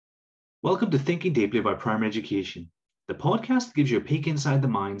Welcome to Thinking Deeply About Primary Education, the podcast that gives you a peek inside the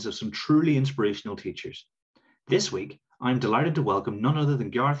minds of some truly inspirational teachers. This week, I'm delighted to welcome none other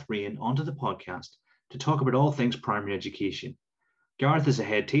than Gareth Ryan onto the podcast to talk about all things primary education. Gareth is a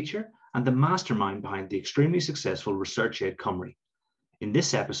head teacher and the mastermind behind the extremely successful ResearchED Cymru. In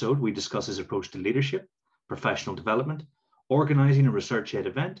this episode, we discuss his approach to leadership, professional development, organising a ResearchED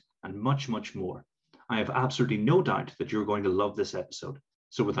event, and much, much more. I have absolutely no doubt that you're going to love this episode.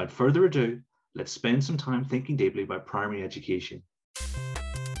 So without further ado, let's spend some time thinking deeply about primary education.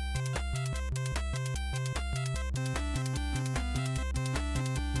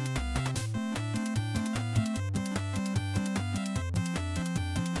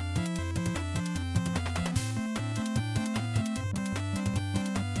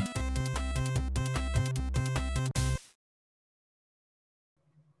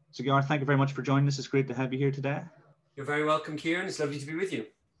 So Gareth, thank you very much for joining us. It's great to have you here today. You're very welcome, Kieran. It's lovely to be with you.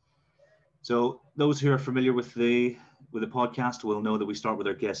 So those who are familiar with the podcast will know that we start with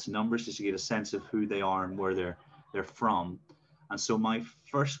our guests' numbers just to get a sense of who they are and where they're from. And so my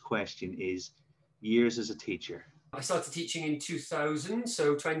first question is, years as a teacher. I started teaching in 2000,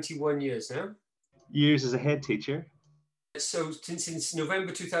 so 21 years now. Years as a head teacher. So since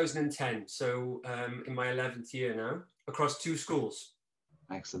November 2010, so in my 11th year now, across 2 schools.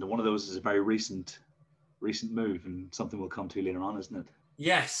 Excellent. And one of those is a very recent move and something we'll come to later on, isn't it?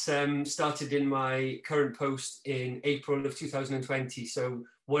 Yes, started in my current post in April of 2020, so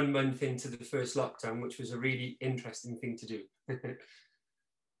 1 month into the first lockdown, which was a really interesting thing to do.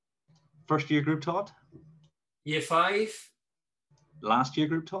 First year group taught? Year 5. Last year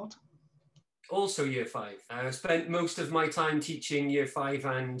group taught? Also year 5. I spent most of my time teaching year 5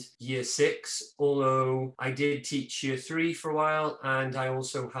 and year 6, although I did teach year 3 for a while, and I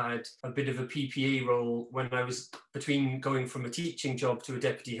also had a bit of a PPA role when I was between going from a teaching job to a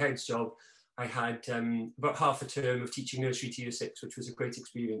deputy head's job. I had about half a term of teaching nursery to year 6, which was a great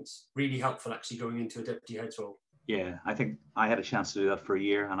experience. Really helpful actually going into a deputy head's role. Yeah, I think I had a chance to do that for a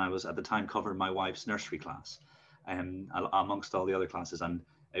year, and I was at the time covering my wife's nursery class amongst all the other classes, and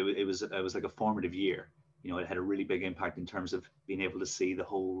it was like a formative year. You know, it had a really big impact in terms of being able to see the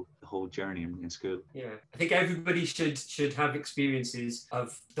whole journey in school. Yeah, I think everybody should have experiences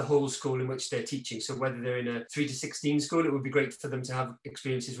of the whole school in which they're teaching. So whether they're in a 3 to 16 school, it would be great for them to have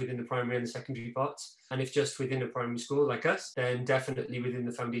experiences within the primary and the secondary parts. And if just within a primary school like us, then definitely within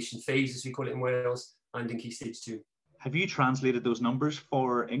the foundation phase, as we call it in Wales, and in Key Stage 2. Have you translated those numbers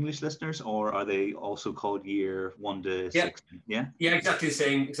for English listeners, or are they also called year 1 to 6? Yeah, exactly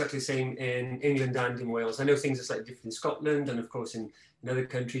the same in England and in Wales. I know things are slightly different in Scotland and of course in other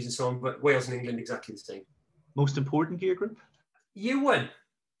countries and so on, but Wales and England exactly the same. Most important year group? Year 1.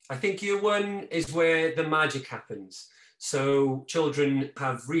 I think year 1 is where the magic happens. So children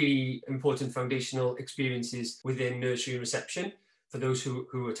have really important foundational experiences within nursery and reception, for those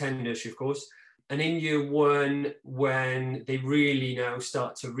who attend nursery, of course. And in year 1, when they really now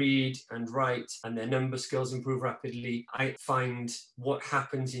start to read and write and their number skills improve rapidly, I find what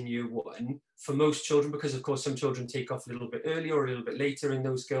happens in year 1 for most children, because of course some children take off a little bit earlier or a little bit later in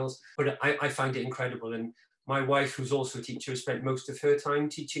those skills, but I find it incredible. And my wife, who's also a teacher, has spent most of her time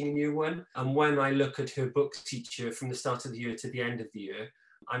teaching in year 1. And when I look at her book teacher from the start of the year to the end of the year,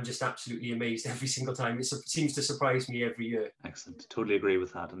 I'm just absolutely amazed every single time. It seems to surprise me every year. Excellent. Totally agree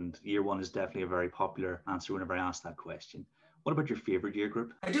with that. And year 1 is definitely a very popular answer whenever I ask that question. What about your favorite year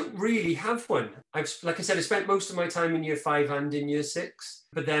group? I don't really have one. Like I said, I spent most of my time in year 5 and in year 6,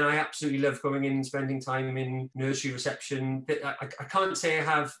 but then I absolutely love going in and spending time in nursery reception. I can't say I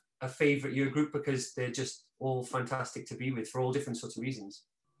have a favorite year group because they're just all fantastic to be with for all different sorts of reasons.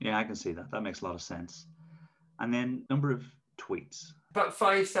 Yeah, I can see that. That makes a lot of sense. And then number of tweets. About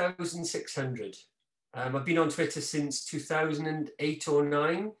 5,600. I've been on Twitter since 2008 or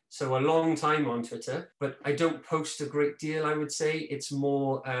 9, so a long time on Twitter, but I don't post a great deal, I would say. It's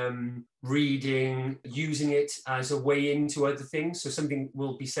more reading, using it as a way into other things. So something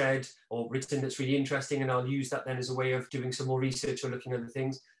will be said or written that's really interesting, and I'll use that then as a way of doing some more research or looking at other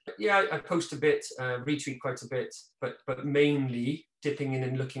things. But yeah, I post a bit, retweet quite a bit, but mainly dipping in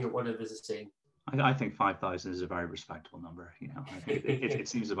and looking at what others are saying. I think 5,000 is a very respectable number. You know, I think it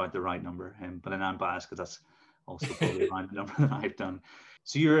seems about the right number, but I'm biased because that's also probably around the number that I've done.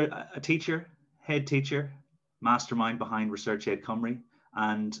 So you're a teacher, head teacher, mastermind behind ResearchED Cymru,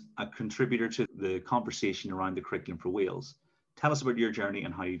 and a contributor to the conversation around the curriculum for Wales. Tell us about your journey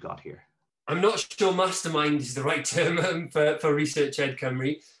and how you got here. I'm not sure mastermind is the right term for ResearchED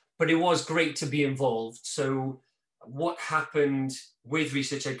Cymru, but it was great to be involved. So what happened with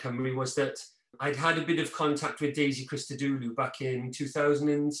ResearchED Cymru was that I'd had a bit of contact with Daisy Christodoulou back in 2000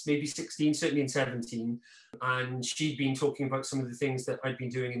 and maybe 16, certainly in 17. And she'd been talking about some of the things that I'd been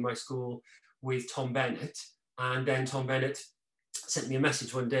doing in my school with Tom Bennett. And then Tom Bennett sent me a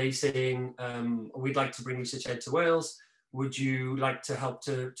message one day saying, we'd like to bring Research Ed to Wales. Would you like to help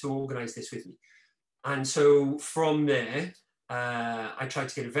to organise this with me? And so from there, I tried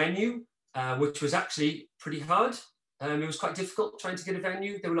to get a venue, which was actually pretty hard. It was quite difficult trying to get a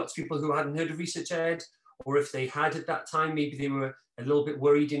venue. There were lots of people who hadn't heard of Research Ed, or if they had at that time, maybe they were a little bit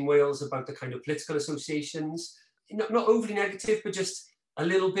worried in Wales about the kind of political associations. Not overly negative, but just a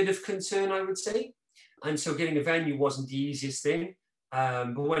little bit of concern, I would say. And so getting a venue wasn't the easiest thing.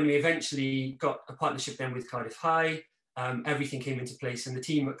 But when we eventually got a partnership then with Cardiff High, everything came into place, and the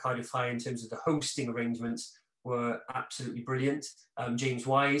team at Cardiff High in terms of the hosting arrangements were absolutely brilliant. James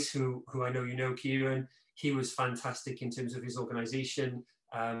Wise, who I know you know, Kieran, he was fantastic in terms of his organisation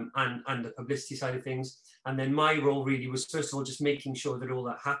and the publicity side of things. And then my role really was, first of all, just making sure that all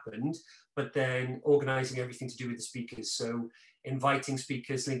that happened, but then organising everything to do with the speakers. So inviting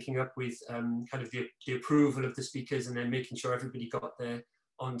speakers, linking up with kind of the approval of the speakers, and then making sure everybody got there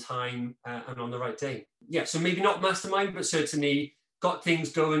on time and on the right day. Yeah, so maybe not mastermind, but certainly got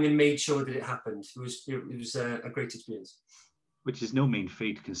things going and made sure that it happened. It was a great experience. Which is no mean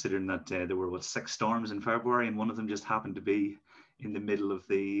feat, considering that there were, 6 storms in February, and one of them just happened to be in the middle of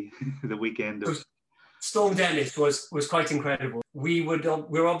the the weekend. Storm Dennis was quite incredible. We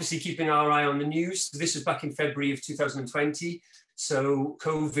were obviously keeping our eye on the news. This was back in February of 2020. So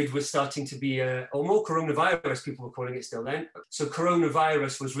COVID was starting to be or more coronavirus, people were calling it still then. So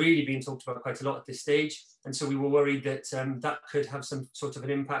coronavirus was really being talked about quite a lot at this stage. And so we were worried that that could have some sort of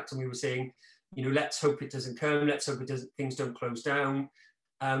an impact. And we were saying, let's hope it doesn't come. Let's hope things don't close down.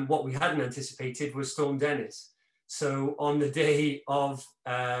 What we hadn't anticipated was Storm Dennis. So on the day of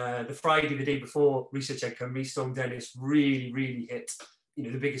the Friday, the day before Research Ed Cymru, Storm Dennis really, really hit,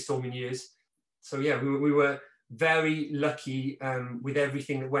 the biggest storm in years. So yeah, we were very lucky with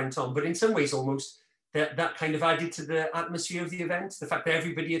everything that went on. But in some ways, almost, that kind of added to the atmosphere of the event. The fact that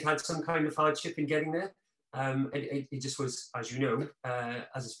everybody had some kind of hardship in getting there. It just was, as you know,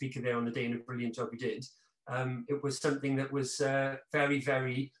 as a speaker there on the day, and a brilliant job you did. It was something that was very,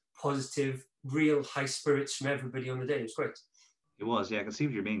 very positive, real high spirits from everybody on the day. It was great. It was, yeah, I can see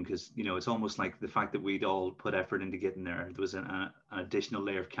what you mean, because, it's almost like the fact that we'd all put effort into getting there. There was an additional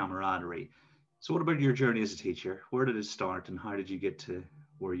layer of camaraderie. So what about your journey as a teacher? Where did it start, and how did you get to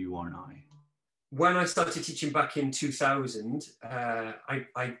where you are now? When I started teaching back in 2000,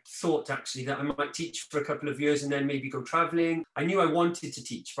 I thought actually that I might teach for a couple of years and then maybe go traveling. I knew I wanted to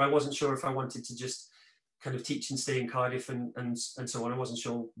teach, but I wasn't sure if I wanted to just kind of teach and stay in Cardiff and so on. I wasn't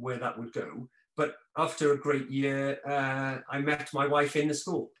sure where that would go. But after a great year, I met my wife in the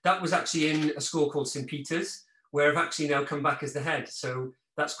school. That was actually in a school called St. Peter's, where I've actually now come back as the head. So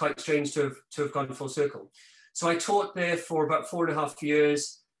that's quite strange to have gone full circle. So I taught there for about 4.5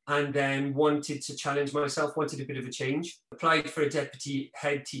 years, and then wanted to challenge myself, wanted a bit of a change. Applied for a deputy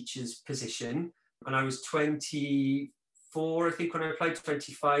head teacher's position, and I was 24, I think, when I applied,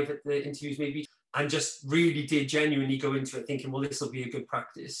 25 at the interviews maybe, and just really did genuinely go into it thinking, well, this will be a good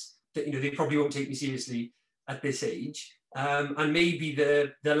practice. That, they probably won't take me seriously at this age. And maybe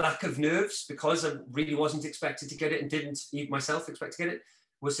the lack of nerves, because I really wasn't expected to get it and didn't myself expect to get it,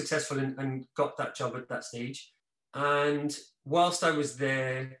 was successful and got that job at that stage. And whilst I was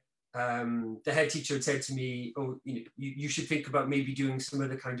there, the head teacher had said to me, you should think about maybe doing some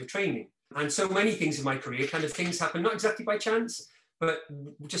other kind of training. And so many things in my career, kind of things happen, not exactly by chance, but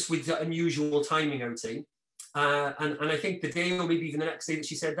just with unusual timing, I would say. And I think the day, or maybe even the next day that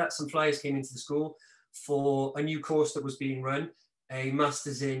she said that, some flyers came into the school for a new course that was being run, a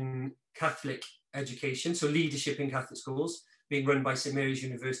Masters in Catholic Education, so leadership in Catholic schools, being run by St Mary's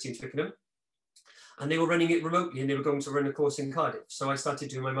University in Twickenham. And they were running it remotely, and they were going to run a course in Cardiff. So I started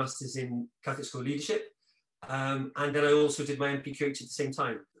doing my Masters in Catholic School Leadership. And then I also did my NPQH at the same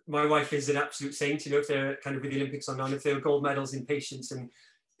time. My wife is an absolute saint, if they're kind of with the Olympics on, if there were gold medals in patience and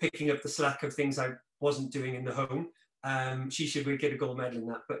picking up the slack of things I wasn't doing in the home, she should get a gold medal in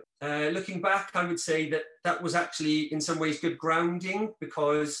that. But looking back, I would say that was actually in some ways good grounding,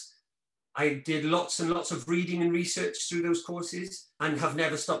 because I did lots and lots of reading and research through those courses and have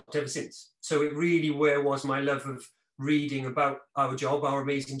never stopped ever since. So it really, where was my love of reading about our job, our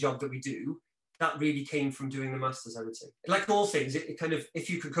amazing job that we do, that really came from doing the Masters, I would say. Like all things, it kind of, if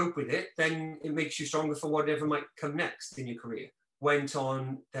you can cope with it, then it makes you stronger for whatever might come next in your career. Went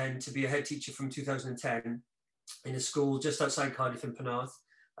on then to be a head teacher from 2010 in a school just outside Cardiff in Penarth.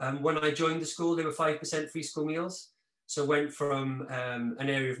 When I joined the school, there were 5% free school meals. So went from an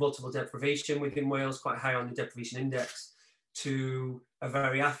area of multiple deprivation within Wales, quite high on the deprivation index, to a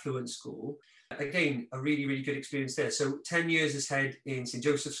very affluent school. Again, a really, really good experience there. So 10 years as head in St.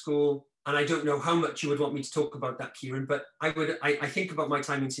 Joseph's School. And I don't know how much you would want me to talk about that, Kieran, but I think about my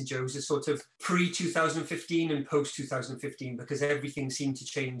time in St. Joe's as sort of pre-2015 and post-2015, because everything seemed to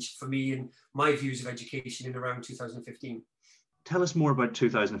change for me and my views of education in around 2015. Tell us more about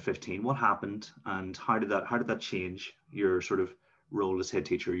 2015. What happened and how did that change your sort of role as head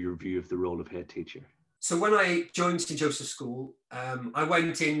teacher, your view of the role of head teacher? So when I joined St. Joseph's School, I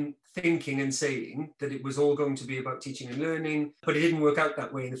went in thinking and saying that it was all going to be about teaching and learning, but it didn't work out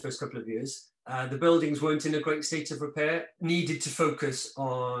that way in the first couple of years. The buildings weren't in a great state of repair, needed to focus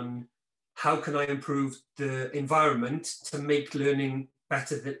on how can I improve the environment to make learning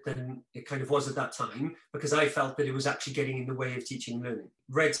better than it kind of was at that time, because I felt that it was actually getting in the way of teaching and learning.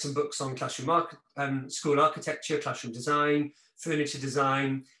 Read some books on school architecture, classroom design, furniture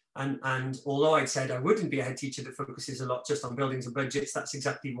design, and although I'd said I wouldn't be a head teacher that focuses a lot just on buildings and budgets, that's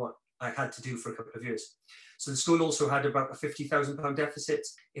exactly what I had to do for a couple of years. So the school also had about a £50,000 deficit.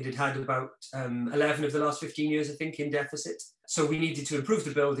 It had about 11 of the last 15 years, I think, in deficit. So we needed to improve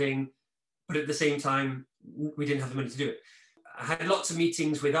the building, but at the same time, we didn't have the money to do it. I had lots of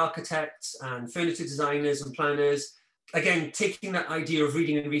meetings with architects and furniture designers and planners. Again, taking that idea of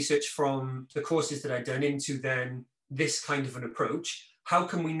reading and research from the courses that I'd done into then this kind of an approach. How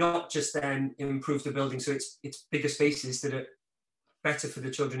can we not just then improve the building so it's bigger spaces that are better for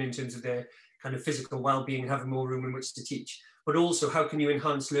the children in terms of their kind of physical well-being and having more room in which to teach, but also how can you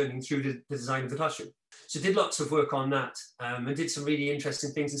enhance learning through the design of the classroom? So did lots of work on that and did some really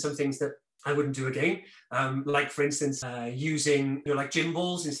interesting things and some things that I wouldn't do again, like for instance, using like gym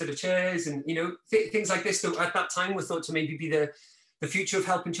balls instead of chairs and things like this that at that time were thought to maybe be the future of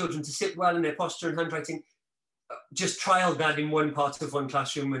helping children to sit well in their posture and handwriting. Just trialed that in one part of one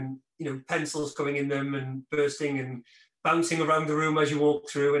classroom and, pencils going in them and bursting and bouncing around the room as you walk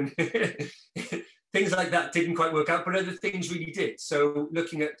through and things like that didn't quite work out, but other things really did. So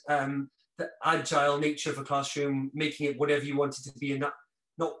looking at the agile nature of a classroom, making it whatever you wanted to be in that,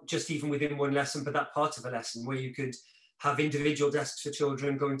 not just even within one lesson, but that part of a lesson where you could have individual desks for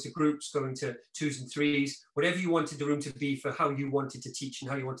children, going to groups, going to 2s and 3s, whatever you wanted the room to be for how you wanted to teach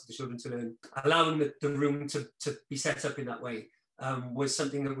and how you wanted the children to learn. Allowing the room to be set up in that way was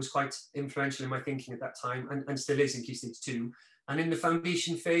something that was quite influential in my thinking at that time and still is in Key Stage 2. And in the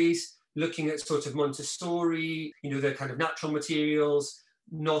foundation phase, looking at sort of Montessori, the kind of natural materials,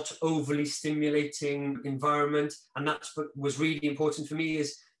 not overly stimulating environment. And that's what was really important for me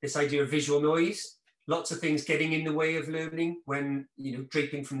is this idea of visual noise. Lots of things getting in the way of learning when,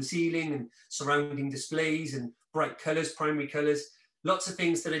 draping from the ceiling and surrounding displays and bright colours, primary colours. Lots of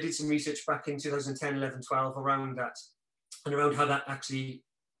things that I did some research back in 2010, 11, 12 around that and around how that actually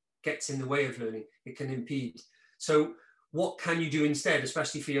gets in the way of learning. It can impede. So what can you do instead,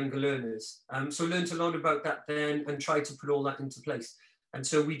 especially for younger learners? So I learned a lot about that then and tried to put all that into place. And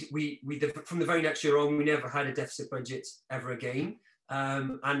so we from the very next year on, we never had a deficit budget ever again.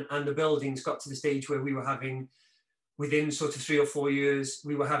 And the buildings got to the stage where we were having, within sort of 3 or 4 years,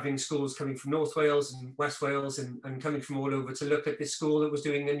 we were having schools coming from North Wales and West Wales and coming from all over to look at this school that was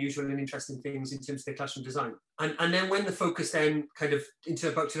doing unusual and interesting things in terms of their classroom design. And then when the focus then kind of into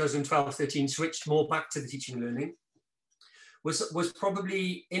about 2012, 13 switched more back to the teaching and learning, was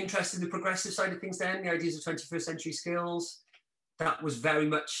probably interested in the progressive side of things then, the ideas of 21st century skills. That was very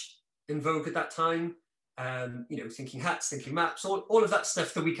much in vogue at that time. Thinking hats, thinking maps, all of that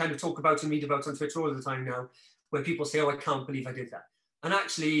stuff that we kind of talk about and read about on Twitter all the time now, where people say, oh, I can't believe I did that. And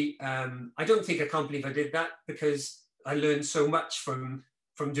actually, I don't think I can't believe I did that because I learned so much from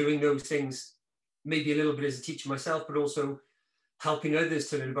doing those things, maybe a little bit as a teacher myself, but also helping others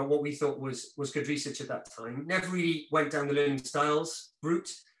to learn about what we thought was good research at that time. Never really went down the learning styles route,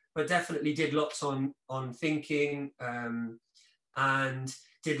 but definitely did lots on thinking, and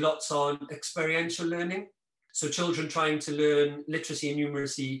did lots on experiential learning. So children trying to learn literacy and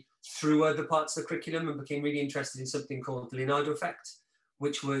numeracy through other parts of the curriculum and became really interested in something called the Leonardo effect,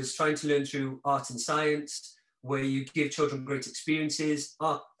 which was trying to learn through art and science, where you give children great experiences,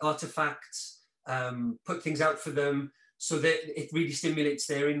 artifacts, put things out for them so that it really stimulates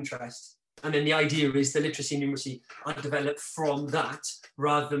their interest. And then the idea is the literacy and numeracy are developed from that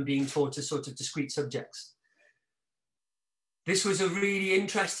rather than being taught as sort of discrete subjects. This was a really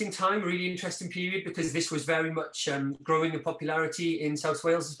interesting time, a really interesting period, because this was very much growing in popularity in South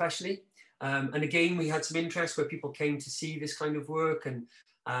Wales especially. And again, we had some interest where people came to see this kind of work. And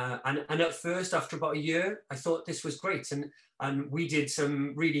at first, after about a year, I thought this was great. And we did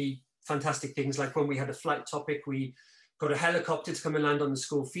some really fantastic things, like when we had a flight topic, we got a helicopter to come and land on the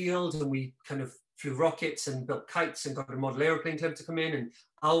school field, and we kind of flew rockets and built kites and got a model aeroplane club to come in, and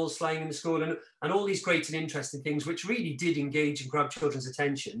owls flying in the school, and all these great and interesting things, which really did engage and grab children's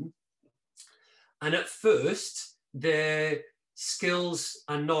attention. And at first, their skills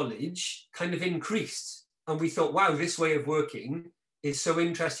and knowledge kind of increased. And we thought, wow, this way of working is so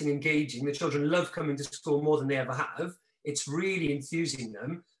interesting, engaging. The children love coming to school more than they ever have. It's really enthusing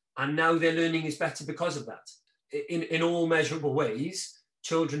them. And now their learning is better because of that. In all measurable ways,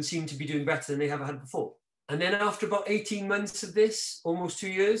 children seem to be doing better than they ever had before. And then after about 18 months of this, almost 2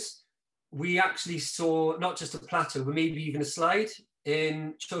 years, we actually saw not just a plateau, but maybe even a slide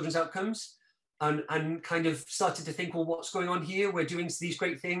in children's outcomes, and kind of started to think, well, what's going on here? We're doing these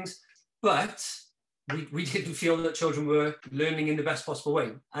great things, but we didn't feel that children were learning in the best possible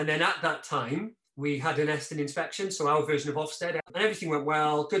way. And then at that time, we had an Eston inspection, so our version of Ofsted, and everything went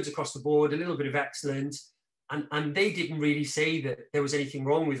well, goods across the board, a little bit of excellent. And they didn't really say that there was anything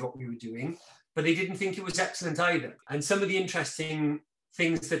wrong with what we were doing, but they didn't think it was excellent either. And some of the interesting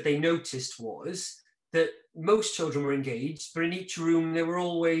things that they noticed was that most children were engaged, but in each room there were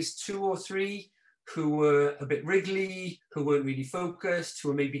always 2 or 3 who were a bit wriggly, who weren't really focused, who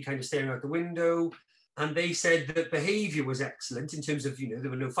were maybe kind of staring out the window. And they said that behavior was excellent in terms of, there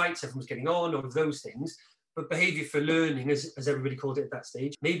were no fights, everyone was getting on, all of those things. But behavior for learning, as everybody called it at that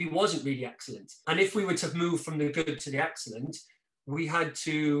stage, maybe wasn't really excellent. And if we were to move from the good to the excellent, we had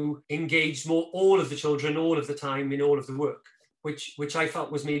to engage all of the children, all of the time in all of the work, which I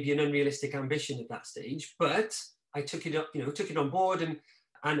felt was maybe an unrealistic ambition at that stage. But I took it up, took it on board,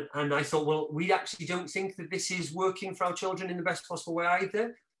 and I thought, well, we actually don't think that this is working for our children in the best possible way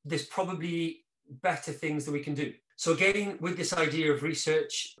either. There's probably better things that we can do. So again, with this idea of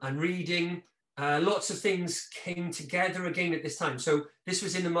research and reading, lots of things came together again at this time. So this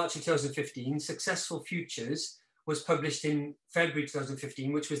was in the March of 2015. Successful Futures was published in February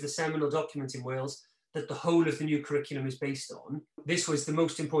 2015, which was the seminal document in Wales that the whole of the new curriculum is based on. This was the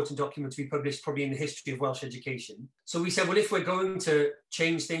most important document to be published probably in the history of Welsh education. So we said, well, if we're going to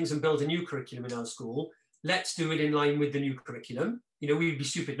change things and build a new curriculum in our school, let's do it in line with the new curriculum. We'd be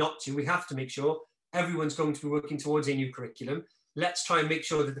stupid not to. We have to make sure everyone's going to be working towards a new curriculum. Let's try and make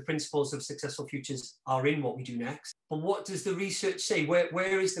sure that the principles of Successful Futures are in what we do next. But what does the research say?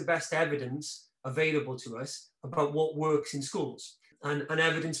 Where is the best evidence available to us about what works in schools? And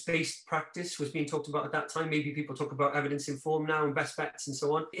evidence-based practice was being talked about at that time. Maybe people talk about evidence-informed now and best bets and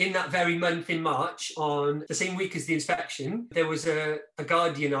so on. In that very month in March, on the same week as the inspection, there was a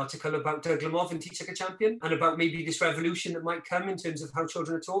Guardian article about Doug Lemov and Teach Like a Champion, and about maybe this revolution that might come in terms of how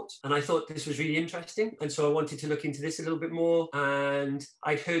children are taught. And I thought this was really interesting. And so I wanted to look into this a little bit more. And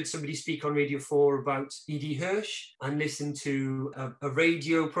I'd heard somebody speak on Radio 4 about E.D. Hirsch, and listened to a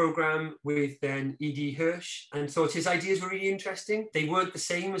radio program with then E.D. Hirsch, and thought his ideas were really interesting. They weren't the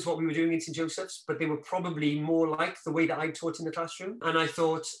same as what we were doing in St. Joseph's, but they were probably more like the way that I taught in the classroom. And I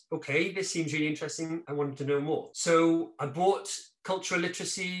thought, okay, this seems really interesting. I wanted to know more. So I bought Cultural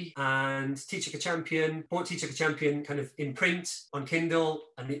Literacy and Teach Like a Champion. Bought Teach Like a Champion kind of in print, on Kindle,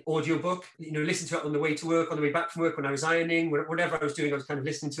 and the audiobook. Listened to it on the way to work, on the way back from work, when I was ironing, whatever I was doing, I was kind of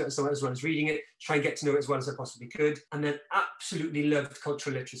listening to it as well as reading it, try and get to know it as well as I possibly could. And then absolutely loved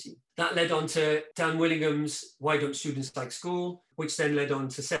Cultural Literacy. That led on to Dan Willingham's Why Don't Students Like School, which then led on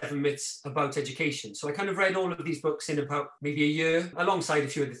to 7 Myths About Education. So I kind of read all of these books in about maybe a year, alongside a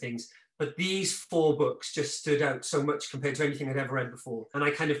few other things. But these 4 books just stood out so much compared to anything I'd ever read before. And I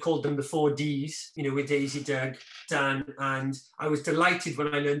kind of called them the 4 Ds, with Daisy, Doug, Dan, and I was delighted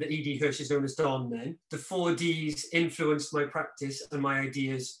when I learned that E.D. Hirsch is known as Don then. The 4 Ds influenced my practice and my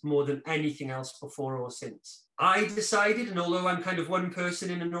ideas more than anything else before or since. I decided, and although I'm kind of one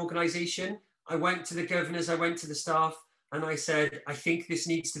person in an organisation, I went to the governors, I went to the staff, and I said, I think this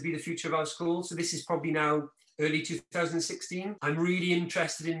needs to be the future of our school. So this is probably now early 2016. I'm really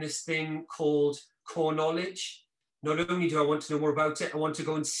interested in this thing called core knowledge. Not only do I want to know more about it, I want to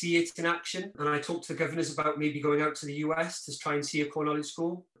go and see it in action. And I talked to the governors about maybe going out to the US to try and see a core knowledge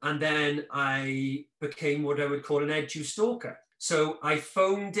school. And then I became what I would call an edu stalker. So I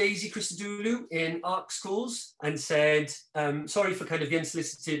phoned Daisy Christodoulou in ARC Schools and said, sorry for kind of the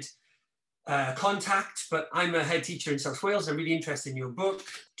unsolicited contact, but I'm a head teacher in South Wales. I'm really interested in your book.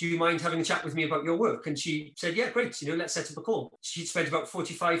 Do you mind having a chat with me about your work? And she said, yeah, great. Let's set up a call. She spent about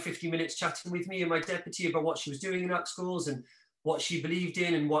 50 minutes chatting with me and my deputy about what she was doing in ARC Schools and what she believed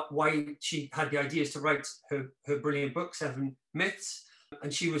in and why she had the ideas to write her brilliant book, 7 Myths.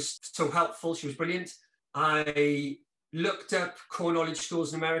 And she was so helpful. She was brilliant. I looked up core knowledge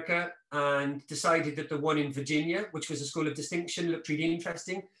schools in America and decided that the one in Virginia, which was a school of distinction, looked really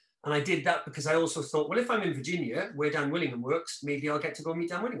interesting. And I did that because I also thought, well, if I'm in Virginia, where Dan Willingham works, maybe I'll get to go meet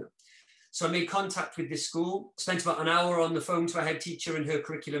Dan Willingham. So I made contact with this school, spent about an hour on the phone to a head teacher and her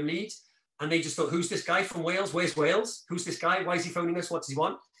curriculum lead. And they just thought, who's this guy from Wales? Where's Wales? Who's this guy? Why is he phoning us? What does he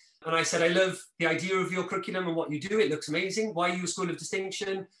want? And I said, I love the idea of your curriculum and what you do. It looks amazing. Why are you a school of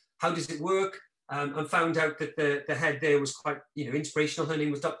distinction? How does it work? And found out that the head there was quite, inspirational. Her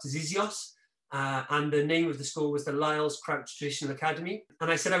name was Dr. Zizios. And the name of the school was the Lyles Crouch Traditional Academy.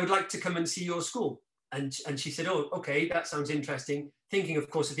 And I said, I would like to come and see your school. And she said, oh, okay, that sounds interesting. Thinking, of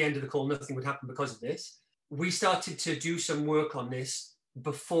course, at the end of the call, nothing would happen because of this. We started to do some work on this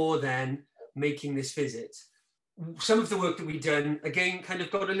before then making this visit. Some of the work that we'd done, again, kind of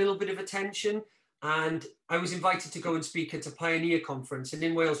got a little bit of attention. And I was invited to go and speak at a Pioneer conference. And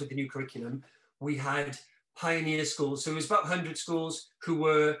in Wales with the new curriculum, we had Pioneer schools. So it was about 100 schools who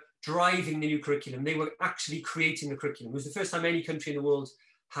were driving the new curriculum. They were actually creating the curriculum. It was the first time any country in the world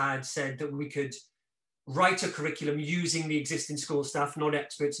had said that we could write a curriculum using the existing school staff, not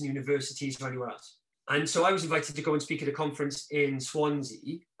experts in universities or anywhere else. And so I was invited to go and speak at a conference in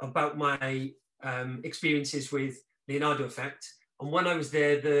Swansea about my experiences with Leonardo Effect. And when I was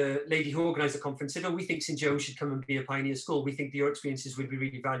there, the lady who organised the conference said, oh, we think St. Joe should come and be a Pioneer school. We think that your experiences would be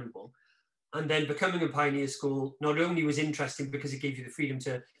really valuable. And then becoming a Pioneer school not only was interesting because it gave you the freedom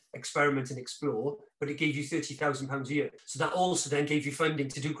to experiment and explore, but it gave you £30,000 a year. So that also then gave you funding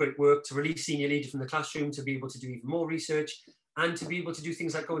to do great work, to release senior leaders from the classroom, to be able to do even more research, and to be able to do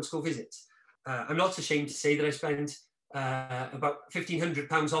things like go on school visits. I'm not ashamed to say that I spent about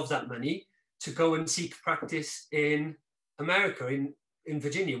 £1,500 of that money to go and seek practice in America, in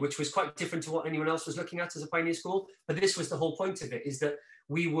Virginia, which was quite different to what anyone else was looking at as a Pioneer school. But this was the whole point of it, is that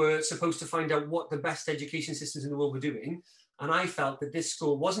we were supposed to find out what the best education systems in the world were doing. And I felt that this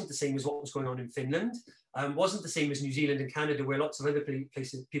school wasn't the same as what was going on in Finland, wasn't the same as New Zealand and Canada, where lots of other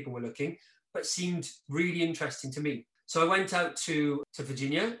places people were looking, but seemed really interesting to me. So I went out to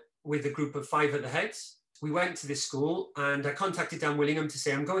Virginia with a group of 5 other heads. We went to this school and I contacted Dan Willingham to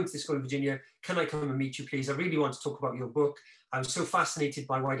say, I'm going to this school in Virginia. Can I come and meet you, please? I really want to talk about your book. I was so fascinated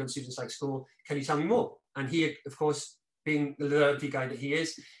by why don't students like school? Can you tell me more? And he, of course, being the lovely guy that he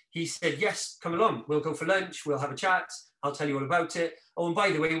is, he said, yes, come along. We'll go for lunch. We'll have a chat. I'll tell you all about it. Oh, and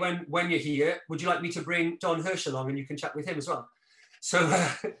by the way, when you're here, would you like me to bring Don Hirsch along and you can chat with him as well? So,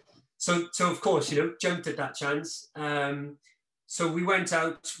 so of course, jumped at that chance. So we went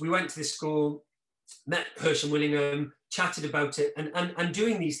out, we went to this school, met Hirsch and Willingham, chatted about it, and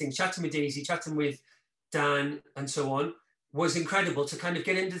doing these things, chatting with Daisy, chatting with Dan, and so on, was incredible to kind of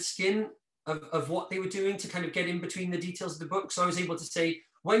get into the skin of what they were doing, to kind of get in between the details of the book. So I was able to say,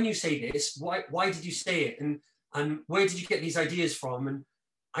 when you say this, why did you say it? And where did you get these ideas from? And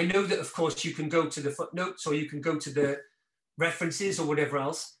I know that, of course, you can go to the footnotes or you can go to the references or whatever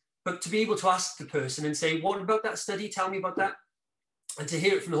else, but to be able to ask the person and say, what about that study? Tell me about that. And to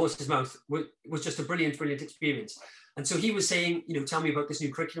hear it from the horse's mouth was just a brilliant, brilliant experience. And so he was saying, tell me about this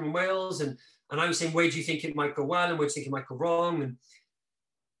new curriculum in Wales. And I was saying, where do you think it might go well? And where do you think it might go wrong? And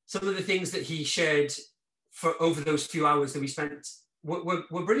some of the things that he shared for over those few hours that we spent were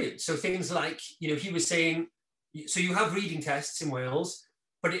brilliant. So things like, he was saying, so you have reading tests in Wales,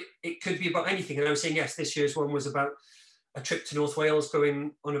 but it could be about anything. And I was saying, yes, this year's one was about a trip to North Wales,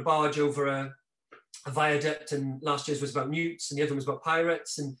 going on a barge over a viaduct, and last year's was about newts, and the other one was about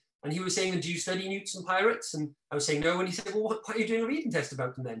pirates. And he was saying, do you study newts and pirates? And I was saying no. And he said, well, what are you doing a reading test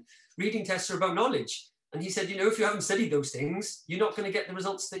about them then? Reading tests are about knowledge. And he said, if you haven't studied those things, you're not going to get the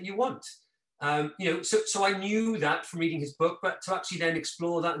results that you want. So I knew that from reading his book, but to actually then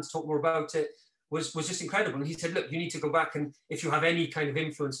explore that and to talk more about it was just incredible. And he said, look, you need to go back, and if you have any kind of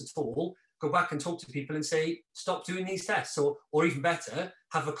influence at all, go back and talk to people and say, stop doing these tests, or even better,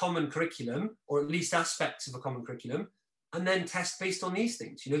 have a common curriculum, or at least aspects of a common curriculum, and then test based on these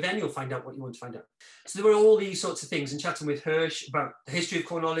things. Then you'll find out what you want to find out. So there were all these sorts of things, and chatting with Hirsch about the history of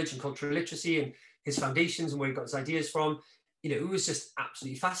core knowledge and cultural literacy and his foundations and where he got his ideas from. It was just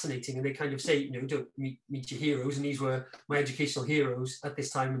absolutely fascinating. And they kind of say, don't meet your heroes. And these were my educational heroes at this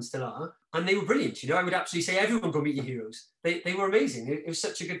time and still are. And they were brilliant. I would absolutely say everyone go meet your heroes. They were amazing. It was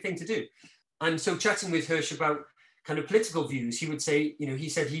such a good thing to do. And so chatting with Hirsch about kind of political views, he would say, he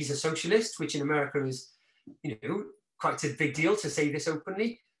said he's a socialist, which in America is, quite a big deal to say this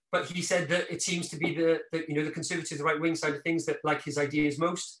openly. But he said that it seems to be the conservative, the right wing side of things that like his ideas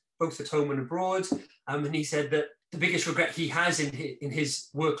most, both at home and abroad. And he said that the biggest regret he has in his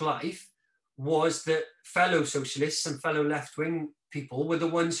work life was that fellow socialists and fellow left-wing people were the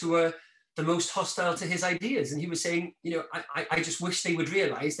ones who were the most hostile to his ideas. And he was saying, I just wish they would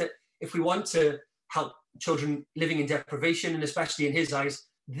realize that if we want to help children living in deprivation, and especially in his eyes,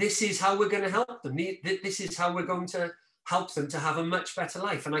 this is how we're going to help them. This is how we're going to help them to have a much better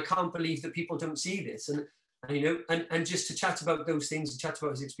life. And I can't believe that people don't see this. And just to chat about those things and chat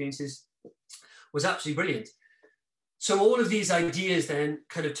about his experiences was absolutely brilliant. So all of these ideas then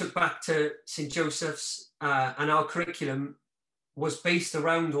kind of took back to St. Joseph's, and our curriculum was based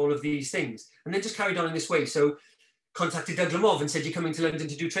around all of these things, and then just carried on in this way. So contacted Doug Lamov and said, you're coming to London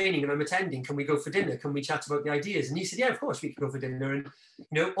to do training and I'm attending. Can we go for dinner? Can we chat about the ideas? And he said, yeah, of course we can go for dinner. And,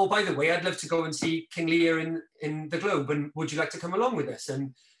 oh, by the way, I'd love to go and see King Lear in the Globe. And would you like to come along with us?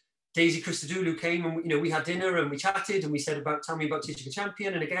 And Daisy Christodoulou came and, we had dinner and we chatted and we said tell me about Teaching a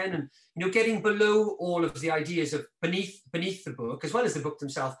Champion. And again, and, getting below all of the ideas of beneath the book, as well as the book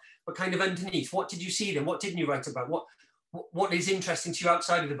themselves, but kind of underneath. What did you see then? What didn't you write about? What is interesting to you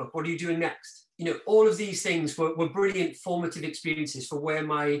outside of the book? What are you doing next? All of these things were brilliant formative experiences for where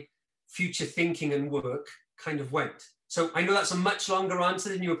my future thinking and work kind of went. So I know that's a much longer answer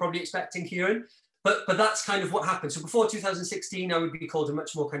than you were probably expecting, Kieran, but that's kind of what happened. So before 2016, I would be called a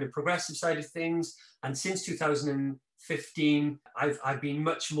much more kind of progressive side of things. And since 2015, I've been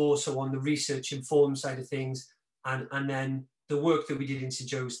much more so on the research informed side of things. And then the work that we did in St.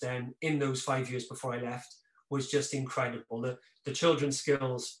 Joe's then in those 5 years before I left was just incredible. The children's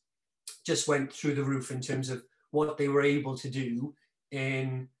skills just went through the roof in terms of what they were able to do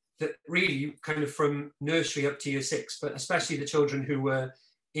in the really kind of from nursery up to year 6, but especially the children who were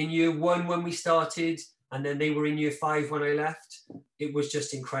in year 1 when we started, and then they were in year 5 when I left. It was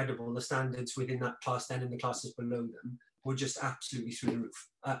just incredible. The standards within that class then and the classes below them were just absolutely through the roof,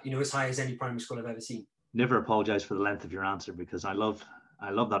 as high as any primary school I've ever seen. Never apologize for the length of your answer, because I love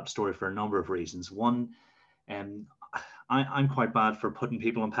that story for a number of reasons. One, I'm quite bad for putting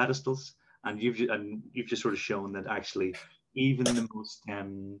people on pedestals, and you've just sort of shown that actually even the most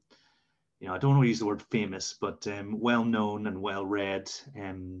I don't want to use the word famous, but well-known and well-read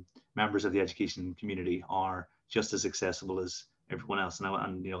members of the education community are just as accessible as everyone else.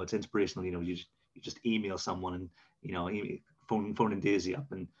 And it's inspirational. You just email someone and phoning Daisy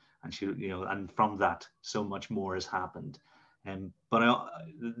up and she and from that so much more has happened. But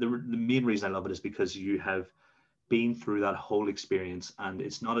the main reason I love it is because you have been through that whole experience, and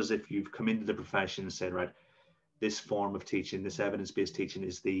it's not as if you've come into the profession and said, right, this form of teaching, this evidence-based teaching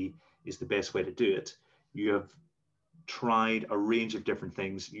is the best way to do it. You have tried a range of different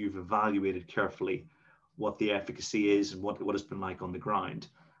things. You've evaluated carefully what the efficacy is and what it's been like on the ground,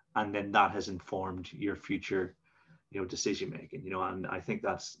 and then that has informed your future decision making. And I think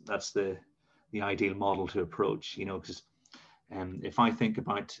that's the ideal model to approach, because if I think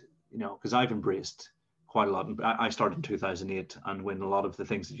about because I've embraced quite a lot. I started in 2008, and when a lot of the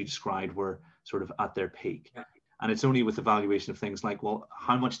things that you described were sort of at their peak. Yeah. And it's only with evaluation of things like, well,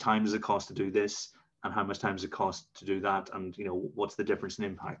 how much time does it cost to do this, and how much time does it cost to do that, and what's the difference in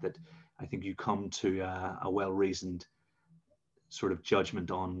impact, that I think you come to a well-reasoned sort of judgment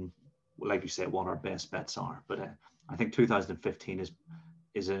on, like you said, what our best bets are. But I think 2015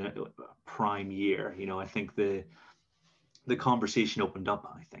 is a prime year. I think the conversation opened up,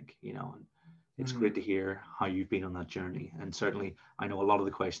 I think, and it's great to hear how you've been on that journey. And certainly I know a lot of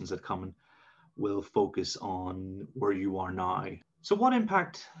the questions that come will focus on where you are now. So what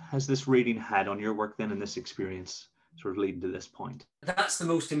impact has this reading had on your work then in this experience, sort of leading to this point? That's the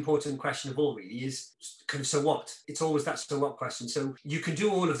most important question of all, really, is kind of so what? It's always that so what question. So you can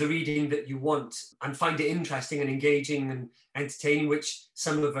do all of the reading that you want and find it interesting and engaging and entertaining, which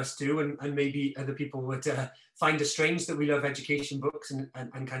some of us do, and maybe other people would find it strange that we love education books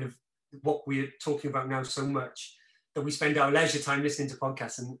and kind of what we're talking about now so much, that we spend our leisure time listening to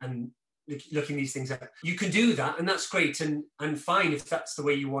podcasts and looking these things up. You can do that, and that's great and fine if that's the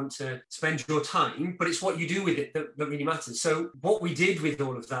way you want to spend your time, but it's what you do with it that really matters. So what we did with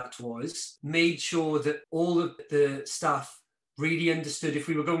all of that was made sure that all of the staff really understood if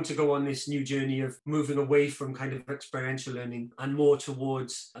we were going to go on this new journey of moving away from kind of experiential learning and more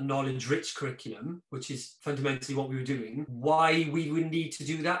towards a knowledge-rich curriculum, which is fundamentally what we were doing, why we would need to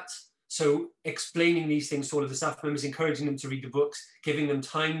do that. So explaining these things to all of the staff members, encouraging them to read the books, giving them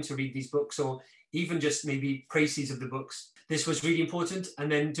time to read these books, or even just maybe précis of the books. This was really important.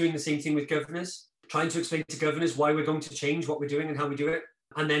 And then doing the same thing with governors, trying to explain to governors why we're going to change what we're doing and how we do it.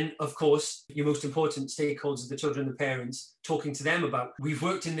 And then, of course, your most important stakeholders, the children and the parents, talking to them about, we've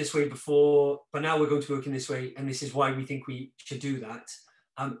worked in this way before, but now we're going to work in this way, and this is why we think we should do that.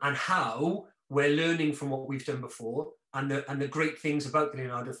 And how we're learning from what we've done before, and the great things about the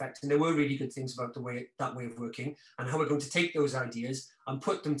Leonardo effect. And there were really good things about that way of working, and how we're going to take those ideas and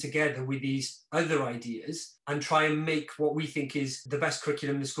put them together with these other ideas and try and make what we think is the best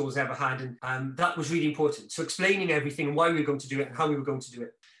curriculum the school's ever had. And that was really important. So explaining everything and why we were going to do it and how we were going to do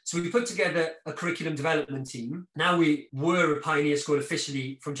it. So we put together a curriculum development team. Now we were a pioneer school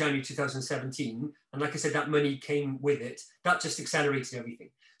officially from January 2017. And like I said, that money came with it. That just accelerated everything.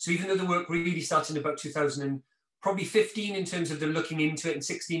 So even though the work really started in about 2015 in terms of the looking into it, and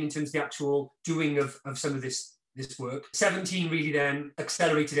 16 in terms of the actual doing of some of this work, 17 really then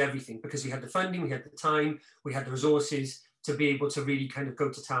accelerated everything, because we had the funding, we had the time, we had the resources to be able to really kind of go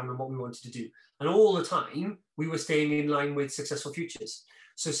to town on what we wanted to do. And all the time we were staying in line with Successful Futures.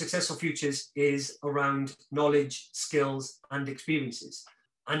 So Successful Futures is around knowledge, skills, and experiences.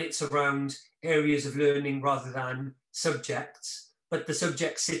 And it's around areas of learning rather than subjects, but the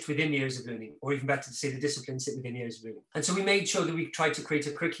subjects sit within the areas of learning, or even better to say the disciplines sit within the areas of learning. And so we made sure that we tried to create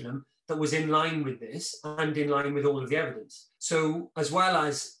a curriculum that was in line with this and in line with all of the evidence. So as well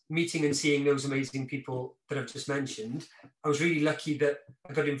as meeting and seeing those amazing people that I've just mentioned, I was really lucky that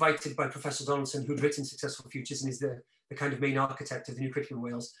I got invited by Professor Donaldson, who'd written Successful Futures and is the kind of main architect of the new curriculum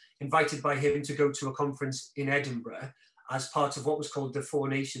in Wales, invited by him to go to a conference in Edinburgh as part of what was called the Four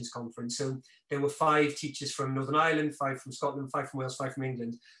Nations Conference. So there were 5 teachers from Northern Ireland, 5 from Scotland, 5 from Wales, 5 from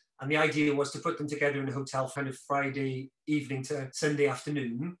England. And the idea was to put them together in a hotel kind of Friday evening to Sunday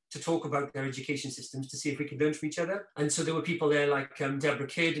afternoon to talk about their education systems, to see if we could learn from each other. And so there were people there like Deborah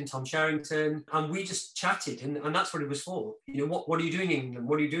Kidd and Tom Sherrington, and we just chatted, and that's what it was for. You know, what are you doing in England?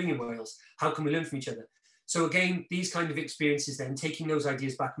 What are you doing in Wales? How can we learn from each other? So again, these kind of experiences then, taking those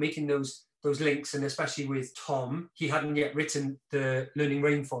ideas back, making those links, and especially with Tom, he hadn't yet written the Learning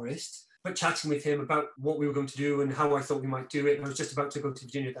Rainforest, but chatting with him about what we were going to do and how I thought we might do it. I was just about to go to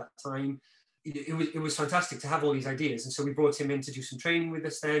Virginia at that time. It was fantastic to have all these ideas. And so we brought him in to do some training with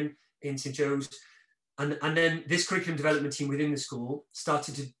us then in St. Joe's. And then this curriculum development team within the school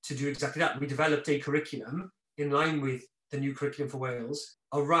started to do exactly that. We developed a curriculum in line with the new curriculum for Wales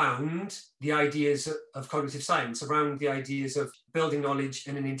around the ideas of cognitive science, around the ideas of building knowledge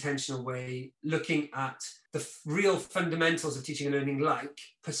in an intentional way, looking at the real fundamentals of teaching and learning, like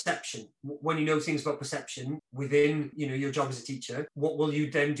perception. When you know things about perception within, you know, your job as a teacher, what will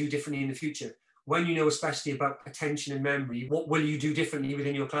you then do differently in the future? When you know especially about attention and memory, what will you do differently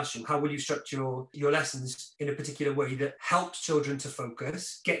within your classroom? How will you structure your lessons in a particular way that helps children to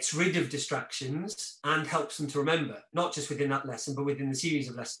focus, gets rid of distractions, and helps them to remember, not just within that lesson, but within the series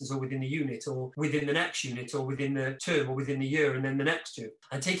of lessons, or within the unit, or within the next unit, or within the term, or within the year, and then the next year.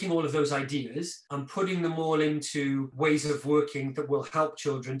 And taking all of those ideas and putting them all into ways of working that will help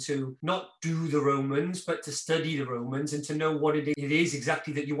children to not do the Romans, but to study the Romans and to know what it is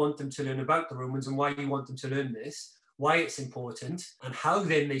exactly that you want them to learn about the Romans, and why you want them to learn this, why it's important, and how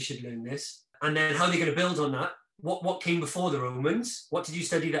then they should learn this, and then how they're going to build on that. What came before the Romans? What did you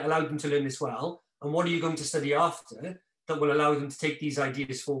study that allowed them to learn this well? And what are you going to study after that will allow them to take these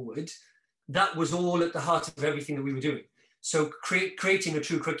ideas forward? That was all at the heart of everything that we were doing. So creating a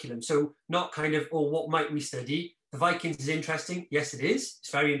true curriculum. So not kind of, oh, what might we study? The Vikings is interesting. Yes, it is.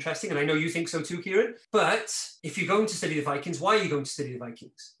 It's very interesting. And I know you think so too, Kieran. But if you're going to study the Vikings, why are you going to study the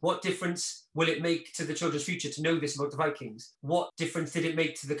Vikings? What difference will it make to the children's future to know this about the Vikings? What difference did it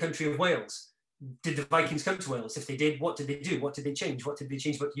make to the country of Wales? Did the Vikings come to Wales? If they did, what did they do? What did they change? What did they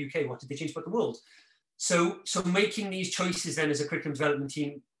change about the UK? What did they change about the world? So making these choices then as a curriculum development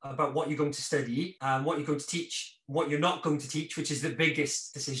team about what you're going to study, what you're going to teach, what you're not going to teach, which is the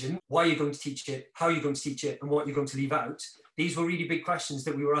biggest decision, why you're going to teach it, how you're going to teach it, and what you're going to leave out. These were really big questions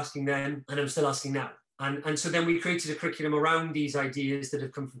that we were asking then, and I'm still asking now. And so then we created a curriculum around these ideas that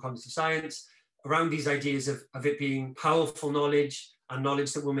have come from cognitive science, around these ideas of it being powerful knowledge and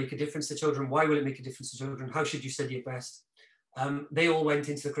knowledge that will make a difference to children. Why will it make a difference to children? How should you study it best? They all went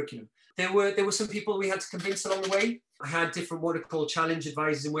into the curriculum. There were some people we had to convince along the way. I had different what are called challenge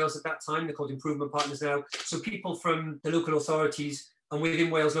advisors in Wales at that time. They're called improvement partners now. So people from the local authorities, and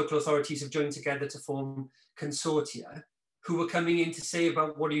within Wales, local authorities have joined together to form consortia who were coming in to say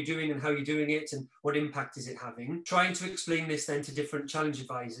about what are you doing and how you're doing it and what impact is it having. Trying to explain this then to different challenge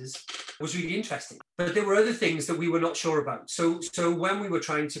advisors was really interesting. But there were other things that we were not sure about. So when we were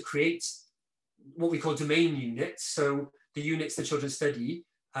trying to create what we call domain units, so the units that children study,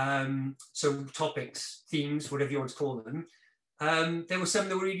 so topics, themes, whatever you want to call them, there were some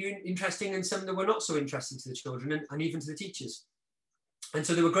that were really interesting and some that were not so interesting to the children and even to the teachers. And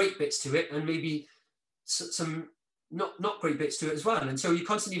so there were great bits to it and maybe some not great bits to it as well. And so you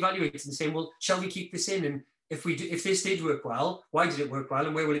constantly evaluate and saying, well, shall we keep this in? And if this did work well, why did it work well,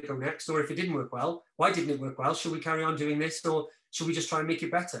 and where will it go next? Or if it didn't work well, why didn't it work well? Should we carry on doing this, or should we just try and make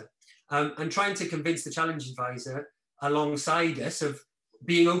it better? And trying to convince the challenge advisor alongside us of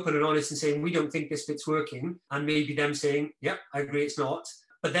being open and honest and saying, we don't think this bit's working, and maybe them saying, yep, I agree it's not,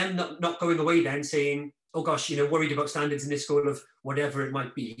 but them not going away then saying, oh gosh, worried about standards in this school of whatever it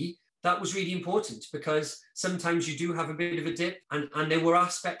might be. That was really important, because sometimes you do have a bit of a dip, and there were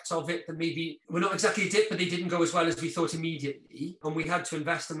aspects of it that maybe were not exactly a dip, but they didn't go as well as we thought immediately. And we had to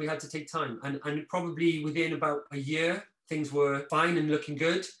invest and we had to take time. And probably within about a year, things were fine and looking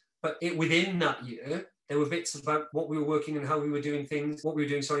good. But within that year, there were bits about what we were working and how we were doing things,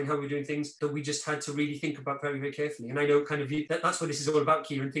 and how we were doing things that we just had to really think about very, very carefully. And I know that's what this is all about,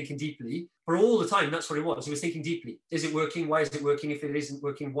 Kieran, thinking deeply. For all the time, that's what it was. It was thinking deeply. Is it working? Why is it working? If it isn't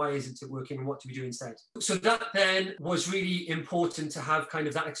working, why isn't it working? And what do we do instead? So that then was really important to have kind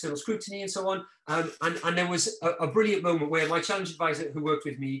of that external scrutiny and so on. And there was a brilliant moment where my challenge advisor who worked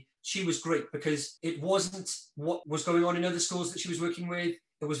with me, she was great, because it wasn't what was going on in other schools that she was working with.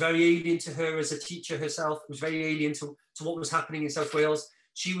 It was very alien to her as a teacher herself. It was very alien to what was happening in South Wales.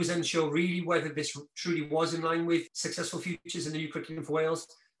 She was unsure really whether this truly was in line with Successful Futures and the new curriculum for Wales.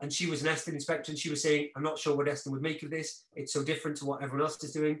 And she was an Eston inspector, and she was saying, I'm not sure what Eston would make of this. It's so different to what everyone else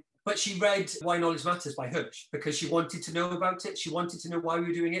is doing. But she read Why Knowledge Matters by Hirsch, because she wanted to know about it. She wanted to know why we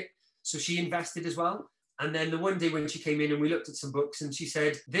were doing it. So she invested as well. And then the one day when she came in and we looked at some books, and she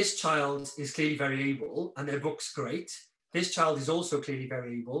said, this child is clearly very able and their book's great. This child is also clearly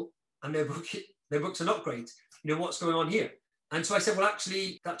very able and their books are not great. What's going on here? And so I said, well,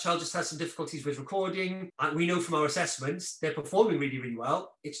 actually, that child just has some difficulties with recording. And we know from our assessments, they're performing really, really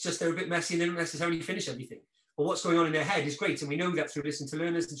well. It's just they're a bit messy and they don't necessarily finish everything. But what's going on in their head is great. And we know that through listening to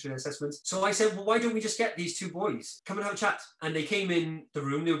learners and through their assessments. So I said, well, why don't we just get these two boys? Come and have a chat. And they came in the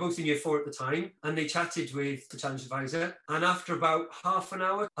room. They were both in year 4 at the time. And they chatted with the challenge advisor. And after about half an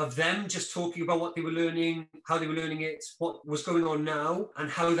hour of them just talking about what they were learning, how they were learning it, what was going on now, and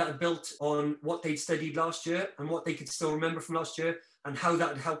how that had built on what they'd studied last year and what they could still remember from last year, and how that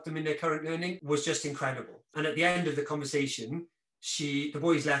had helped them in their current learning, was just incredible. And at the end of the conversation, the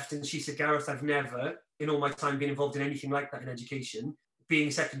boys left and she said, Gareth, I've never in all my time been involved in anything like that in education, being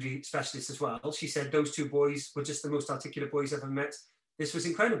a secondary specialist as well. She said, those two boys were just the most articulate boys I've ever met. This was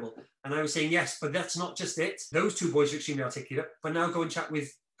incredible. And I was saying, yes, but that's not just it. Those two boys are extremely articulate, but now go and chat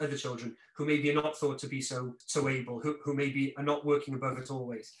with other children who maybe are not thought to be so able, who maybe are not working above it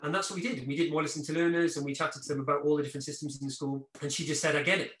always. And that's what we did. And we did more listen to learners, and we chatted to them about all the different systems in the school. And she just said, I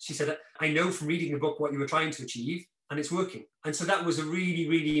get it. She said, I know from reading the book what you were trying to achieve, and it's working. And so that was a really,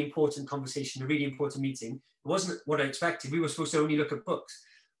 really important conversation, a really important meeting. It wasn't what I expected. We were supposed to only look at books,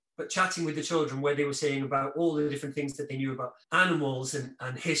 but chatting with the children where they were saying about all the different things that they knew about animals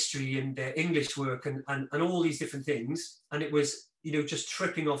and history and their English work and all these different things. And it was, just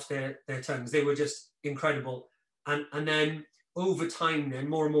tripping off their tongues. They were just incredible. And then over time, then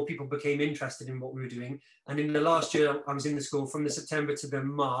more and more people became interested in what we were doing. And in the last year, I was in the school from the September to the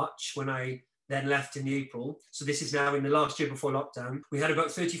March, when I then left in the April. So this is now in the last year before lockdown. We had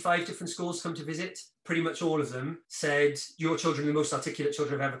about 35 different schools come to visit. Pretty much all of them said, your children are the most articulate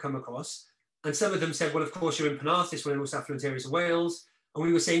children I've ever come across. And some of them said, well, of course, you're in Penarth, it's one of the most affluent areas of Wales. And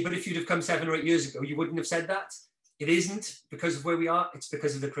we were saying, but if you'd have come 7 or 8 years ago, you wouldn't have said that. It isn't because of where we are, it's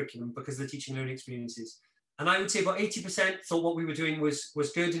because of the curriculum, because of the teaching and learning experiences. And I would say about 80% thought what we were doing was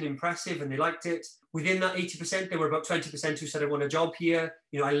good and impressive, and they liked it. Within that 80%, there were about 20% who said, I want a job here.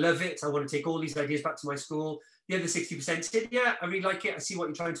 I love it. I want to take all these ideas back to my school. The other 60% said, yeah, I really like it. I see what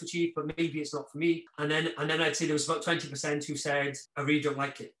you're trying to achieve, but maybe it's not for me. And then I'd say there was about 20% who said, I really don't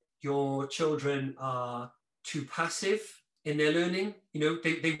like it. Your children are too passive in their learning.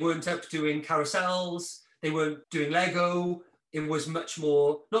 They weren't up doing carousels. They weren't doing Lego. It was much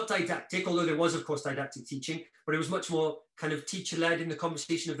more, not didactic, although there was, of course, didactic teaching, but it was much more kind of teacher-led in the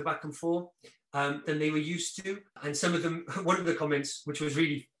conversation of the back and forth than they were used to. And some of them, one of the comments, which was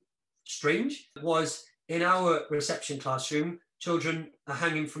really strange, was in our reception classroom, children are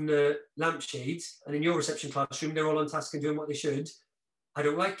hanging from the lampshades, and in your reception classroom, they're all on task and doing what they should. I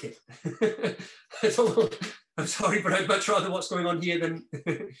don't like it. I thought, well, I'm sorry, but I'd much rather what's going on here than,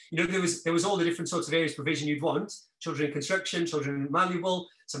 there was all the different sorts of areas of provision you'd want. Children in construction, children in malleable,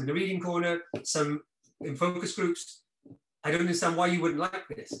 some in the reading corner, some in focus groups. I don't understand why you wouldn't like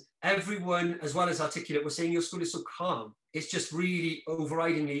this. Everyone, as well as articulate, was saying your school is so calm. It's just really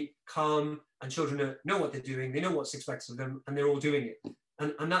overridingly calm, and children know what they're doing. They know what's expected of them, and they're all doing it.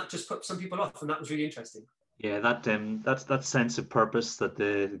 And that just put some people off, and that was really interesting. Yeah, that sense of purpose that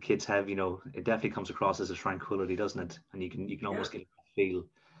the kids have, it definitely comes across as a tranquility, doesn't it? And you can almost get a feel.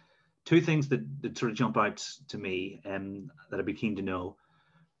 Two things that sort of jump out to me that I'd be keen to know.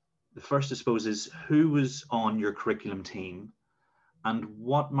 The first, I suppose, is who was on your curriculum team, and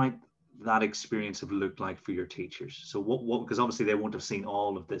what might that experience have looked like for your teachers? So what because obviously they won't have seen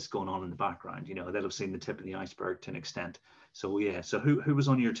all of this going on in the background, you know, they'll have seen the tip of the iceberg to an extent. So yeah, so who was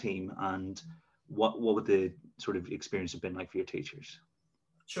on your team, and what would the sort of experience have been like for your teachers?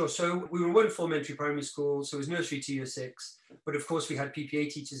 Sure. So we were one form-entry primary school, so it was nursery to year 6, but of course we had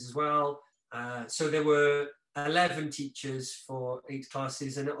PPA teachers as well. So there were 11 teachers for 8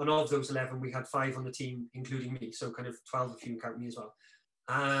 classes, and of those 11, we had 5 on the team, including me, so kind of 12 if you count me as well.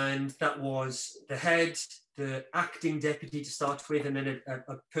 And that was the head, the acting deputy to start with, and then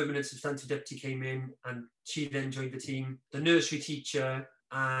a permanent substantive deputy came in, and she then joined the team, the nursery teacher,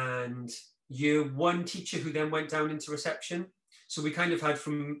 and year 1 teacher who then went down into reception. So we kind of had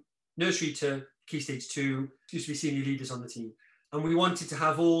from nursery to Key Stage 2, used to be senior leaders on the team. And we wanted to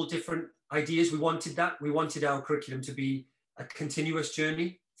have all different ideas. We wanted that. We wanted our curriculum to be a continuous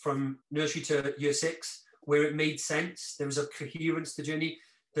journey from nursery to year 6, where it made sense. There was a coherence to the journey.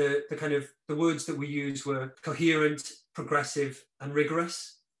 The words that we used were coherent, progressive, and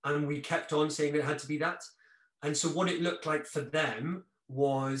rigorous. And we kept on saying it had to be that. And so what it looked like for them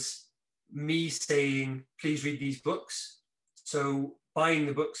was me saying, please read these books. So buying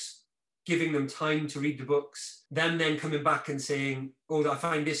the books, giving them time to read the books, them then coming back and saying, oh, I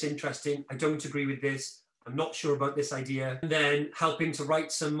find this interesting, I don't agree with this, I'm not sure about this idea. And then helping to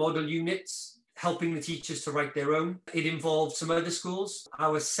write some model units, helping the teachers to write their own. It involved some other schools.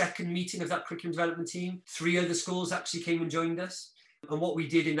 Our second meeting of that curriculum development team, 3 other schools actually came and joined us. And what we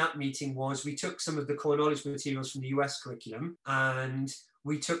did in that meeting was we took some of the core knowledge materials from the US curriculum, and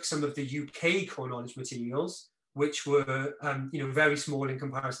we took some of the UK core knowledge materials, which were very small in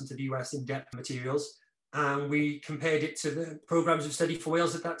comparison to the US in-depth materials. And we compared it to the programs of study for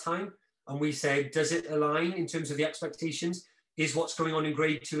Wales at that time. And we said, does it align in terms of the expectations? Is what's going on in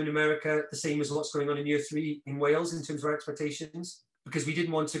grade 2 in America the same as what's going on in year 3 in Wales in terms of our expectations? Because we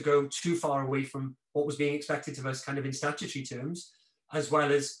didn't want to go too far away from what was being expected of us kind of in statutory terms, as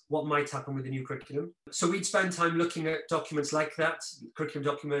well as what might happen with the new curriculum. So we'd spend time looking at documents like that, curriculum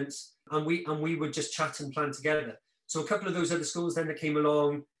documents, and we would just chat and plan together. So a couple of those other schools then that came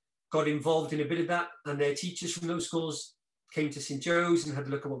along got involved in a bit of that, and their teachers from those schools came to St. Joe's and had a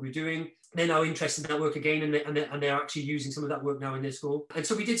look at what we were doing. They're now interested in that work again, and they're actually using some of that work now in their school. And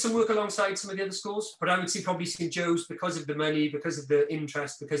so we did some work alongside some of the other schools, but I would say probably St. Joe's, because of the money, because of the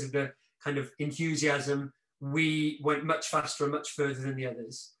interest, because of the kind of enthusiasm, we went much faster and much further than the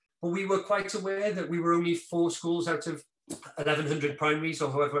others. But we were quite aware that we were only 4 schools out of 1,100 primaries,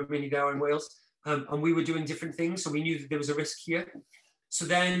 or however many there are in Wales, and we were doing different things, so we knew that there was a risk here. So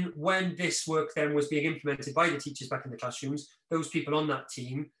then when this work then was being implemented by the teachers back in the classrooms, those people on that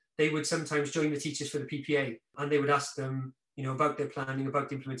team, they would sometimes join the teachers for the PPA, and they would ask them, about their planning, about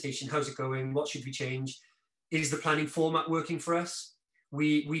the implementation, how's it going, what should we change? Is the planning format working for us?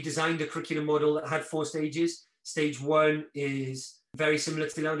 We designed a curriculum model that had 4 stages. Stage 1 is very similar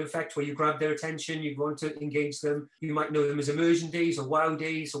to the Loud Effect, where you grab their attention, you want to engage them. You might know them as immersion days or wow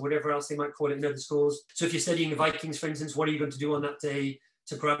days or whatever else they might call it in other schools. So if you're studying the Vikings, for instance, what are you going to do on that day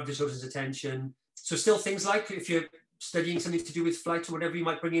to grab the children's attention? So still things like if you're studying something to do with flight or whatever, you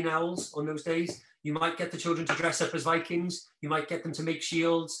might bring in owls on those days. You might get the children to dress up as Vikings. You might get them to make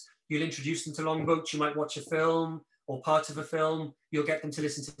shields. You'll introduce them to longboats. You might watch a film or part of a film. You'll get them to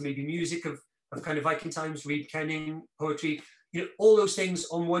listen to maybe music of kind of Viking times, read kenning, poetry, all those things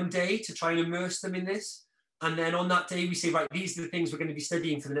on one day to try and immerse them in this. And then on that day, we say, right, these are the things we're going to be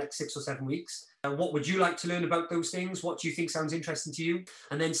studying for the next 6 or 7 weeks. What would you like to learn about those things? What do you think sounds interesting to you?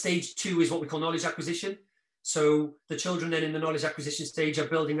 And then stage 2 is what we call knowledge acquisition. So the children then in the knowledge acquisition stage are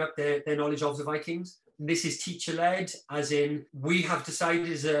building up their knowledge of the Vikings. And this is teacher-led, as in we have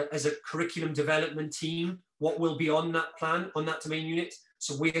decided as a curriculum development team what will be on that plan, on that domain unit.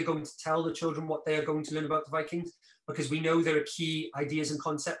 So we are going to tell the children what they are going to learn about the Vikings, because we know there are key ideas and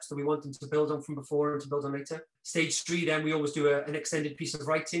concepts that we want them to build on from before and to build on later. Stage 3, then we always do an extended piece of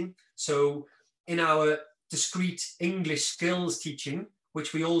writing. So in our discrete English skills teaching,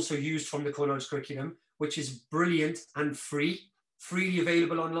 which we also used from the core knowledge curriculum, which is brilliant and freely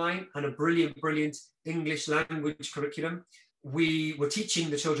available online, and a brilliant English language curriculum. We were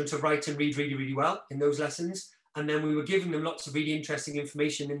teaching the children to write and read really, really well in those lessons. And then we were giving them lots of really interesting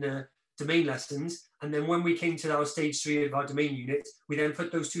information in the domain lessons. And then when we came to our stage 3 of our domain unit, we then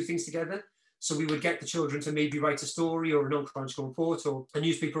put those 2 things together. So we would get the children to maybe write a story or a non-chronological report or a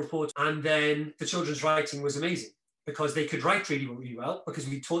newspaper report. And then the children's writing was amazing because they could write really, really well, because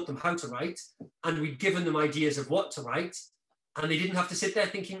we taught them how to write and we'd given them ideas of what to write. And they didn't have to sit there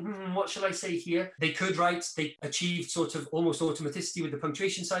thinking, what shall I say here? They could write. They achieved sort of almost automaticity with the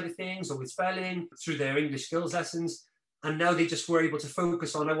punctuation side of things or with spelling through their English skills lessons. And now they just were able to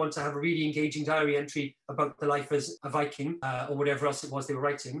focus on, I want to have a really engaging diary entry about the life as a Viking or whatever else it was they were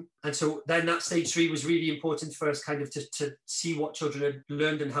writing. And so then that stage 3 was really important for us kind of to see what children had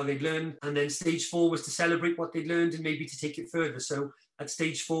learned and how they'd learned. And then stage 4 was to celebrate what they'd learned and maybe to take it further. So at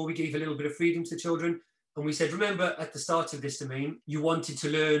stage 4, we gave a little bit of freedom to the children. And we said, remember at the start of this domain, you wanted to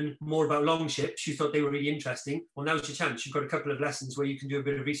learn more about longships. You thought they were really interesting. Well, now's your chance. You've got a couple of lessons where you can do a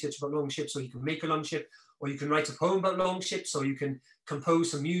bit of research about longships, or you can make a longship, or you can write a poem about longships, or you can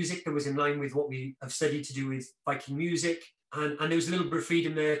compose some music that was in line with what we have studied to do with Viking music. And there was a little bit of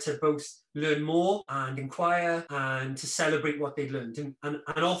freedom there to both learn more and inquire and to celebrate what they'd learned. And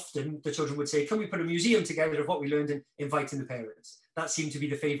often the children would say, can we put a museum together of what we learned and inviting the parents? That seemed to be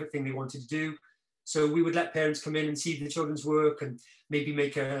the favourite thing they wanted to do. So we would let parents come in and see the children's work and maybe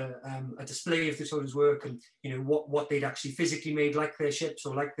make a display of the children's work and, you know, what they'd actually physically made, like their ships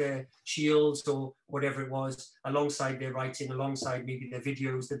or like their shields or whatever it was, alongside their writing, alongside maybe their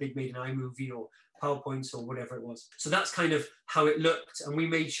videos that they'd made in iMovie or PowerPoints or whatever it was. So that's kind of how it looked. And we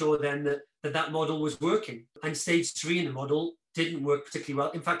made sure then that model was working. And stage 3 in the model didn't work particularly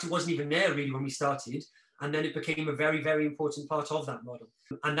well. In fact, it wasn't even there really when we started. And then it became a very, very important part of that model.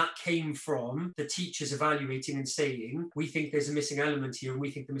 And that came from the teachers evaluating and saying, we think there's a missing element here, and we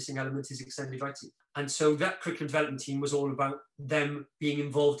think the missing element is extended writing. And so that curriculum development team was all about them being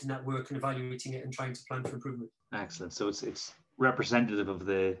involved in that work and evaluating it and trying to plan for improvement. Excellent. So it's representative of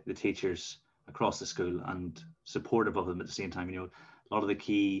the teachers across the school and supportive of them at the same time. You know, a lot of the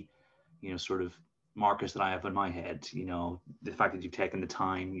key, you know, sort of markers that I have in my head, you know, the fact that you've taken the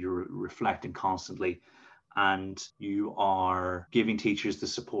time, you're reflecting constantly, and you are giving teachers the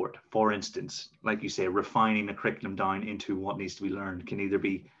support. For instance, like you say, refining a curriculum down into what needs to be learned can either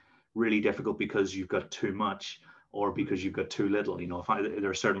be really difficult because you've got too much or because you've got too little. You know, there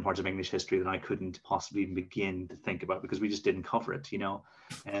are certain parts of English history that I couldn't possibly even begin to think about because we just didn't cover it, you know.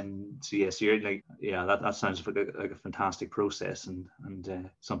 And so yes, you're like, yeah, that sounds like a fantastic process and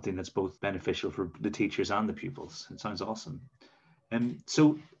something that's both beneficial for the teachers and the pupils. It sounds awesome.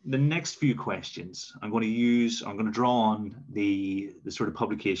 So the next few questions I'm going to draw on the sort of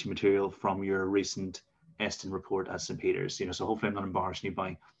publication material from your recent Eston report at St. Peter's. You know, so hopefully I'm not embarrassing you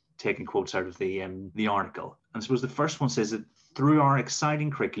by taking quotes out of the article. And I suppose the first one says that through our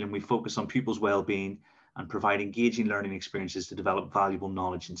exciting curriculum, we focus on pupils' well-being and provide engaging learning experiences to develop valuable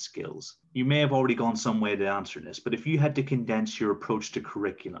knowledge and skills. You may have already gone some way to answer this, but if you had to condense your approach to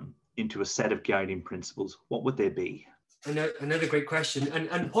curriculum into a set of guiding principles, what would they be? Another great question,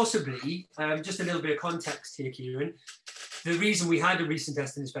 and possibly just a little bit of context here, Kieran. The reason we had a recent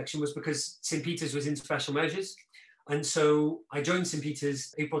Eston inspection was because St. Peter's was in special measures. And so I joined St.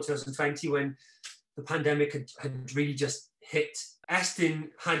 Peter's April 2020 when the pandemic had really just hit. Eston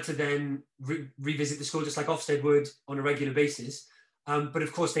had to then revisit the school just like Ofsted would on a regular basis. But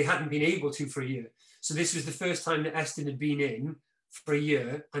of course, they hadn't been able to for a year. So this was the first time that Eston had been in for a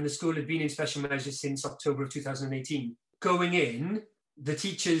year, and the school had been in special measures since October of 2018. Going in, the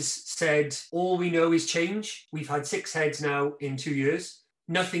teachers said, all we know is change. We've had 6 heads now in 2 years.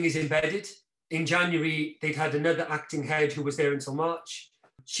 Nothing is embedded. In January, they'd had another acting head who was there until March.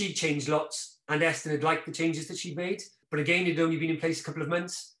 She'd changed lots, and Eston had liked the changes that she'd made. But again, it'd only been in place a couple of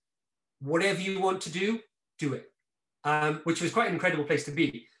months. Whatever you want to do it, which was quite an incredible place to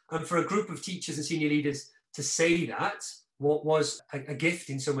be. And for a group of teachers and senior leaders to say that, what was a gift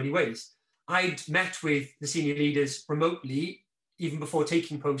in so many ways. I'd met with the senior leaders remotely, even before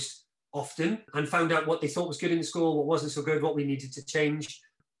taking post often, and found out what they thought was good in the school, what wasn't so good, what we needed to change.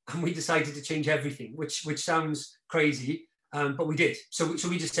 And we decided to change everything, which sounds crazy, but we did. So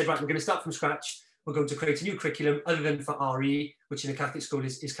we just said, right, we're going to start from scratch. We're going to create a new curriculum other than for RE, which in a Catholic school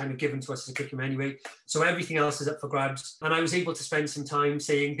is kind of given to us as a curriculum anyway. So everything else is up for grabs. And I was able to spend some time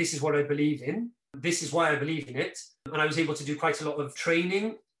saying, this is what I believe in. This is why I believe in it. And I was able to do quite a lot of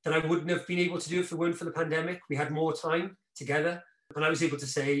training that I wouldn't have been able to do if it weren't for the pandemic. We had more time together. And I was able to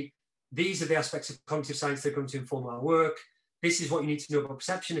say, these are the aspects of cognitive science that are going to inform our work. This is what you need to know about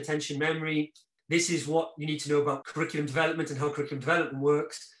perception, attention, memory. This is what you need to know about curriculum development and how curriculum development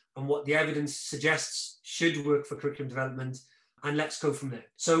works and what the evidence suggests should work for curriculum development. And let's go from there.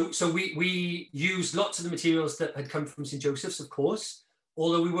 So we used lots of the materials that had come from St. Joseph's, of course,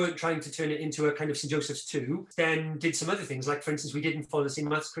 although we weren't trying to turn it into a kind of St. Joseph's 2, then did some other things. Like, for instance, we didn't follow the same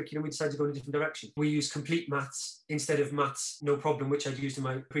maths curriculum. We decided to go in a different direction. We used complete maths instead of maths no problem, which I'd used in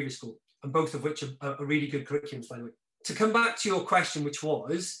my previous school, and both of which are really good curriculums, by the way. To come back to your question, which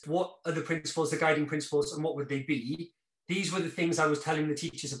was, what are the principles, the guiding principles, and what would they be? these were the things I was telling the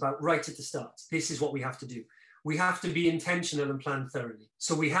teachers about right at the start. This is what we have to do. We have to be intentional and plan thoroughly.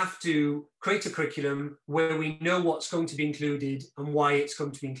 So we have to create a curriculum where we know what's going to be included and why it's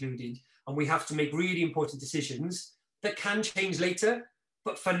going to be included. And we have to make really important decisions that can change later.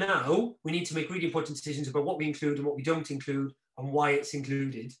 But for now, we need to make really important decisions about what we include and what we don't include and why it's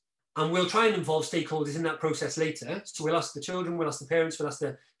included. And we'll try and involve stakeholders in that process later. So we'll ask the children, we'll ask the parents, we'll ask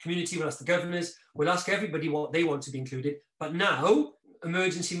the community, we'll ask the governors, we'll ask everybody what they want to be included. But now,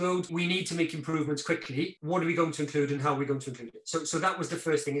 emergency mode, we need to make improvements quickly. What are we going to include and how are we going to include it? So that was the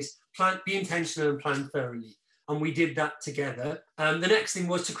first thing, is be intentional and plan thoroughly. And we did that together. The next thing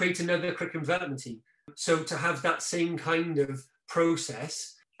was to create another curriculum development team. So to have that same kind of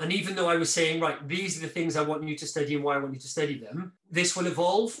process. And even though I was saying, right, these are the things I want you to study and why I want you to study them, this will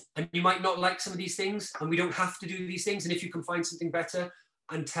evolve and you might not like some of these things and we don't have to do these things. And if you can find something better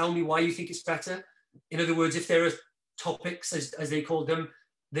and tell me why you think it's better. In other words, if there are topics, as they called them,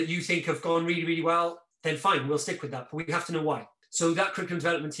 that you think have gone really, really well, then fine, we'll stick with that. But we have to know why. So that curriculum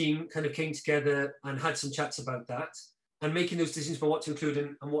development team kind of came together and had some chats about that. And making those decisions about what to include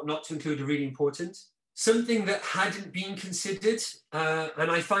and what not to include are really important. Something that hadn't been considered,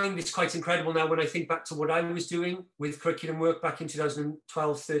 and I find this quite incredible now when I think back to what I was doing with curriculum work back in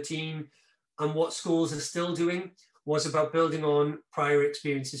 2012-13 and what schools are still doing, was about building on prior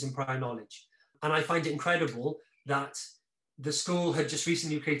experiences and prior knowledge. And I find it incredible that the school had just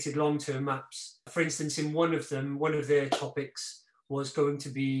recently created long-term maps. For instance, in one of them, one of their topics was going to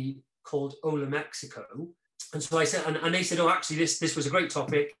be called Hola Mexico. And so I said, and they said, oh, actually, this was a great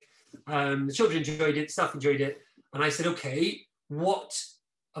topic. The children enjoyed it, staff enjoyed it. And I said, okay, what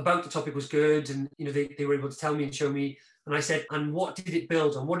about the topic was good? And, they were able to tell me and show me. And I said, and what did it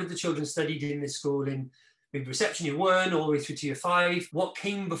build on? What did the children studied in this school in maybe reception year 1 all the way through to year 5? What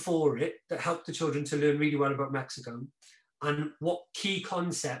came before it that helped the children to learn really well about Mexico? And what key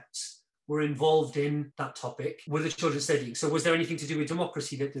concepts were involved in that topic were the children studying? So was there anything to do with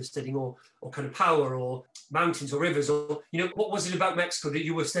democracy that they're studying, or kind of power, or mountains or rivers, or, what was it about Mexico that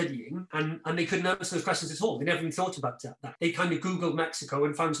you were studying? And they couldn't answer those questions at all. They never even thought about that. They kind of Googled Mexico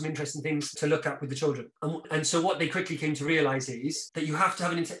and found some interesting things to look at with the children. And so what they quickly came to realize is that you have to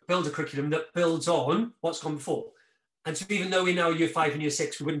have build a curriculum that builds on what's gone before. And so even though in our year 5 and year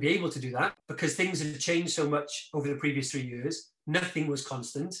 6, we wouldn't be able to do that because things had changed so much over the previous 3 years, nothing was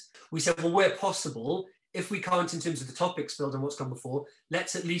constant. We said, well, where possible, if we can't in terms of the topics build on what's gone before,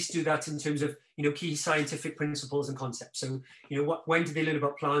 let's at least do that in terms of, key scientific principles and concepts. So, when did they learn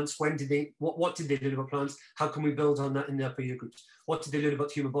about plants? What did they learn about plants? How can we build on that in the upper year groups? What did they learn about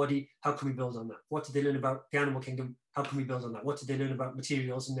the human body? How can we build on that? What did they learn about the animal kingdom? How can we build on that? What did they learn about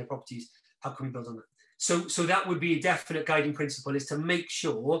materials and their properties? How can we build on that? So that would be a definite guiding principle, is to make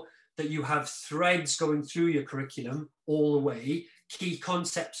sure that you have threads going through your curriculum all the way. Key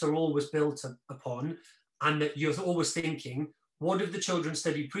concepts are always built upon, and that you're always thinking, what have the children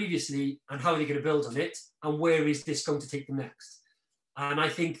studied previously and how are they going to build on it? And where is this going to take them next? And I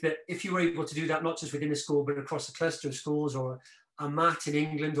think that if you were able to do that, not just within a school, but across a cluster of schools or a MAT in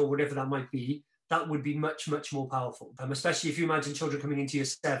England or whatever that might be, that would be much, much more powerful. Especially if you imagine children coming into year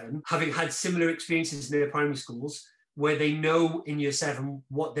 7, having had similar experiences in their primary schools, where they know in year 7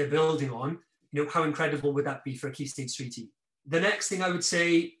 what they're building on, how incredible would that be for a Key Stage 3 team? The next thing I would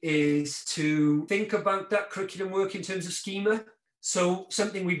say is to think about that curriculum work in terms of schema. So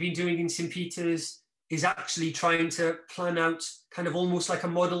something we've been doing in St. Peter's is actually trying to plan out kind of almost like a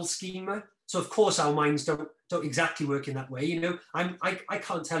model schema. So of course our minds don't exactly work in that way. I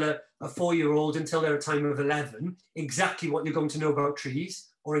can't tell a 4-year-old until they're a time of 11 exactly what you're going to know about trees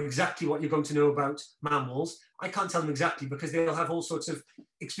or exactly what you're going to know about mammals. I can't tell them exactly because they'll have all sorts of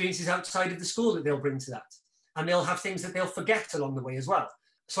experiences outside of the school that they'll bring to that. And they'll have things that they'll forget along the way as well.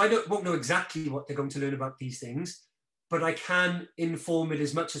 So I won't know exactly what they're going to learn about these things, but I can inform it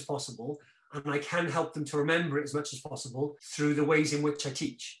as much as possible. And I can help them to remember it as much as possible through the ways in which I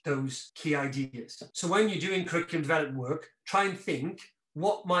teach those key ideas. So when you're doing curriculum development work, try and think,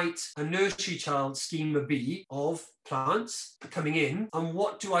 what might a nursery child schema be of plants coming in, and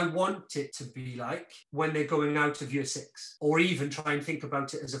what do I want it to be like when they're going out of year 6? Or even try and think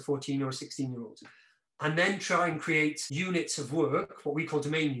about it as a 14 or a 16-year-old. And then try and create units of work, what we call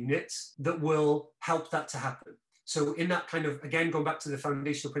domain units, that will help that to happen. So in that kind of, again, going back to the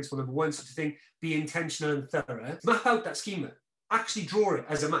foundational principle number 1 sort of thing, be intentional and thorough, map out that schema, actually draw it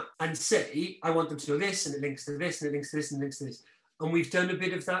as a map and say, I want them to know this, and it links to this, and it links to this, and it links to this. And we've done a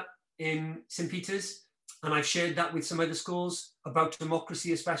bit of that in St. Peter's, and I've shared that with some other schools about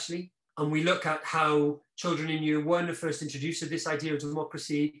democracy especially. And we look at how children in year 1 are first introduced to this idea of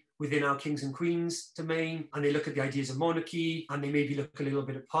democracy. within our kings and queens domain, and they look at the ideas of monarchy, and they maybe look a little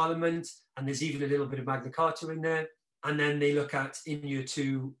bit at parliament, and there's even a little bit of Magna Carta in there. And then they look at, in year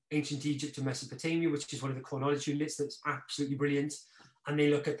 2, ancient Egypt and Mesopotamia, which is one of the core knowledge units that's absolutely brilliant. And they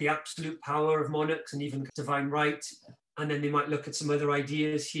look at the absolute power of monarchs and even divine right. And then they might look at some other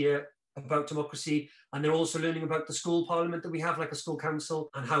ideas here about democracy. And they're also learning about the school parliament that we have, like a school council,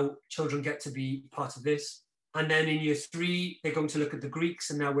 and how children get to be part of this. And then in year 3, they're going to look at the Greeks.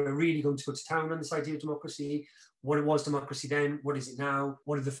 And now we're really going to go to town on this idea of democracy. What it was democracy then, what is it now?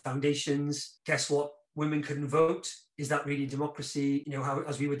 What are the foundations? Guess what? Women couldn't vote. Is that really democracy? You know, how,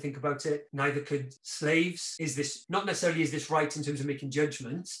 as we would think about it, neither could slaves. Is this, not necessarily is this right in terms of making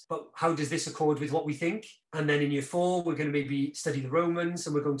judgments, but how does this accord with what we think? And then in year 4, we're going to maybe study the Romans,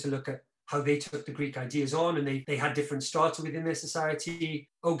 and we're going to look at how they took the Greek ideas on, and they had different strata within their society.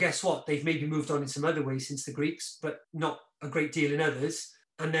 Oh, guess what? They've maybe moved on in some other ways since the Greeks, but not a great deal in others.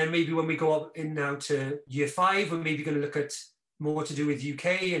 And then maybe when we go up in now to year 5, we're maybe going to look at more to do with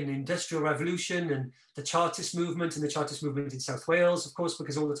UK and the Industrial Revolution and the Chartist movement in South Wales, of course,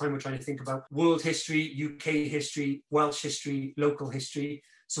 because all the time we're trying to think about world history, UK history, Welsh history, local history.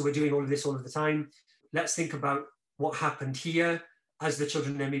 So we're doing all of this all of the time. Let's think about what happened here. As the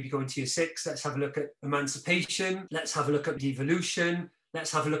children then maybe go into year 6, let's have a look at emancipation. Let's have a look at devolution.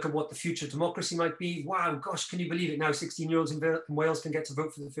 Let's have a look at what the future of democracy might be. Wow, gosh, can you believe it now? 16-year-olds in Wales can get to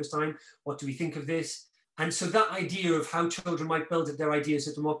vote for the first time. What do we think of this? And so that idea of how children might build their ideas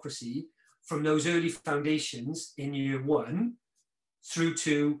of democracy from those early foundations in year 1 through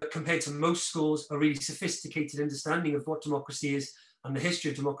to, compared to most schools, a really sophisticated understanding of what democracy is and the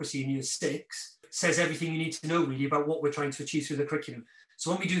history of democracy in year 6 says everything you need to know really about what we're trying to achieve through the curriculum. So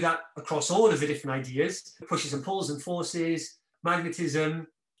when we do that across all of the different ideas, pushes and pulls and forces, magnetism,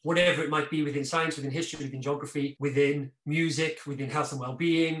 whatever it might be within science, within history, within geography, within music, within health and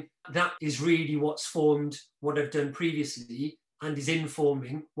well-being, that is really what's formed what I've done previously and is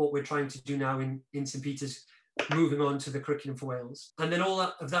informing what we're trying to do now in St. Peter's, moving on to the curriculum for Wales. And then all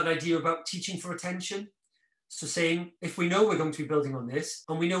of that idea about teaching for attention. So saying, if we know we're going to be building on this,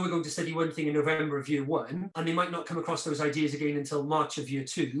 and we know we're going to study one thing in November of year 1, and they might not come across those ideas again until March of year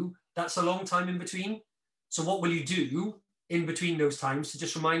 2, that's a long time in between. So what will you do in between those times to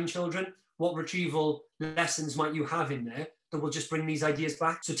just remind children what retrieval lessons might you have in there that will just bring these ideas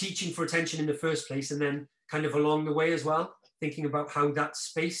back? So teaching for attention in the first place, and then kind of along the way as well, thinking about how that's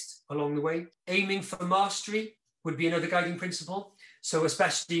spaced along the way. Aiming for mastery would be another guiding principle. So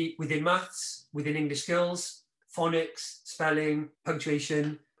especially within maths, within English skills, phonics, spelling,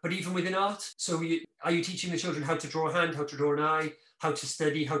 punctuation, but even within art. So are you teaching the children how to draw a hand, how to draw an eye, how to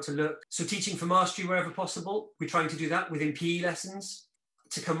study, how to look? So teaching for mastery wherever possible. We're trying to do that within PE lessons.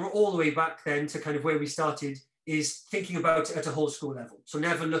 To come all the way back then to kind of where we started is thinking about it at a whole school level. So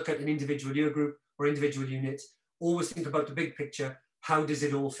never look at an individual year group or individual unit. Always think about the big picture. How does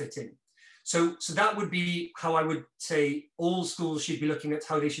it all fit in? So that would be how I would say all schools should be looking at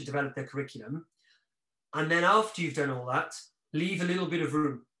how they should develop their curriculum. And then after you've done all that, leave a little bit of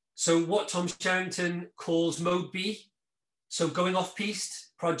room. So what Tom Sherrington calls mode B, so going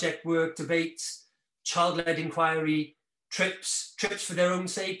off-piste, project work, debates, child-led inquiry, trips for their own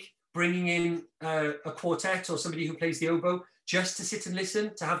sake, bringing in a quartet or somebody who plays the oboe just to sit and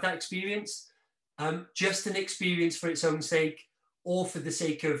listen, to have that experience, just an experience for its own sake, or for the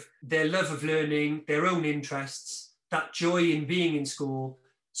sake of their love of learning, their own interests, that joy in being in school.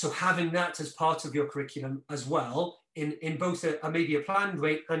 So having that as part of your curriculum as well, in both maybe a planned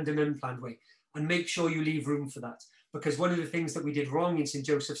way and an unplanned way, and make sure you leave room for that. Because one of the things that we did wrong in St.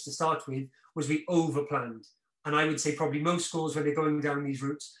 Joseph's to start with was we over-planned. And I would say probably most schools, when they're going down these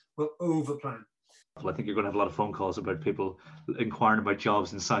routes, will over-plan. Well, I think you're going to have a lot of phone calls about people inquiring about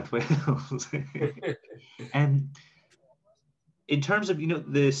jobs in South Wales. And in terms of,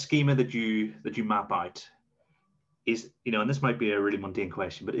 the schema that you map out, is, and this might be a really mundane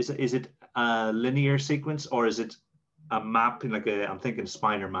question, but is it a linear sequence, or is it a map, I'm thinking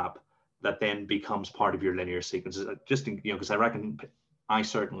spider map, that then becomes part of your linear sequence? Just, because I reckon I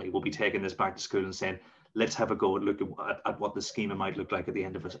certainly will be taking this back to school and saying, let's have a go at looking at what the schema might look like at the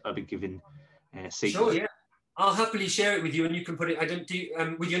end of a given sequence. Sure, yeah. I'll happily share it with you, and you can put it. I don't do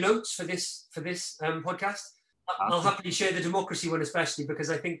with your notes for this podcast. I'll happily share the democracy one, especially because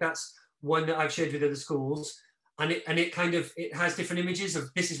I think that's one that I've shared with other schools, and it has different images of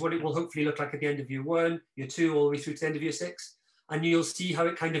this is what it will hopefully look like at the end of year 1, year 2, all the way through to the end of year 6, and you'll see how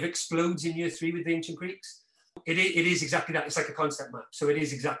it kind of explodes in year 3 with the ancient Greeks. It is exactly that. It's like a concept map, so it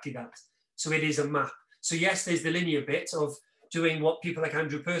is exactly that. So it is a map. So yes, there's the linear bit of doing what people like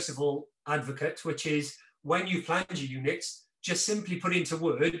Andrew Percival advocate, which is when you've planned your units, just simply put into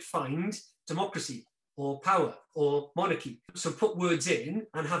word, find democracy or power or monarchy. So put words in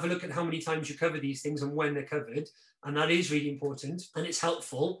and have a look at how many times you cover these things and when they're covered. And that is really important. And it's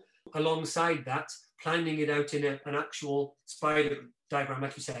helpful. Alongside that, planning it out in an actual spider diagram,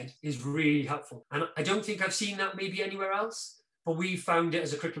 like you said, is really helpful. And I don't think I've seen that maybe anywhere else, but we found it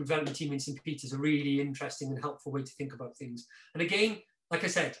as a curriculum development team in St. Peter's a really interesting and helpful way to think about things. And again, like I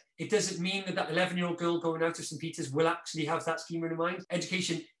said, it doesn't mean that 11-year-old girl going out of St. Peter's will actually have that schema in mind.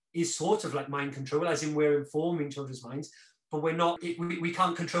 Education is sort of like mind control, as in we're informing children's minds, but we're not, we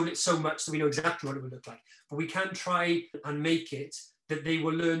can't control it so much that we know exactly what it would look like. But we can try and make it that they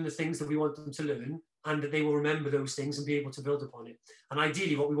will learn the things that we want them to learn, and that they will remember those things and be able to build upon it. And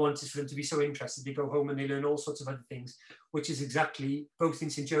ideally what we want is for them to be so interested, they go home and they learn all sorts of other things, which is exactly, both in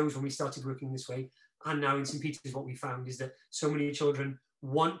St. Joe's when we started working this way, and now in St. Peter's, what we found is that so many children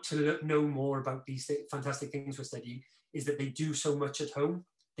want to know more about these fantastic things we're studying, is that they do so much at home.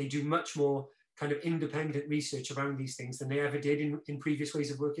 They do much more kind of independent research around these things than they ever did in previous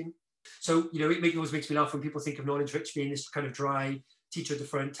ways of working. So, you know, it always makes me laugh when people think of Knowledge Rich being this kind of dry teacher at the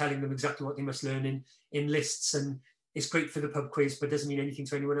front telling them exactly what they must learn in lists, and it's great for the pub quiz, but doesn't mean anything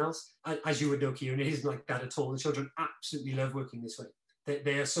to anyone else. As you would know, Kieran, it isn't like that at all. The children absolutely love working this way.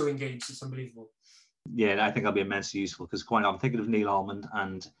 They are so engaged, it's unbelievable. Yeah, I think that'll be immensely useful, because quite often I'm thinking of Neil Almond,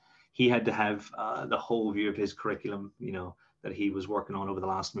 and he had to have the whole view of his curriculum, you know, that he was working on over the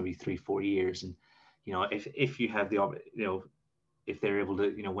last maybe 3-4 years. And, you know, if you have the, you know, if they're able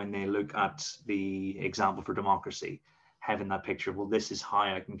to, you know, when they look at the example for democracy, having that picture, well, this is how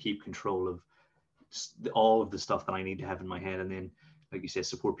I can keep control of all of the stuff that I need to have in my head. And then, like you said,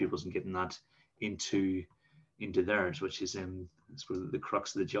 support pupils and getting that into theirs, which is the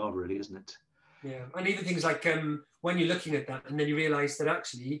crux of the job, really, isn't it? Yeah, and even things like when you're looking at that, and then you realise that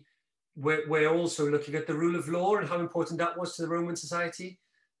actually we're also looking at the rule of law and how important that was to the Roman society.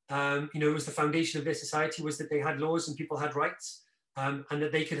 You know, it was the foundation of their society, was that they had laws and people had rights, and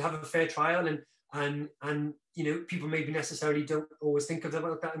that they could have a fair trial. And you know, people maybe necessarily don't always think of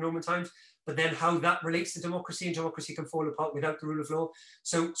about that in Roman times, but then how that relates to democracy, and democracy can fall apart without the rule of law.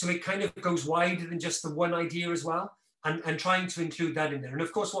 So it kind of goes wider than just the one idea as well, and trying to include that in there. And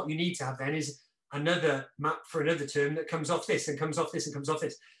of course, what you need to have then is another map for another term that comes off this and comes off this and comes off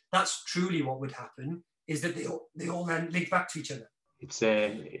this. That's truly what would happen, is that they all then link back to each other. It's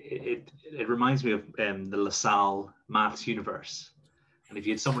it reminds me of the LaSalle maths universe. And if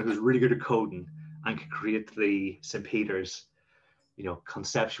you had someone who's really good at coding and could create the St. Peter's, you know,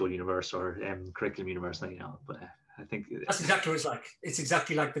 conceptual universe or curriculum universe, you know, but I think that's exactly what it's like. It's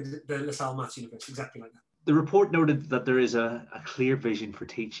exactly like the LaSalle maths universe, exactly like that. The report noted that there is a clear vision for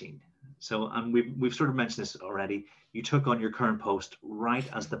teaching. So, and we've sort of mentioned this already. You took on your current post right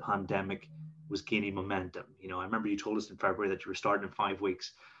as the pandemic was gaining momentum. You know, I remember you told us in February that you were starting in 5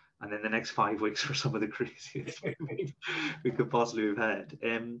 weeks, and then the next 5 weeks were some of the craziest we could possibly have had.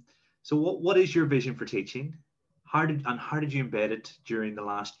 So, what is your vision for teaching? How did you embed it during the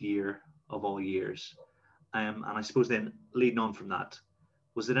last year of all years? And I suppose then leading on from that,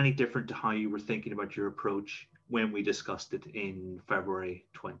 was it any different to how you were thinking about your approach when we discussed it in February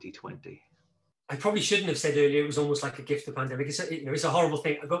 2020? I probably shouldn't have said earlier it was almost like a gift of the pandemic. It's a horrible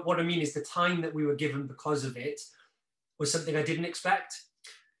thing. But what I mean is the time that we were given because of it was something I didn't expect.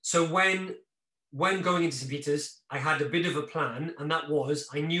 So when going into St. Peter's, I had a bit of a plan, and that was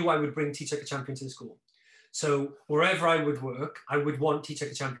I knew I would bring Teach Like a Champion to the school. So wherever I would work, I would want Teach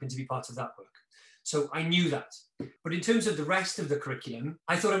Like a Champion to be part of that work. So I knew that. But in terms of the rest of the curriculum,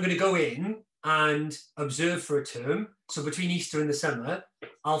 I thought I'm going to go in and observe for a term. So between Easter and the summer,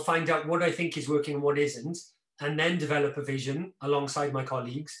 I'll find out what I think is working and what isn't, and then develop a vision alongside my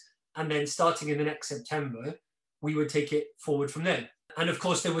colleagues. And then starting in the next September, we would take it forward from there. And of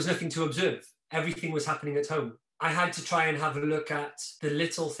course, there was nothing to observe. Everything was happening at home. I had to try and have a look at the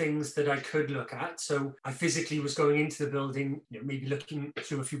little things that I could look at. So I physically was going into the building, you know, maybe looking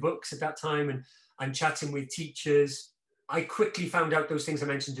through a few books at that time and chatting with teachers. I quickly found out those things I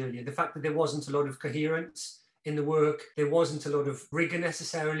mentioned earlier. The fact that there wasn't a lot of coherence in the work. There wasn't a lot of rigor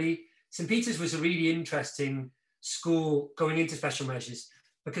necessarily. St. Peter's was a really interesting school going into special measures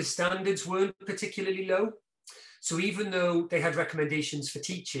because standards weren't particularly low. So even though they had recommendations for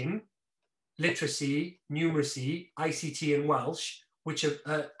teaching, literacy, numeracy, ICT and Welsh, which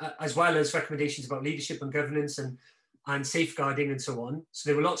are, as well as recommendations about leadership and governance and safeguarding and so on. So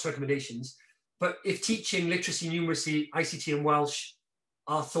there were lots of recommendations. But if teaching, literacy, numeracy, ICT and Welsh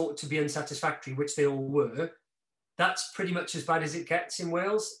are thought to be unsatisfactory, which they all were, that's pretty much as bad as it gets in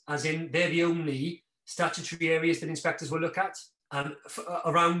Wales, as in they're the only statutory areas that inspectors will look at.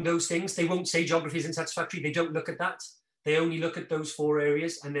 Around those things, they won't say geography is unsatisfactory, they don't look at that. they only look at those 4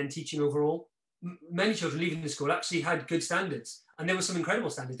 areas and then teaching overall. Many children leaving the school actually had good standards, and there were some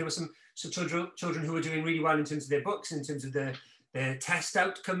incredible standards. There were some children who were doing really well in terms of their books, in terms of their test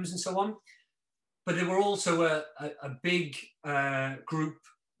outcomes and so on. But there were also a big group,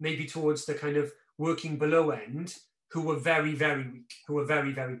 maybe towards the kind of working below end, who were very, very weak, who were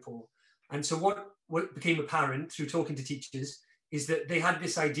very, very poor. And so what became apparent through talking to teachers is that they had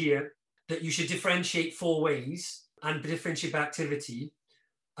this idea that you should differentiate 4 ways and differentiate by activity.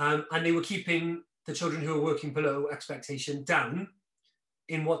 And they were keeping the children who were working below expectation down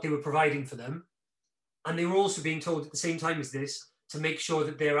in what they were providing for them. And they were also being told at the same time as this to make sure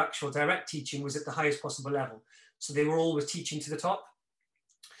that their actual direct teaching was at the highest possible level. So they were always teaching to the top.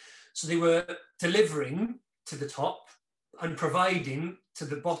 So they were delivering to the top and providing to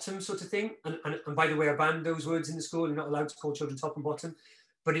the bottom, sort of thing. And by the way, I banned those words in the school. You're not allowed to call children top and bottom.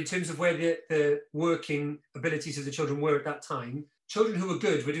 But in terms of where the working abilities of the children were at that time, children who were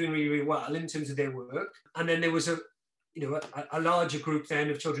good were doing really, really well in terms of their work. And then there was a larger group then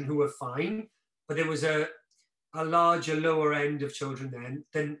of children who were fine, but there was a larger lower end of children then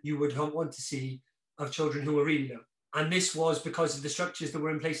than you would want to see of children who were really low. And this was because of the structures that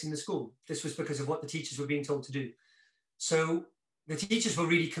were in place in the school. This was because of what the teachers were being told to do. So the teachers were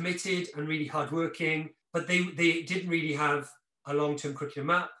really committed and really hardworking, but they didn't really have a long-term curriculum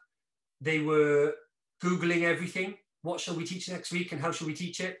map. They were Googling everything. What shall we teach next week and how shall we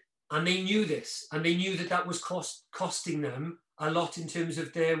teach it? And they knew this, and they knew that that was costing them a lot in terms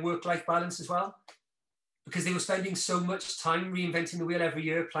of their work-life balance as well, because they were spending so much time reinventing the wheel every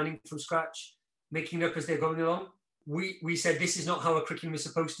year, planning from scratch, making it up as they're going along. We said, this is not how a curriculum is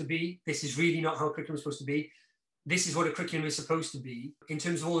supposed to be. This is really not how a curriculum is supposed to be. This is what a curriculum is supposed to be. In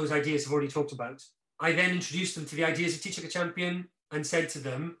terms of all those ideas I've already talked about, I then introduced them to the ideas of Teach Like a Champion and said to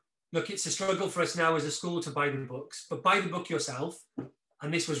them, look, it's a struggle for us now as a school to buy the books, but buy the book yourself.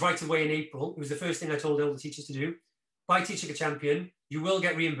 And this was right away in April. It was the first thing I told all the teachers to do. Buy Teach Like a Champion. You will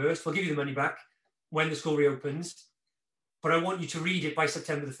get reimbursed. We'll give you the money back when the school reopens. But I want you to read it by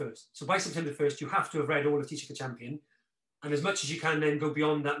September the 1st. So by September the 1st, you have to have read all of Teach Like a Champion. And as much as you can then go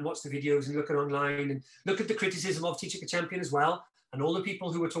beyond that and watch the videos and look at online and look at the criticism of Teach Like a Champion as well. And all the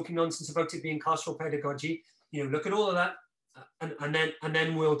people who were talking nonsense about it being carceral pedagogy, look at all of that. And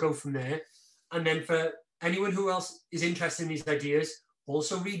then we'll go from there. And then for anyone who else is interested in these ideas,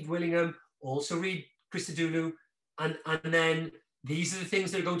 also read Willingham, also read Christodoulou, and then these are the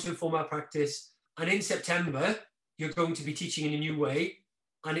things that are going to inform our practice. And in September, you're going to be teaching in a new way,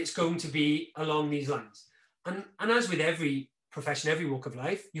 and it's going to be along these lines. And as with every profession, every walk of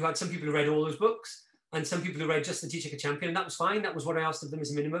life, you had some people who read all those books, and some people who read just the Teach Like a Champion, and that was fine. That was what I asked of them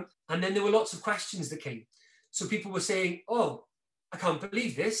as a minimum. And then there were lots of questions that came. So people were saying, oh, I can't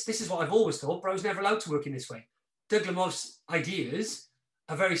believe this. This is what I've always thought, but I was never allowed to work in this way. Doug Lamoff's ideas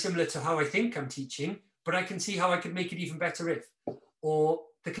are very similar to how I think I'm teaching, but I can see how I could make it even better if, or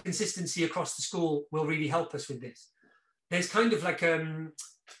the consistency across the school will really help us with this. There's kind of like,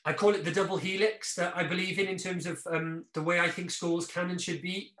 I call it the double helix that I believe in terms of the way I think schools can and should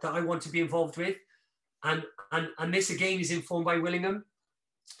be, that I want to be involved with. And this again is informed by Willingham.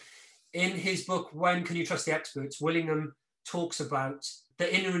 In his book, When Can You Trust the Experts, Willingham talks about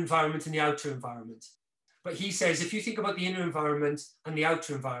the inner environment and the outer environment. But he says, if you think about the inner environment and the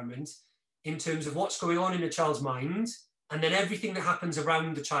outer environment in terms of what's going on in a child's mind, and then everything that happens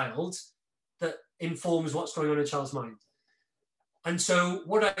around the child that informs what's going on in a child's mind. And so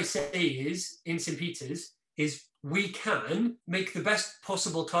what I say is, in St. Peter's, is we can make the best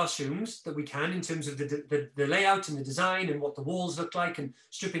possible classrooms that we can in terms of the layout and the design and what the walls look like and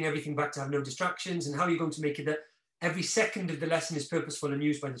stripping everything back to have no distractions, and how you're going to make it that every second of the lesson is purposeful and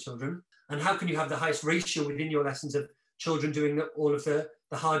used by the children. And how can you have the highest ratio within your lessons of children doing all of the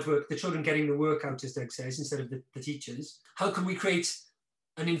hard work, the children getting the work out, as Doug says, instead of the teachers? How can we create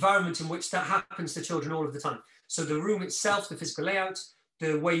an environment in which that happens to children all of the time? So the room itself, the physical layout,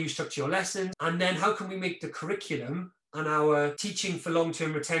 the way you structure your lessons, and then how can we make the curriculum and our teaching for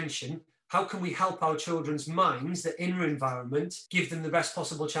long-term retention, how can we help our children's minds, the inner environment, give them the best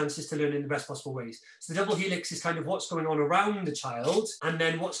possible chances to learn in the best possible ways? So the double helix is kind of what's going on around the child, and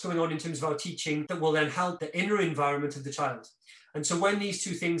then what's going on in terms of our teaching that will then help the inner environment of the child. And so when these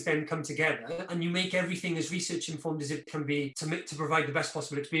two things then come together and you make everything as research informed as it can be to provide the best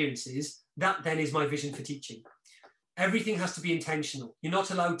possible experiences, that then is my vision for teaching. Everything has to be intentional. You're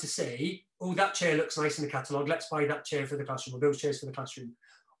not allowed to say, oh, that chair looks nice in the catalogue, let's buy that chair for the classroom, or those chairs for the classroom.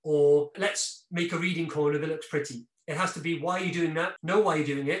 Or let's make a reading corner that looks pretty. It has to be, why are you doing that? Know why you're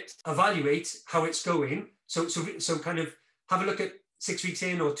doing it. Evaluate how it's going. So kind of have a look at 6 weeks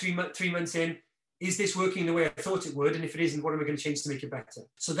in or three months in. is this working the way I thought it would? And if it isn't, what am I going to change to make it better?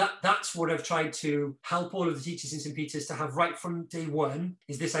 So that's what I've tried to help all of the teachers in St. Peter's to have right from day one,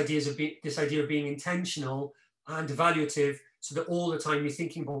 is this idea of being intentional and evaluative, so that all the time you're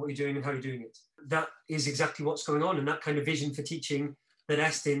thinking about what you're doing and how you're doing it. That is exactly what's going on. And that kind of vision for teaching that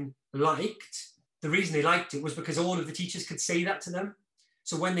Estyn liked, the reason they liked it was because all of the teachers could say that to them.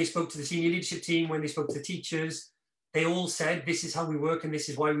 So when they spoke to the senior leadership team, when they spoke to the teachers, they all said, this is how we work and this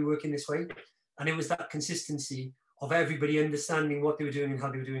is why we work in this way. And it was that consistency of everybody understanding what they were doing and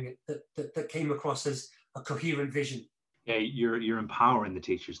how they were doing it that came across as a coherent vision. Yeah, you're empowering the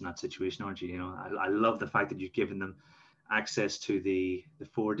teachers in that situation, aren't you? You know, I love the fact that you've given them access to the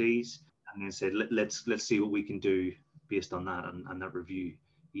 4 Ds, and then said, let's see what we can do based on that and that review.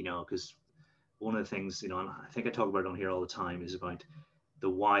 You know, because one of the things, you know, and I think I talk about it on here all the time, is about the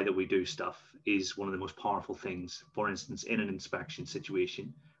why that we do stuff is one of the most powerful things. For instance, in an inspection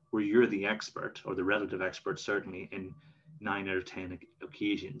situation where you're the expert, or the relative expert, certainly in 9 out of 10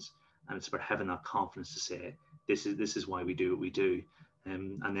 occasions, and it's about having that confidence to say, this is why we do what we do.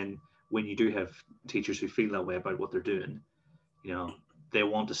 And then when you do have teachers who feel that way about what they're doing, you know, they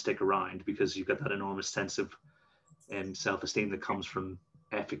want to stick around because you've got that enormous sense of self-esteem that comes from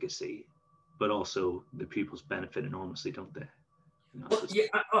efficacy, but also the pupils benefit enormously, don't they? You know, well,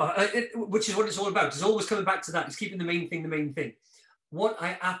 yeah, which is what it's all about. It's always coming back to that. It's keeping the main thing. What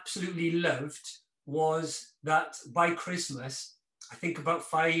I absolutely loved was that by Christmas, I think about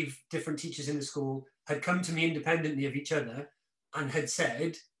 5 different teachers in the school had come to me independently of each other and had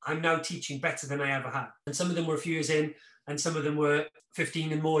said, I'm now teaching better than I ever have. And some of them were a few years in, and some of them were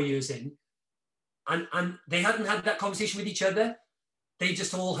 15 and more years in. And they hadn't had that conversation with each other. They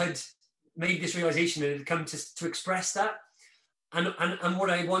just all had made this realization and had come to express that. And what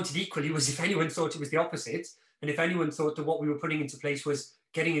I wanted equally was, if anyone thought it was the opposite, and if anyone thought that what we were putting into place was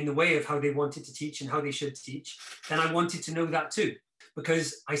getting in the way of how they wanted to teach and how they should teach, then I wanted to know that too.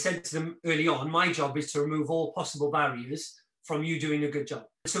 Because I said to them early on, my job is to remove all possible barriers from you doing a good job.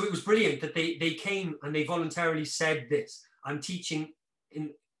 So it was brilliant that they came and they voluntarily said this, I'm teaching in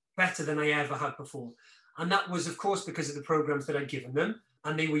better than I ever had before. And that was, of course, because of the programs that I'd given them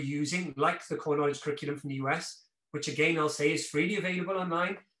and they were using, like the Core Knowledge curriculum from the US, which again, I'll say is freely available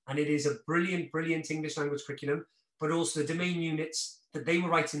online. And it is a brilliant, brilliant English language curriculum, but also the domain units that they were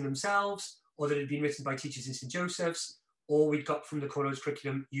writing themselves, or that had been written by teachers in St. Joseph's, or we'd got from the Core Knowledge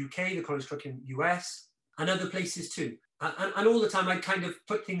curriculum UK, the Core Knowledge curriculum US, and other places too. And all the time I'd kind of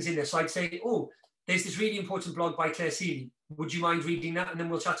put things in there. So I'd say, oh, there's this really important blog by Claire Seeley. Would you mind reading that? And then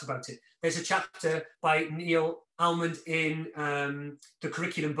we'll chat about it. There's a chapter by Neil Almond in the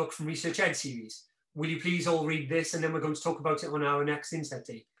curriculum book from Research Ed series. Will you please all read this? And then we're going to talk about it on our next Inset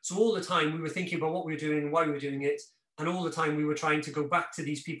Day. So all the time we were thinking about what we were doing and why we were doing it. And all the time we were trying to go back to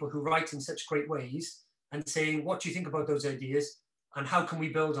these people who write in such great ways and saying, what do you think about those ideas? And how can we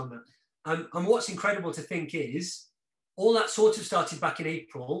build on that? And what's incredible to think is, all that sort of started back in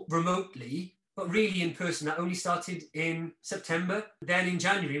April, remotely, but really in person. That only started in September. Then in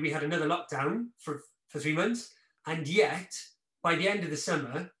January, we had another lockdown for 3 months. And yet, by the end of the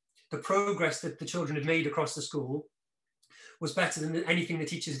summer, the progress that the children had made across the school was better than anything the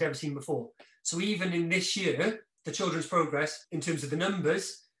teachers had ever seen before. So even in this year, the children's progress in terms of the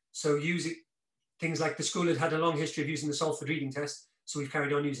numbers, so using things like the school had a long history of using the Salford reading test, so we've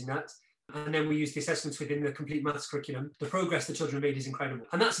carried on using that. And then we use the assessments within the complete maths curriculum. The progress the children made is incredible.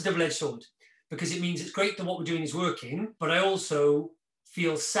 And that's a double-edged sword, because it means it's great that what we're doing is working, but I also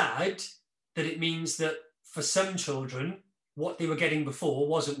feel sad that it means that for some children, what they were getting before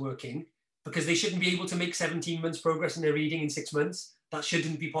wasn't working, because they shouldn't be able to make 17 months progress in their reading in 6 months. That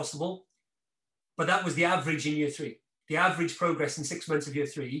shouldn't be possible. But that was the average in year 3. The average progress in 6 months of year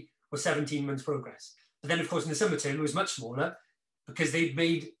 3 was 17 months progress. But then, of course, in the summer term, it was much smaller because they'd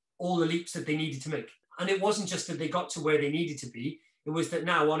made all the leaps that they needed to make. And it wasn't just that they got to where they needed to be. It was that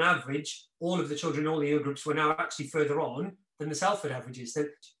now, on average, all of the children in all the year groups were now actually further on than the Salford averages.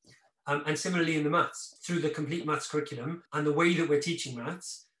 And similarly in the maths, through the complete maths curriculum and the way that we're teaching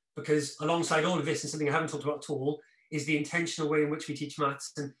maths, because alongside all of this, and something I haven't talked about at all, is the intentional way in which we teach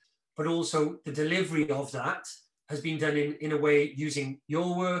maths, but also the delivery of that has been done in a way using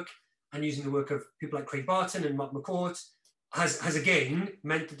your work and using the work of people like Craig Barton and Mark McCourt, has again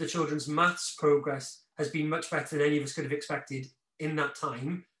meant that the children's maths progress has been much better than any of us could have expected in that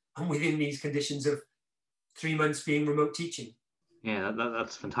time and within these conditions of 3 months being remote teaching. Yeah,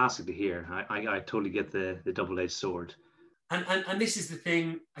 that's fantastic to hear. I totally get the double-edged sword. And this is the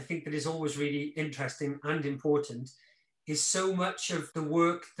thing I think that is always really interesting and important, is so much of the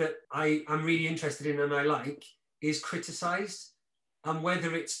work that I'm really interested in and I like is criticised. And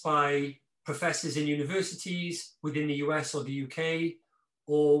whether it's by professors in universities within the US or the UK,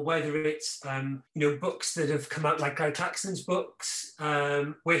 or whether it's books that have come out, like Guy Claxton's books,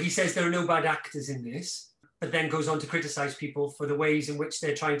 where he says there are no bad actors in this, but then goes on to criticize people for the ways in which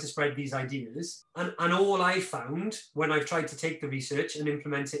they're trying to spread these ideas. And all I found when I've tried to take the research and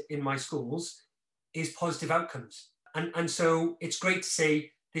implement it in my schools is positive outcomes. And so it's great to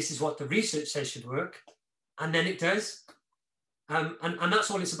say, this is what the research says should work, and then it does. And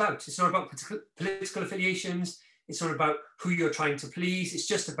that's all it's about. It's not about political affiliations. It's not about who you're trying to please. It's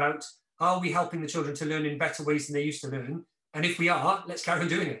just about, are we helping the children to learn in better ways than they used to learn? And if we are, let's carry on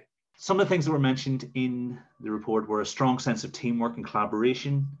doing it. Some of the things that were mentioned in the report were a strong sense of teamwork and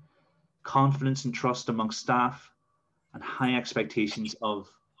collaboration, confidence and trust among staff, and high expectations of,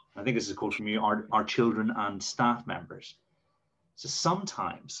 I think this is a quote from you, our children and staff members. So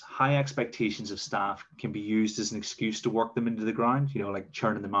sometimes high expectations of staff can be used as an excuse to work them into the ground, like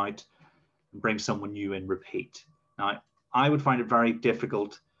churning them out and bring someone new in, repeat. Now, I would find it very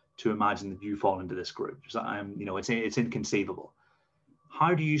difficult to imagine that you fall into this group. So it's inconceivable.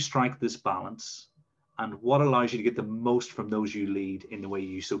 How do you strike this balance, and what allows you to get the most from those you lead in the way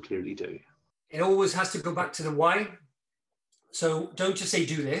you so clearly do? It always has to go back to the why. So don't just say,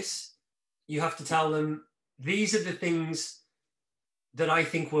 do this. You have to tell them, these are the things that I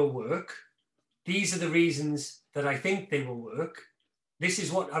think will work. These are the reasons that I think they will work. This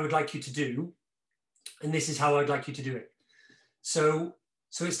is what I would like you to do. And this is how I'd like you to do it. So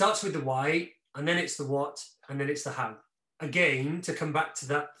it starts with the why, and then it's the what, and then it's the how. Again, to come back to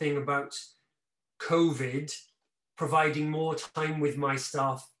that thing about COVID providing more time with my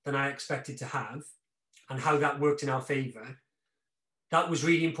staff than I expected to have, and how that worked in our favor, that was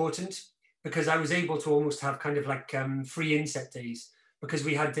really important, because I was able to almost have kind of like free inset days, because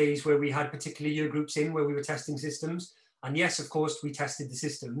we had days where we had particular year groups in where we were testing systems. And yes, of course, we tested the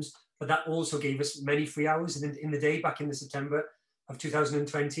systems, but that also gave us many free hours in the day back in the September of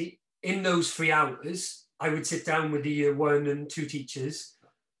 2020. In those free hours, I would sit down with the year 1 and 2 teachers,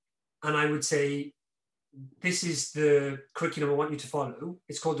 and I would say, this is the curriculum I want you to follow.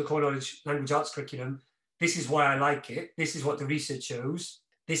 It's called the Core Knowledge Language Arts Curriculum. This is why I like it. This is what the research shows.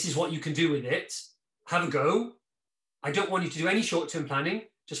 This is what you can do with it. Have a go. I don't want you to do any short-term planning.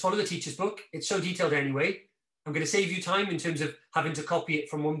 Just follow the teacher's book. It's so detailed anyway. I'm going to save you time in terms of having to copy it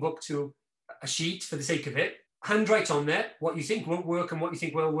from one book to a sheet for the sake of it. Handwrite on there what you think won't work and what you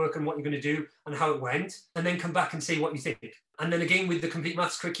think will work and what you're going to do and how it went, and then come back and say what you think. And then again, with the complete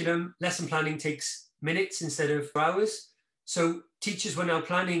maths curriculum, lesson planning takes minutes instead of hours. So teachers were now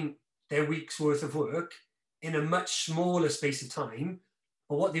planning their week's worth of work in a much smaller space of time.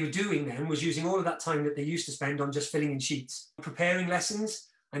 But what they were doing then was using all of that time that they used to spend on just filling in sheets, preparing lessons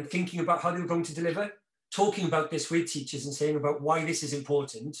and thinking about how they were going to deliver, talking about this with teachers and saying about why this is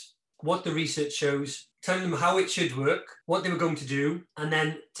important, what the research shows, telling them how it should work, what they were going to do, and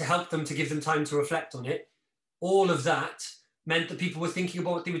then to help them, to give them time to reflect on it. All of that meant that people were thinking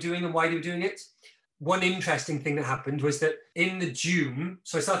about what they were doing and why they were doing it. One interesting thing that happened was that in the June,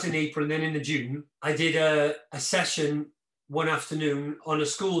 so I started in April, and then in the June, I did a session one afternoon on a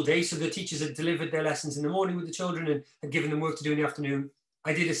school day. So the teachers had delivered their lessons in the morning with the children and had given them work to do in the afternoon.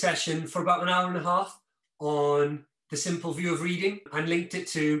 I did a session for about an hour and a half on the simple view of reading, and linked it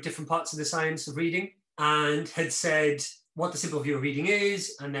to different parts of the science of reading, and had said what the simple view of reading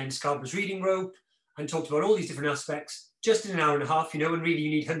is, and then Scarborough's reading rope, and talked about all these different aspects just in an hour and a half, and really you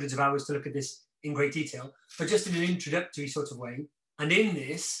need hundreds of hours to look at this in great detail, but just in an introductory sort of way. And in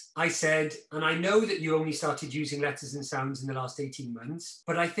this, I said, and I know that you only started using letters and sounds in the last 18 months,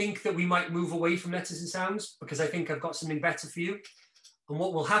 but I think that we might move away from letters and sounds, because I think I've got something better for you. And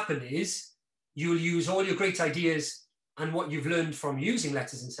what will happen is you'll use all your great ideas and what you've learned from using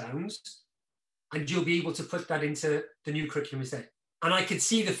letters and sounds, and you'll be able to put that into the new curriculum instead. And I could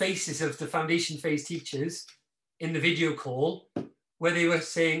see the faces of the foundation phase teachers in the video call where they were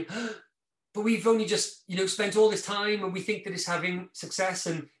saying, but we've only just, spent all this time and we think that it's having success.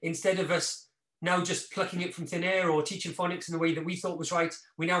 And instead of us now just plucking it from thin air or teaching phonics in the way that we thought was right,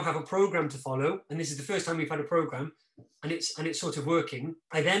 we now have a program to follow. And this is the first time we've had a program, and it's sort of working.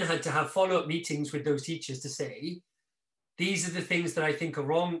 I then had to have follow-up meetings with those teachers to say, these are the things that I think are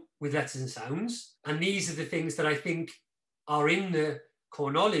wrong with letters and sounds. And these are the things that I think are in the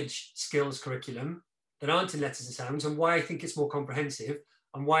core knowledge skills curriculum that aren't in letters and sounds, and why I think it's more comprehensive,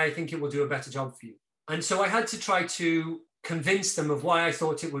 and why I think it will do a better job for you. And so I had to try to convince them of why I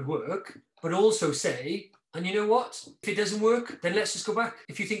thought it would work, but also say, and you know what? If it doesn't work, then let's just go back.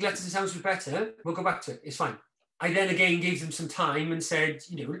 If you think letters and sounds was better, we'll go back to it. It's fine. I then again gave them some time and said,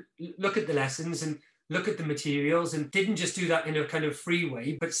 look at the lessons and look at the materials, and didn't just do that in a kind of free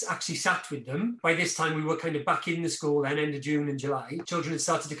way, but actually sat with them. By this time, we were kind of back in the school then, end of June and July. Children had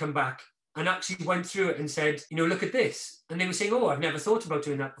started to come back and actually went through it and said, look at this. And they were saying, oh, I've never thought about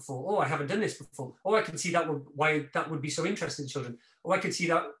doing that before. Oh, I haven't done this before. Oh, I can see why that would be so interesting to children. Oh, I can see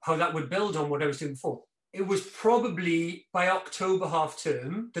how that would build on what I was doing before. It was probably by October half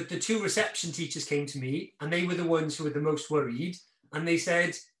term that the 2 reception teachers came to me, and they were the ones who were the most worried. And they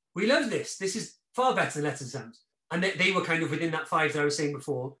said, we love this. This is far better than letters and sounds. And they were kind of within that 5 that I was saying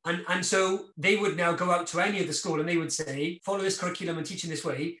before. And so they would now go out to any of the school and they would say, follow this curriculum and teach in this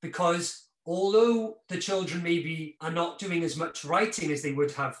way, because although the children maybe are not doing as much writing as they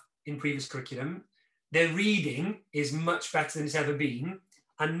would have in previous curriculum, their reading is much better than it's ever been,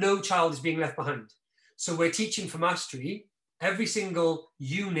 and no child is being left behind. So we're teaching for mastery. Every single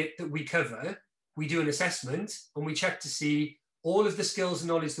unit that we cover, we do an assessment and we check to see all of the skills and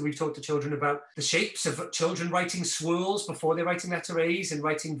knowledge that we've taught the children about the shapes of children writing swirls before they're writing letter A's, and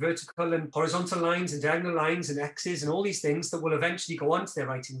writing vertical and horizontal lines and diagonal lines and X's and all these things that will eventually go on to their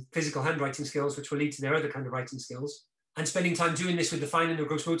writing, physical handwriting skills, which will lead to their other kind of writing skills. And spending time doing this with the fine and the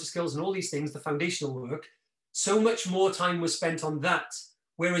gross motor skills and all these things, the foundational work, so much more time was spent on that.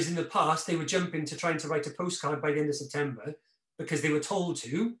 Whereas in the past, they would jump into trying to write a postcard by the end of September because they were told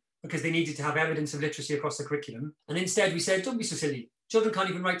to, because they needed to have evidence of literacy across the curriculum. And instead we said, don't be so silly. Children can't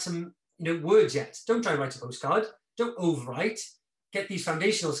even write some words yet. Don't try and write a postcard. Don't overwrite. Get these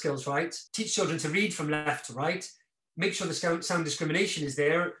foundational skills right. Teach children to read from left to right. Make sure the sound discrimination is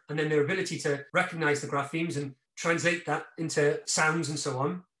there, and then their ability to recognize the graphemes and translate that into sounds and so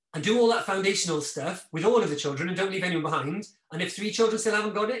on. And do all that foundational stuff with all of the children, and don't leave anyone behind. And if 3 children still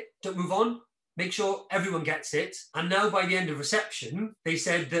haven't got it, don't move on. Make sure everyone gets it. And now by the end of reception, they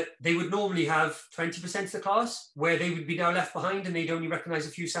said that they would normally have 20% of the class where they would be now left behind and they'd only recognize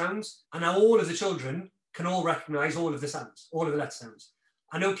a few sounds. And now all of the children can all recognize all of the sounds, all of the letter sounds.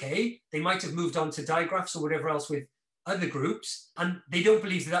 And okay, they might have moved on to digraphs or whatever else with other groups, and they don't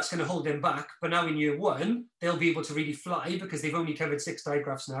believe that that's going to hold them back. But now in year 1, they'll be able to really fly because they've only covered 6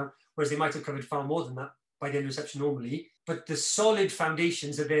 digraphs now, whereas they might have covered far more than that by the end of reception normally. But the solid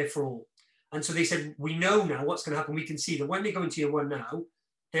foundations are there for all. And so they said, we know now what's going to happen. We can see that when they go into year 1 now,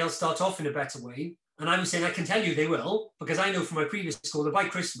 they'll start off in a better way. And I was saying, I can tell you they will, because I know from my previous school that by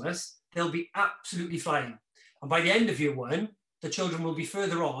Christmas, they'll be absolutely flying. And by the end of year 1, the children will be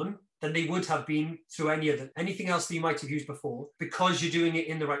further on than they would have been through anything else that you might have used before, because you're doing it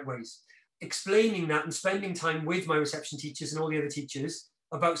in the right ways. Explaining that and spending time with my reception teachers and all the other teachers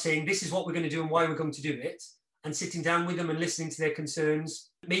about saying, this is what we're going to do and why we're going to do it, and sitting down with them and listening to their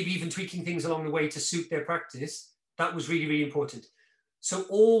concerns, maybe even tweaking things along the way to suit their practice, that was really, really important. So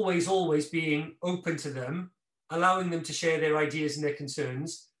always being open to them, allowing them to share their ideas and their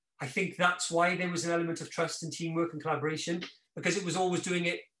concerns. I think that's why there was an element of trust and teamwork and collaboration, because it was always doing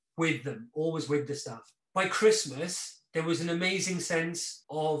it with them, always with the staff. By Christmas, there was an amazing sense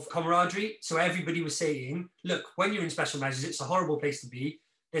of camaraderie. So everybody was saying, look, when you're in special measures, it's a horrible place to be.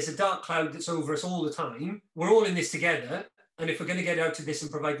 There's a dark cloud that's over us all the time. We're all in this together. And if we're going to get out of this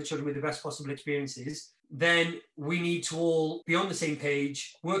and provide the children with the best possible experiences, then we need to all be on the same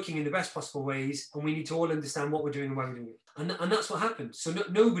page, working in the best possible ways, and we need to all understand what we're doing and why we're doing it. And that's what happened. So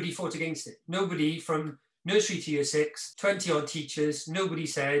nobody fought against it. Nobody from nursery to year 6, 20 odd teachers, nobody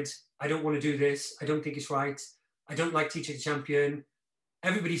said, I don't want to do this. I don't think it's right. I don't like Teacher to Champion.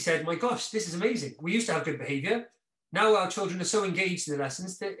 Everybody said, my gosh, this is amazing. We used to have good behavior. Now our children are so engaged in the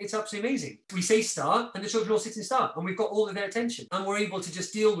lessons that it's absolutely amazing. We say start and the children all sit and start, and we've got all of their attention. And we're able to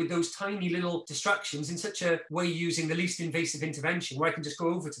just deal with those tiny little distractions in such a way, using the least invasive intervention, where I can just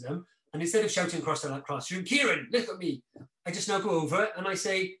go over to them, and instead of shouting across the classroom, Kieran, look at me, I just now go over and I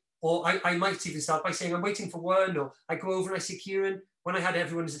say, or I might even start by saying, I'm waiting for one, or I go over and I say, Kieran, when I had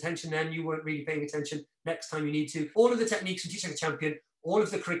everyone's attention then, you weren't really paying attention. Next time you need to. All of the techniques from Teach Like a Champion, all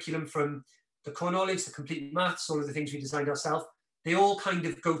of the curriculum from the core knowledge, the complete maths, all of the things we designed ourselves, they all kind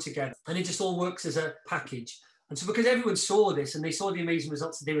of go together, and it just all works as a package. And so because everyone saw this and they saw the amazing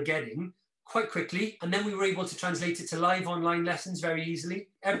results that they were getting quite quickly, and then we were able to translate it to live online lessons very easily,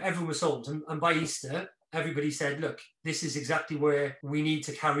 everyone was sold. And by Easter, everybody said, look, this is exactly where we need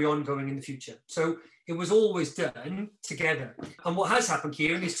to carry on going in the future. So it was always done together. And what has happened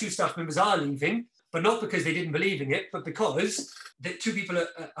here is 2 staff members are leaving, but not because they didn't believe in it, but because the 2 people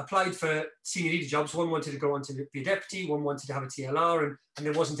applied for senior leader jobs. One wanted to go on to be a deputy, one wanted to have a TLR, and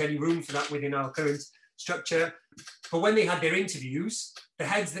there wasn't any room for that within our current structure. But when they had their interviews, the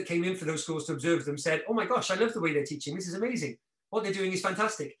heads that came in for those schools to observe them said, oh my gosh, I love the way they're teaching. This is amazing. What they're doing is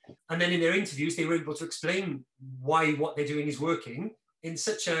fantastic. And then in their interviews, they were able to explain why what they're doing is working in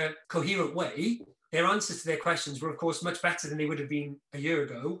such a coherent way Their answers to their questions were, of course, much better than they would have been a year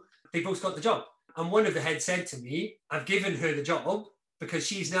ago. They both got the job. And one of the heads said to me, I've given her the job because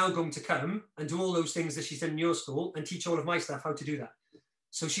she's now going to come and do all those things that she's done in your school and teach all of my staff how to do that.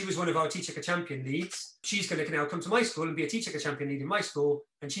 So she was one of our Teacher Champion leads. She's going to now come to my school and be a Teacher Champion lead in my school,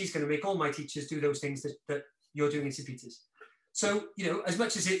 and she's going to make all my teachers do those things that you're doing in St. Peter's. So, as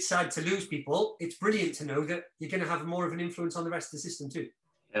much as it's sad to lose people, it's brilliant to know that you're going to have more of an influence on the rest of the system too.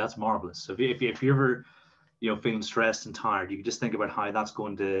 Yeah, that's marvelous. So if you're ever, feeling stressed and tired, you can just think about how that's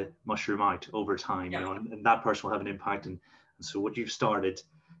going to mushroom out over time, Yeah. And that person will have an impact. And so what you've started,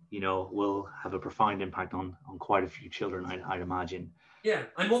 will have a profound impact on quite a few children, I'd imagine. Yeah,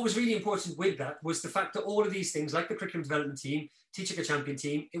 and what was really important with that was the fact that all of these things, like the curriculum development team, Teacher Champion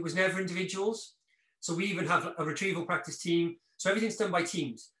team, it was never individuals. So we even have a retrieval practice team. So everything's done by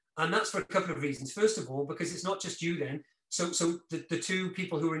teams. And that's for a couple of reasons. First of all, because it's not just you then. So the two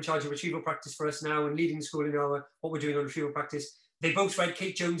people who are in charge of retrieval practice for us now and leading the school in what we're doing on retrieval practice, they both read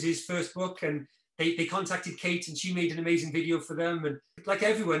Kate Jones's first book, and they contacted Kate and she made an amazing video for them. And like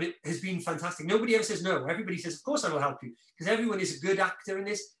everyone, it has been fantastic. Nobody ever says no. Everybody says, of course I will help you. Because everyone is a good actor in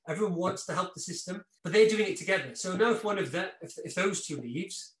this. Everyone wants to help the system, but they're doing it together. So now if those two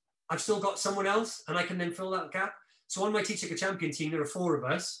leaves, I've still got someone else and I can then fill that gap. So on my Teacher Champion team, there are 4 of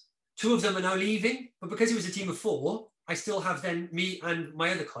us. 2 of them are now leaving, but because it was a team of 4, I still have then me and my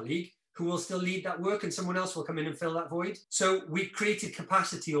other colleague who will still lead that work, and someone else will come in and fill that void. So we created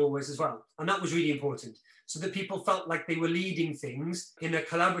capacity always as well. And that was really important, so that people felt like they were leading things in a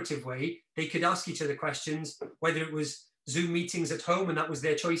collaborative way. They could ask each other questions, whether it was Zoom meetings at home and that was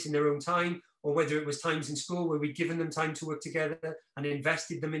their choice in their own time, or whether it was times in school where we'd given them time to work together and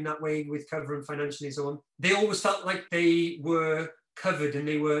invested them in that way with cover and financially and so on. They always felt like they were covered and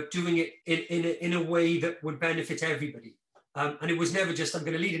they were doing it in a way that would benefit everybody. And it was never just, I'm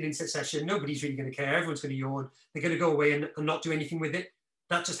going to lead an inset session, nobody's really going to care, everyone's going to yawn, they're going to go away and not do anything with it.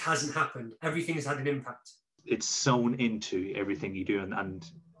 That just hasn't happened. Everything has had an impact. It's sewn into everything you do, and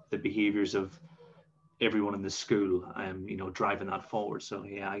the behaviours of everyone in the school, driving that forward. So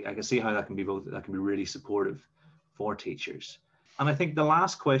yeah, I can see how that can be really supportive for teachers. And I think the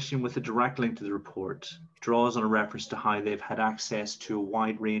last question, with a direct link to the report, draws on a reference to how they've had access to a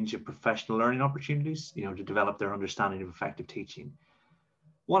wide range of professional learning opportunities, to develop their understanding of effective teaching.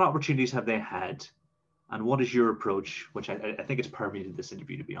 What opportunities have they had? And what is your approach, which I think it's permeated this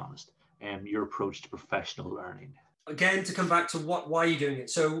interview, to be honest, your approach to professional learning? Again, to come back to why are you doing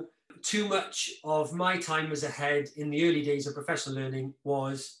it? So too much of my time as a head in the early days of professional learning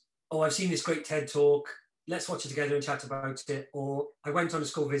was, I've seen this great TED talk, let's watch it together and chat about it. Or I went on a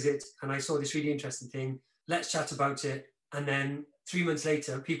school visit and I saw this really interesting thing, let's chat about it. And then 3 months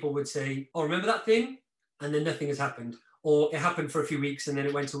later, people would say, remember that thing? And then nothing has happened. Or it happened for a few weeks and then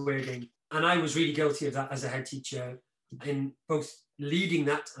it went away again. And I was really guilty of that as a head teacher, in both leading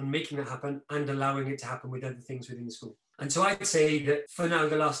that and making that happen and allowing it to happen with other things within the school. And so I'd say that for now,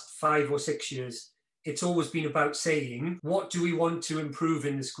 the last 5 or 6 years, it's always been about saying, what do we want to improve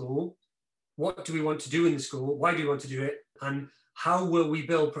in the school? What do we want to do in the school? Why do we want to do it? And how will we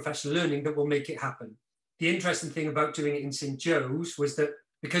build professional learning that will make it happen? The interesting thing about doing it in St. Joe's was that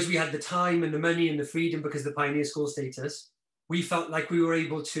because we had the time and the money and the freedom because of the pioneer school status, we felt like we were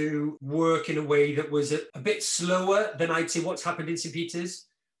able to work in a way that was a bit slower than I'd say what's happened in St. Peter's.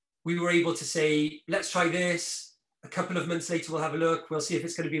 We were able to say, let's try this. A couple of months later, we'll have a look. We'll see if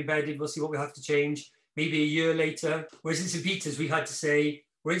it's going to be embedded. We'll see what we have to change. Maybe a year later. Whereas in St. Peter's, we had to say,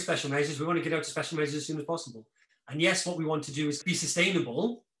 we're in special measures. We want to get out to special measures as soon as possible. And yes, what we want to do is be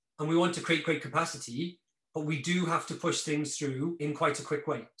sustainable and we want to create great capacity, but we do have to push things through in quite a quick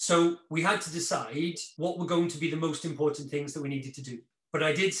way. So we had to decide what were going to be the most important things that we needed to do. But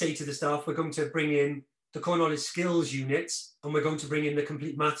I did say to the staff, we're going to bring in the core knowledge skills units and we're going to bring in the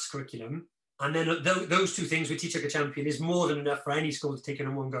complete maths curriculum. And then those 2 things with Teach Like a Champion is more than enough for any school to take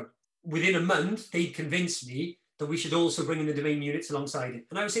in one go. Within a month, they'd convinced me that we should also bring in the domain units alongside it.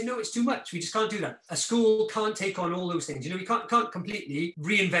 And I would say, no, it's too much. We just can't do that. A school can't take on all those things. We can't completely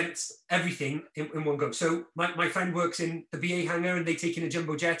reinvent everything in one go. So my friend works in the BA hangar and they take in a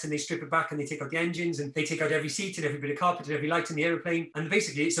jumbo jet and they strip it back and they take out the engines and they take out every seat and every bit of carpet and every light in the aeroplane. And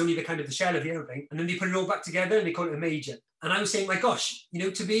basically it's only the shell of the aeroplane. And then they put it all back together and they call it a major. And I was saying, my gosh,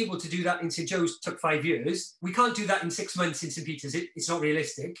 to be able to do that in St. Joe's took 5 years. We can't do that in 6 months in St. Peter's. It's not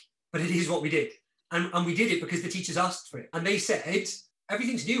realistic, but it is what we did. And we did it because the teachers asked for it. And they said,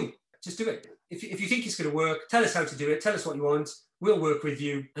 everything's new, just do it. If you think it's going to work, tell us how to do it, tell us what you want, we'll work with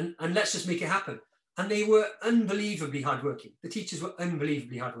you, and let's just make it happen. And they were unbelievably hardworking. The teachers were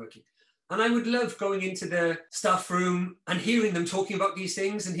unbelievably hardworking. And I would love going into the staff room and hearing them talking about these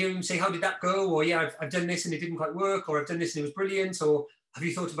things and hearing them say, how did that go? Or yeah, I've done this and it didn't quite work, or I've done this and it was brilliant, or have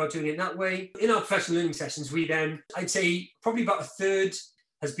you thought about doing it that way? In our professional learning sessions, we then, I'd say probably about a third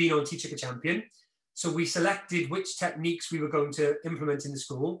has been on Teach Like a Champion. So we selected which techniques we were going to implement in the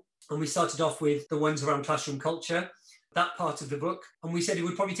school. And we started off with the ones around classroom culture, that part of the book. And we said it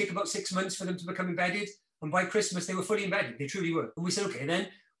would probably take about 6 months for them to become embedded. And by Christmas, they were fully embedded. They truly were. And we said, okay, then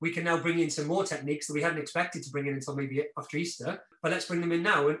we can now bring in some more techniques that we hadn't expected to bring in until maybe after Easter, but let's bring them in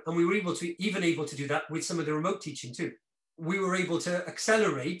now. And we were able to do that with some of the remote teaching too. We were able to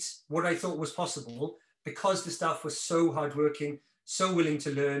accelerate what I thought was possible because the staff was so hardworking, so willing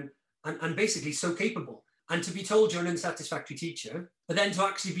to learn, and basically so capable. And to be told you're an unsatisfactory teacher, but then to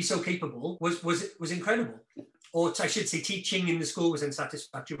actually be so capable was incredible. Or I should say teaching in the school was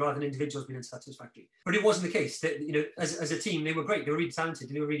unsatisfactory rather than individuals being unsatisfactory. But it wasn't the case. That, you know, as a team, they were great. They were really talented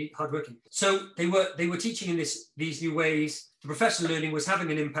and they were really hardworking. So they were teaching in these new ways. The professional learning was having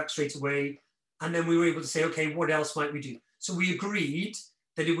an impact straight away. And then we were able to say, okay, what else might we do? So we agreed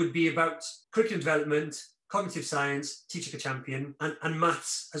that it would be about curriculum development, cognitive science, Teach Like a Champion, and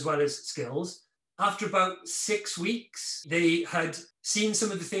maths as well as skills. After about 6 weeks, they had seen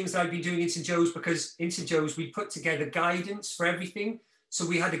some of the things that I'd been doing in St. Joe's, because in St. Joe's, we put together guidance for everything. So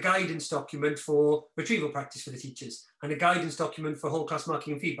we had a guidance document for retrieval practice for the teachers, and a guidance document for whole class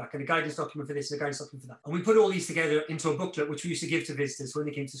marking and feedback, and a guidance document for this and a guidance document for that. And we put all these together into a booklet, which we used to give to visitors when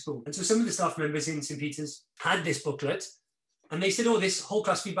they came to school. And so some of the staff members in St. Peter's had this booklet, and they said, oh, this whole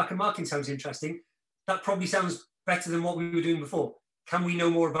class feedback and marking sounds interesting. That probably sounds better than what we were doing before. Can we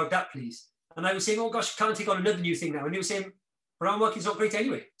know more about that, please? And I was saying, oh gosh, can't take on another new thing now. And they were saying, but our marking's not great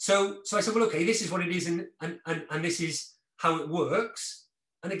anyway. So I said, well, okay, this is what it is, and this is how it works.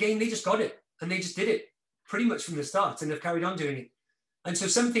 And again, they just got it, and they just did it pretty much from the start, and they've carried on doing it. And so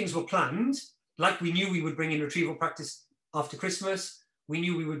some things were planned, like we knew we would bring in retrieval practice after Christmas. We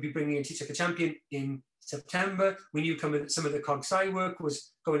knew we would be bringing in Teach Like a Champion in September. We knew some of the CogSci work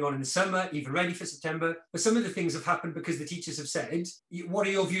was going on in the summer, even ready for September. But some of the things have happened because the teachers have said, what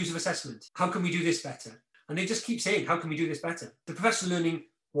are your views of assessment? How can we do this better? And they just keep saying, how can we do this better? The professional learning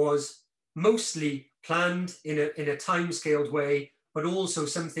was mostly planned in a time-scaled way, but also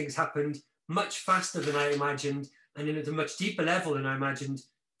some things happened much faster than I imagined and at a much deeper level than I imagined,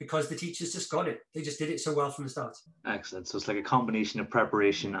 because the teachers just got it. They just did it so well from the start. Excellent. So it's like a combination of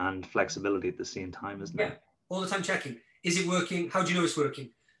preparation and flexibility at the same time, isn't it? Yeah, all the time checking. Is it working? How do you know it's working?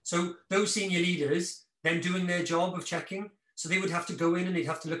 So those senior leaders then doing their job of checking. So they would have to go in and they'd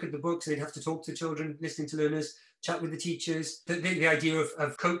have to look at the books, and they'd have to talk to children, listening to learners, chat with the teachers. The idea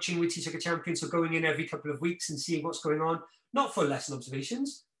of coaching with Teach Like a Champion, so going in every couple of weeks and seeing what's going on, not for lesson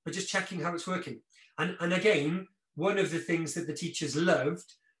observations, but just checking how it's working. And again, one of the things that the teachers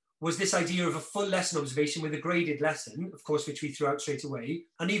loved was this idea of a full lesson observation with a graded lesson, of course, which we threw out straight away.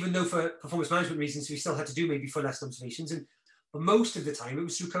 And even though for performance management reasons, we still had to do maybe full lesson observations, but most of the time it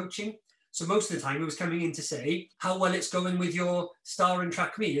was through coaching. So most of the time it was coming in to say how well it's going with your star and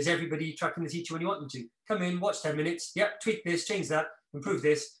track me. Is everybody tracking the teacher when you want them to? Come in, watch 10 minutes. Yep, tweak this, change that, improve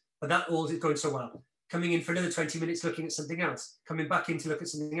this. But that all is going so well. Coming in for another 20 minutes, looking at something else. Coming back in to look at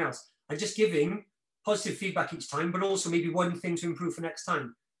something else. And just giving positive feedback each time, but also maybe one thing to improve for next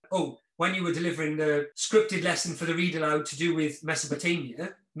time. Oh, when you were delivering the scripted lesson for the read aloud to do with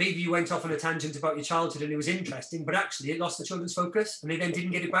Mesopotamia, maybe you went off on a tangent about your childhood and it was interesting, but actually it lost the children's focus and they then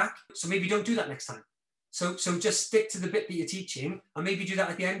didn't get it back. So maybe don't do that next time. So just stick to the bit that you're teaching and maybe do that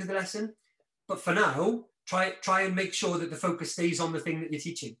at the end of the lesson. But for now, try and make sure that the focus stays on the thing that you're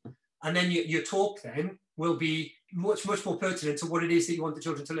teaching. And then your talk then will be much, much more pertinent to what it is that you want the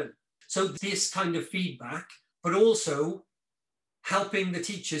children to learn. So this kind of feedback, but also helping the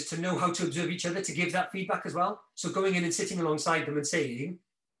teachers to know how to observe each other, to give that feedback as well. So going in and sitting alongside them and saying,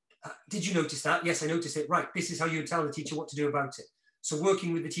 did you notice that? Yes, I noticed it. Right, this is how you tell the teacher what to do about it. So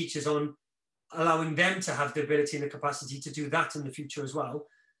working with the teachers on allowing them to have the ability and the capacity to do that in the future as well.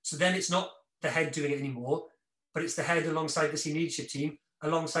 So then it's not the head doing it anymore, but it's the head alongside the senior leadership team,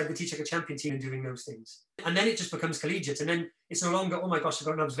 alongside the Teach Like a Champion team and doing those things. And then it just becomes collegiate. And then it's no longer, oh my gosh, I've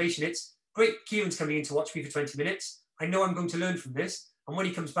got an observation. It's great, Kieran's coming in to watch me for 20 minutes. I know I'm going to learn from this. And when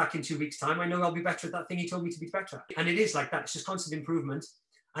he comes back in 2 weeks' time, I know I'll be better at that thing he told me to be better at. And it is like that. It's just constant improvement.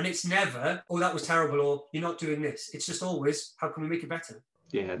 And it's never, oh, that was terrible, or you're not doing this. It's just always, how can we make it better?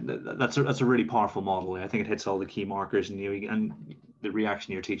 Yeah, that's a really powerful model. I think it hits all the key markers, and the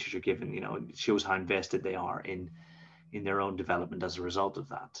reaction your teachers are given, it shows how invested they are in their own development as a result of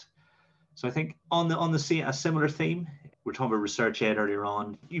that. So I think a similar theme, we're talking about Research Ed earlier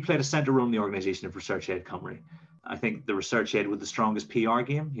on. You played a central role in the organisation of Research Ed Cymru. I think the research ed with the strongest PR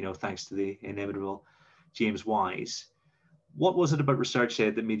game, thanks to the inimitable James Wise. What was it about research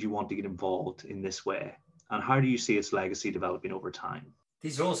ed that made you want to get involved in this way? And how do you see its legacy developing over time?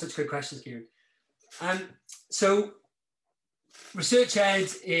 These are all such good questions, Kieran. So Research Ed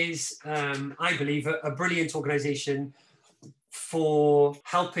is, I believe, a brilliant organisation for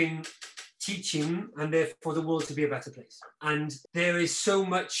helping teaching and therefore the world to be a better place. And there is so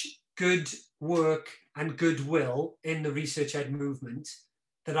much good work and goodwill in the Research Ed movement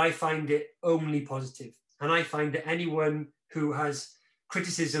that I find it only positive. And I find that anyone who has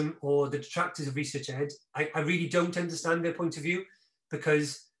criticism or the detractors of Research Ed, I really don't understand their point of view,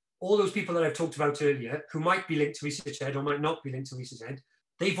 because all those people that I've talked about earlier who might be linked to Research Ed or might not be linked to Research Ed,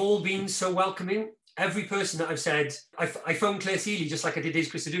 they've all been so welcoming. Every person that I've said, I phoned Claire Seeley, just like I did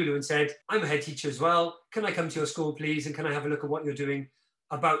Daisy Christodoulou, and said, I'm a head teacher as well. Can I come to your school, please? And can I have a look at what you're doing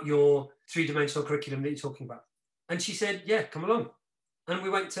about your three-dimensional curriculum that you're talking about? And she said, yeah, come along. And we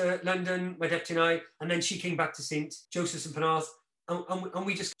went to London, my deputy and I, and then she came back to St. Joseph's in Penarth, and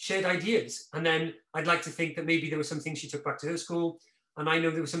we just shared ideas. And then I'd like to think that maybe there were some things she took back to her school, and I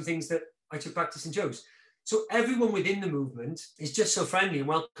know there were some things that I took back to St. Joe's. So everyone within the movement is just so friendly and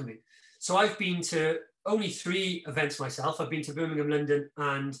welcoming. So I've been to only 3 events myself. I've been to Birmingham, London,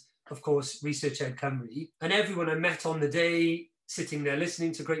 and of course, Research Ed Cymru. And everyone I met on the day, sitting there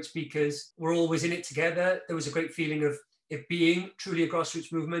listening to great speakers, we're always in it together. There was a great feeling of it being truly a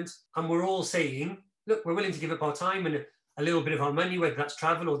grassroots movement. And we're all saying, look, we're willing to give up our time and a little bit of our money, whether that's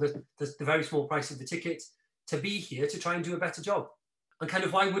travel or the very small price of the ticket, to be here to try and do a better job. And kind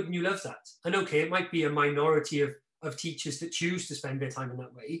of, why wouldn't you love that? And okay, it might be a minority of teachers that choose to spend their time in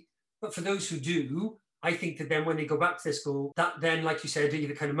that way. But for those who do, I think that then when they go back to their school, that then, like you said,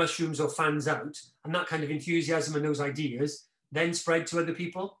 either kind of mushrooms or fans out, and that kind of enthusiasm and those ideas then spread to other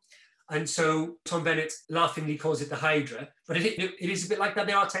people. And so Tom Bennett laughingly calls it the Hydra, but it is a bit like that.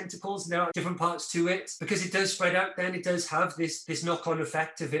 There are tentacles, and there are different parts to it, because it does spread out. Then it does have this knock-on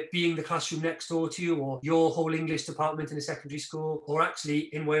effect of it being the classroom next door to you, or your whole English department in a secondary school, or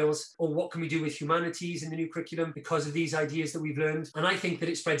actually in Wales, or what can we do with humanities in the new curriculum because of these ideas that we've learned. And I think that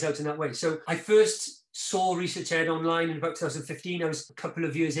it spreads out in that way. So I first saw Research Ed online in about 2015. I was a couple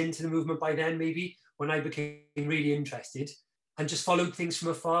of years into the movement by then, maybe, when I became really interested, and just followed things from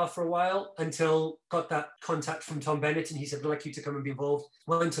afar for a while until got that contact from Tom Bennett, and he said, I'd like you to come and be involved.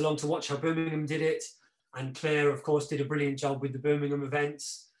 Went along to watch how Birmingham did it. And Claire, of course, did a brilliant job with the Birmingham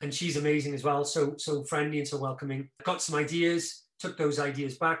events. And she's amazing as well, so friendly and so welcoming. Got some ideas, took those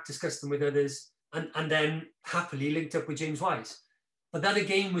ideas back, discussed them with others, and then happily linked up with James Wise. But that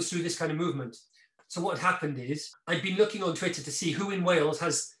again was through this kind of movement. So what happened is, I'd been looking on Twitter to see who in Wales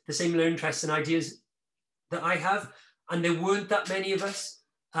has the similar interests and ideas that I have. And there weren't that many of us,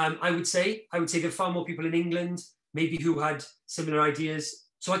 I would say. I would say there are far more people in England, maybe, who had similar ideas.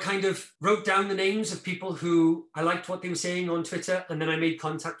 So I kind of wrote down the names of people who I liked what they were saying on Twitter, and then I made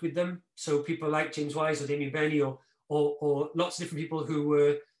contact with them. So people like James Wise or Damien Benny or lots of different people who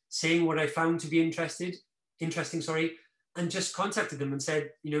were saying what I found to be interesting, and just contacted them and said,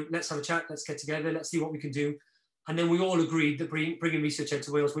 let's have a chat, let's get together, let's see what we can do. And then we all agreed that bringing Research Ed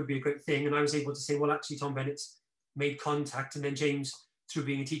to Wales would be a great thing. And I was able to say, well, actually, Tom Bennett's made contact, and then James, through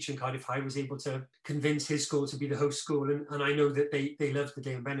being a teacher in Cardiff High, was able to convince his school to be the host school, and I know that they loved the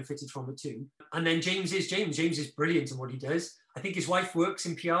day and benefited from it too. And then James is brilliant in what he does. I think his wife works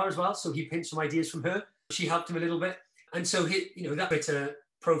in PR as well, so he pinched some ideas from her. She helped him a little bit, and so that Twitter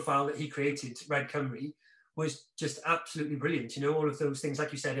profile that he created, Red Cymru, was just absolutely brilliant. All of those things,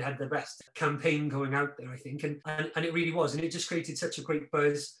 like you said, it had the best campaign going out there, I think, and it really was, and it just created such a great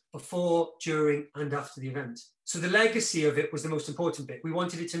buzz before, during, and after the event. So the legacy of it was the most important bit. We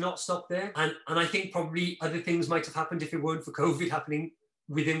wanted it to not stop there, and I think probably other things might have happened if it weren't for COVID happening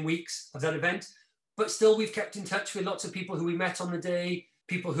within weeks of that event. But still, we've kept in touch with lots of people who we met on the day,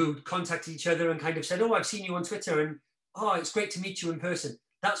 people who contacted each other and kind of said, oh, I've seen you on Twitter, and oh, it's great to meet you in person.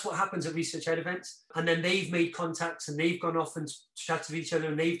 That's what happens at Research Ed events. And then they've made contacts, and they've gone off and chatted with each other,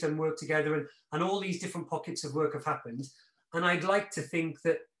 and they've done work together, and all these different pockets of work have happened. And I'd like to think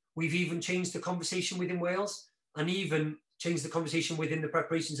that we've even changed the conversation within Wales, and even changed the conversation within the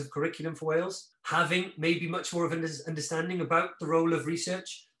preparations of curriculum for Wales, having maybe much more of an understanding about the role of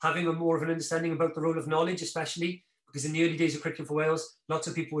research, having a more of an understanding about the role of knowledge, especially because in the early days of Curriculum for Wales, lots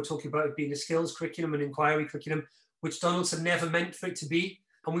of people were talking about it being a skills curriculum and inquiry curriculum, which Donaldson never meant for it to be.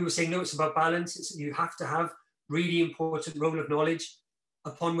 And we were saying, no, it's about balance. You have to have really important role of knowledge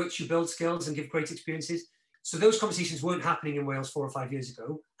upon which you build skills and give great experiences. So those conversations weren't happening in Wales 4 or 5 years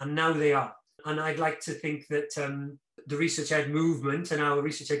ago, and now they are. And I'd like to think that the Research Ed movement and our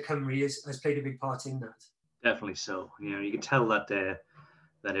Research Ed Cymru has played a big part in that. Definitely so. You know, you could tell that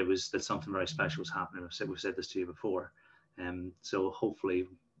that something very special was happening. We've said this to you before, so hopefully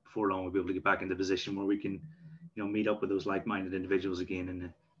before long we'll be able to get back in the position where we can, meet up with those like-minded individuals again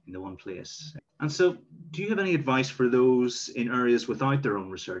in the one place. And so, do you have any advice for those in areas without their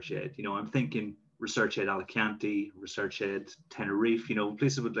own research ed? I'm thinking Research Ed Alicante, Research Ed Tenerife,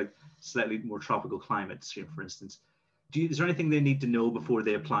 places with like slightly more tropical climates, for instance. Is there anything they need to know before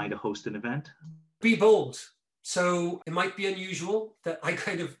they apply to host an event? Be bold. So it might be unusual that I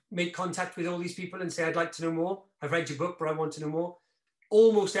kind of make contact with all these people and say, I'd like to know more. I've read your book, but I want to know more.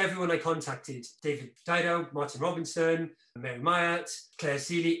 Almost everyone I contacted, David Dido, Martin Robinson, Mary Myatt, Claire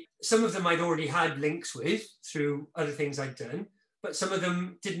Seeley, some of them I'd already had links with through other things I'd done, but some of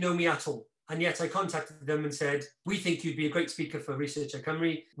them didn't know me at all. And yet I contacted them and said, we think you'd be a great speaker for Research Ed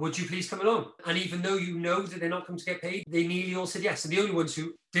Cymru. Would you please come along? And even though you know that they're not coming to get paid, they nearly all said yes. And the only ones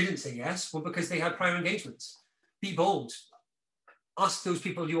who didn't say yes were because they had prior engagements. Be bold. Ask those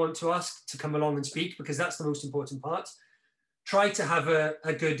people you want to ask to come along and speak, because that's the most important part. Try to have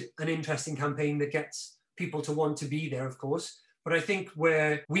a good and interesting campaign that gets people to want to be there, of course. But I think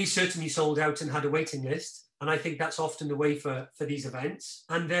where we certainly sold out and had a waiting list, and I think that's often the way for these events.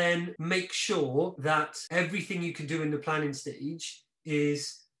 And then make sure that everything you can do in the planning stage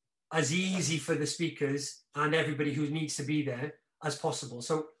is as easy for the speakers and everybody who needs to be there as possible.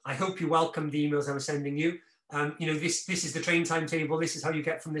 So I hope you welcome the emails I was sending you. This is the train timetable. This is how you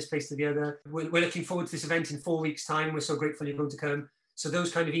get from this place to the other. We're looking forward to this event in 4 weeks' time. We're so grateful you're going to come. So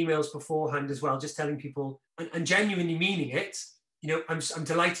those kind of emails beforehand as well, just telling people and genuinely meaning it. I'm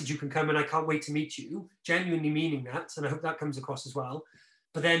delighted you can come and I can't wait to meet you. Genuinely meaning that, and I hope that comes across as well.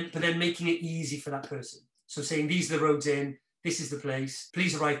 But then making it easy for that person. So saying, these are the roads in, this is the place,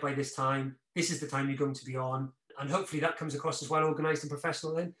 please arrive by this time, this is the time you're going to be on. And hopefully that comes across as well organised and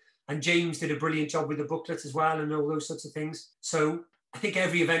professional then. And James did a brilliant job with the booklet as well and all those sorts of things. So I think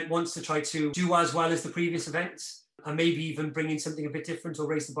every event wants to try to do as well as the previous events, and maybe even bring in something a bit different or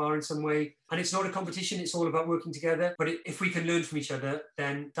raise the bar in some way. And it's not a competition, it's all about working together. But if we can learn from each other,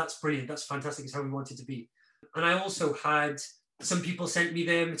 then that's brilliant. That's fantastic. It's how we want it to be. And I also had some people sent me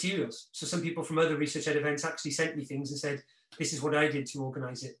their materials. So some people from other Research Ed events actually sent me things and said, this is what I did to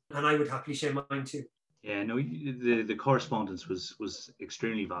organise it. And I would happily share mine too. Yeah, no, the correspondence was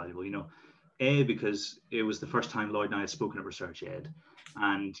extremely valuable, because it was the first time Lloyd and I had spoken at Research Ed.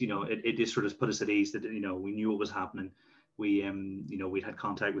 And, it just sort of put us at ease that, we knew what was happening. We'd had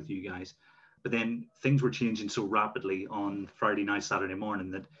contact with you guys. But then things were changing so rapidly on Friday night, Saturday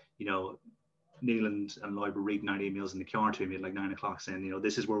morning that, Neil and Lloyd were reading out emails in the car to me at like 9 o'clock saying,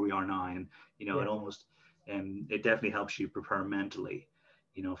 this is where we are now. And, it almost, it definitely helps you prepare mentally,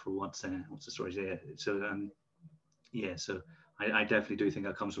 for what's the story. So I definitely do think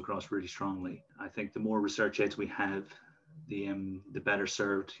that comes across really strongly. I think the more research eds we have, the better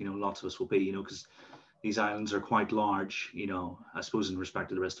served, lots of us will be, because these islands are quite large, I suppose in respect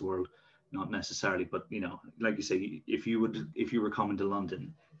to the rest of the world, not necessarily, but, like you say, if you were coming to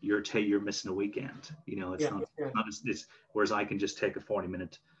London, you're missing a weekend, it's not as whereas I can just take a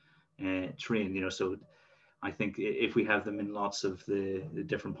 40-minute train, so I think if we have them in lots of the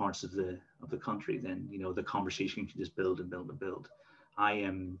different parts of the country, then the conversation can just build and build and build.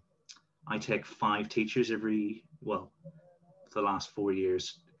 I take 5 teachers for the last 4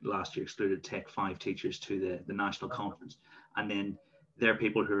 years, last year excluded, take 5 teachers to the national conference, and then they're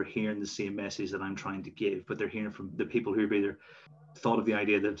people who are hearing the same message that I'm trying to give, but they're hearing from the people who've either thought of the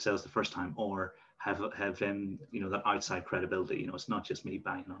idea themselves the first time or have that outside credibility. It's not just me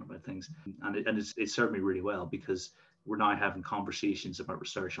banging on about things, and it's served me really well, because we're now having conversations about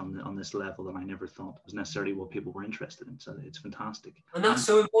research on this level that I never thought was necessarily what people were interested in. So it's fantastic. And that's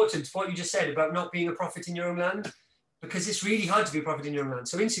so important, what you just said about not being a prophet in your own land, because it's really hard to be a prophet in your own land.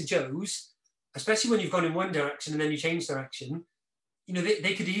 So in St. Joe's, especially when you've gone in one direction and then you change direction,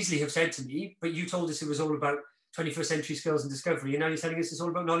 they could easily have said to me, but you told us it was all about 21st century skills and discovery, and now you're telling us it's all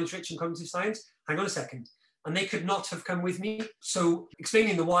about knowledge-rich and cognitive science? Hang on a second. And they could not have come with me. So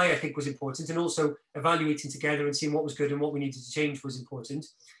explaining the why, I think, was important, and also evaluating together and seeing what was good and what we needed to change was important.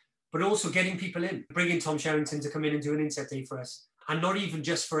 But also getting people in, bringing Tom Sherrington to come in and do an inset day for us. And not even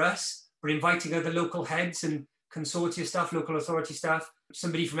just for us, but inviting other local heads and consortia staff, local authority staff.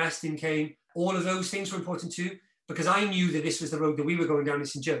 Somebody from Estin came. All of those things were important too, because I knew that this was the road that we were going down in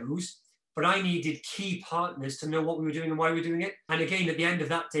St. Joe's. But I needed key partners to know what we were doing and why we were doing it. And again, at the end of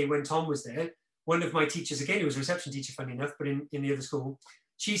that day, when Tom was there, one of my teachers, again, who was a reception teacher, funny enough, but in the other school,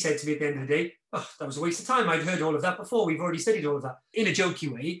 she said to me at the end of the day, oh, that was a waste of time. I'd heard all of that before. We've already studied all of that, in a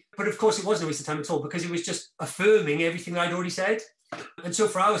jokey way. But of course, it wasn't a waste of time at all, because it was just affirming everything that I'd already said. And so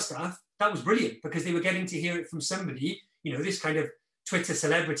for our staff, that was brilliant because they were getting to hear it from somebody, you know, this kind of Twitter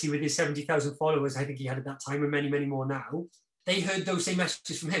celebrity with his 70,000 followers, I think he had at that time, and many, many more now. They heard those same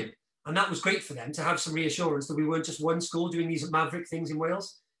messages from him. And that was great for them to have some reassurance that we weren't just one school doing these maverick things in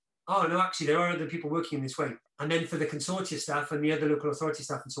Wales. Oh, no, actually, there are other people working in this way. And then for the consortia staff and the other local authority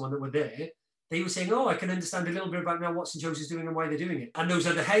staff and so on that were there, they were saying, oh, I can understand a little bit about now what St. Joseph's is doing and why they're doing it. And those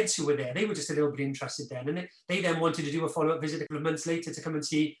other heads who were there, they were just a little bit interested then. And they then wanted to do a follow-up visit a couple of months later to come and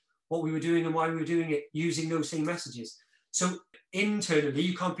see what we were doing and why we were doing it using those same messages. So internally,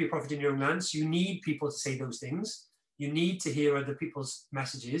 you can't be a prophet in your own land. So you need people to say those things. You need to hear other people's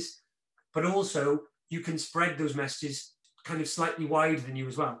messages. But also, you can spread those messages kind of slightly wider than you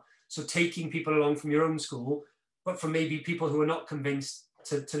as well. So taking people along from your own school, but from maybe people who are not convinced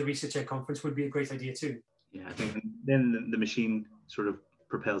to the Research Ed Conference would be a great idea too. Yeah, I think then the machine sort of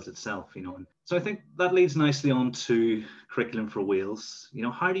propels itself, you know. And so I think that leads nicely on to Curriculum for Wales. You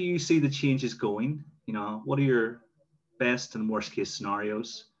know, how do you see the changes going? You know, what are your best and worst case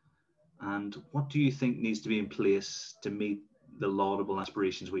scenarios? And what do you think needs to be in place to meet the laudable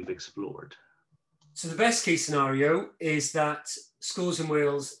aspirations we've explored? So the best case scenario is that schools in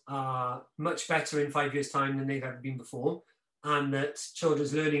Wales are much better in 5 years' time than they've ever been before, and that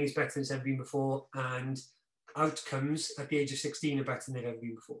children's learning is better than it's ever been before, and outcomes at the age of 16 are better than they've ever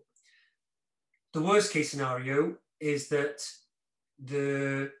been before. The worst case scenario is that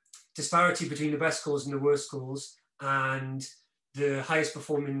the disparity between the best schools and the worst schools and the highest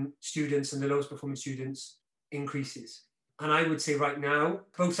performing students and the lowest performing students increases. And I would say right now,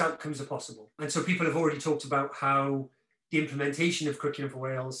 both outcomes are possible. And so people have already talked about how the implementation of Curriculum for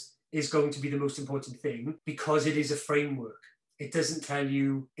Wales is going to be the most important thing because it is a framework. It doesn't tell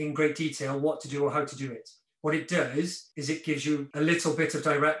you in great detail what to do or how to do it. What it does is it gives you a little bit of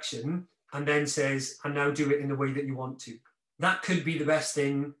direction and then says, and now do it in the way that you want to. That could be the best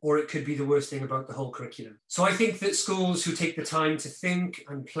thing, or it could be the worst thing about the whole curriculum. So I think that schools who take the time to think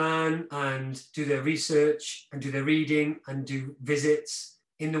and plan and do their research and do their reading and do visits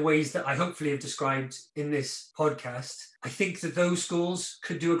in the ways that I hopefully have described in this podcast, I think that those schools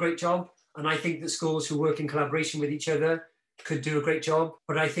could do a great job. And I think that schools who work in collaboration with each other could do a great job.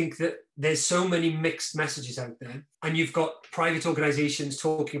 But I think that there's so many mixed messages out there. And you've got private organisations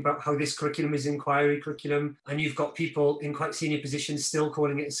talking about how this curriculum is inquiry curriculum. And you've got people in quite senior positions still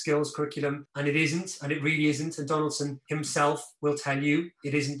calling it a skills curriculum. And it isn't, and it really isn't. And Donaldson himself will tell you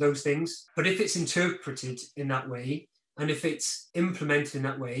it isn't those things. But if it's interpreted in that way, and if it's implemented in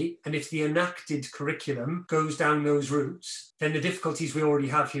that way, and if the enacted curriculum goes down those routes, then the difficulties we already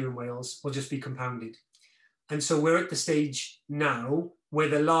have here in Wales will just be compounded. And so we're at the stage now where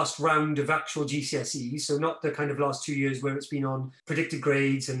the last round of actual GCSEs, so not the kind of last 2 years where it's been on predicted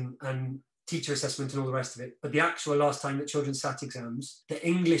grades and teacher assessment and all the rest of it, but the actual last time that children sat exams, the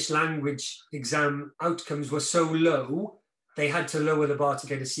English language exam outcomes were so low, they had to lower the bar to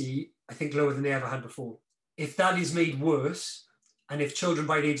get a C, I think lower than they ever had before. If that is made worse, and if children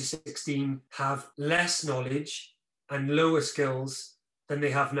by the age of 16 have less knowledge and lower skills than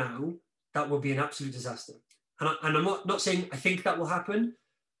they have now, that will be an absolute disaster. And I'm not saying I think that will happen,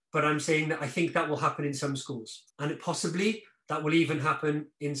 but I'm saying that I think that will happen in some schools. And possibly that will even happen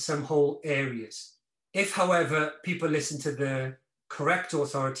in some whole areas. If, however, people listen to the correct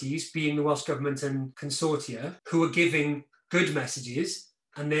authorities, being the Welsh Government and consortia, who are giving good messages,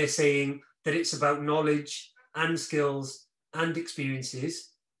 and they're saying that it's about knowledge and skills and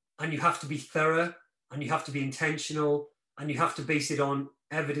experiences, and you have to be thorough, and you have to be intentional, and you have to base it on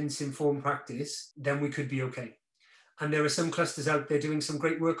evidence-informed practice, then we could be okay. And there are some clusters out there doing some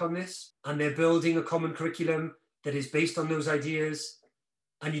great work on this, and they're building a common curriculum that is based on those ideas.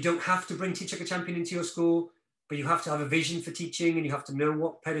 And you don't have to bring Teach Like a Champion into your school, but you have to have a vision for teaching, and you have to know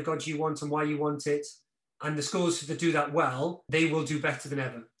what pedagogy you want and why you want it. And the schools that do that well, they will do better than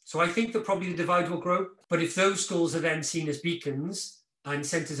ever. So I think that probably the divide will grow. But if those schools are then seen as beacons and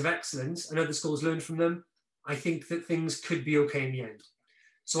centres of excellence, and other schools learn from them, I think that things could be okay in the end.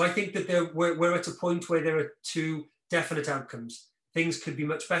 So I think that we're at a point where there are two definite outcomes. Things could be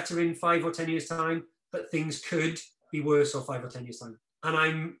much better in 5 or 10 years' time, but things could be worse or 5 or 10 years' time. And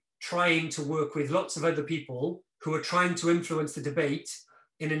I'm trying to work with lots of other people who are trying to influence the debate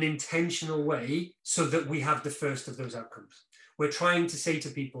in an intentional way so that we have the first of those outcomes. We're trying to say to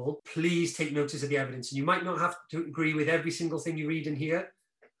people, please take notice of the evidence. And you might not have to agree with every single thing you read and hear,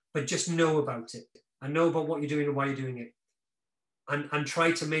 but just know about it and know about what you're doing and why you're doing it. And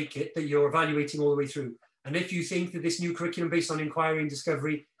try to make it that you're evaluating all the way through. And if you think that this new curriculum based on inquiry and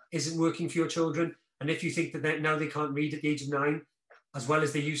discovery isn't working for your children, and if you think that now they can't read at the age of 9 as well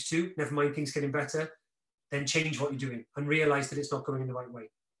as they used to, never mind things getting better, then change what you're doing and realize that it's not going in the right way.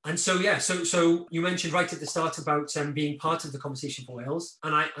 And so, yeah, so you mentioned right at the start about being part of the Conversation for Wales.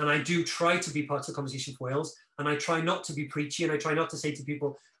 And I do try to be part of the Conversation for Wales. And I try not to be preachy, and I try not to say to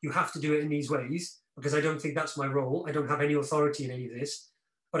people, you have to do it in these ways, because I don't think that's my role. I don't have any authority in any of this.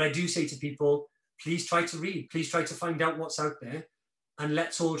 But I do say to people, please try to read, please try to find out what's out there. And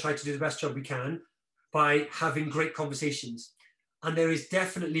let's all try to do the best job we can by having great conversations. And there is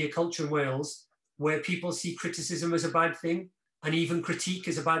definitely a culture in Wales where people see criticism as a bad thing, and even critique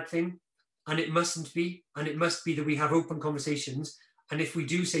as a bad thing. And it mustn't be. And it must be that we have open conversations. And if we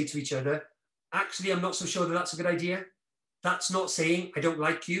do say to each other, actually, I'm not so sure that that's a good idea, that's not saying I don't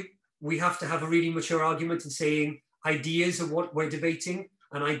like you. We have to have a really mature argument and saying ideas are what we're debating,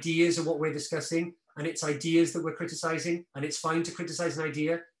 and ideas are what we're discussing, and it's ideas that we're criticizing, and it's fine to criticize an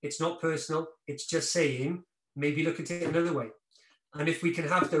idea. It's not personal. It's just saying, maybe look at it another way. And if we can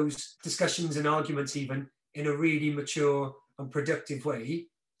have those discussions and arguments even in a really mature and productive way,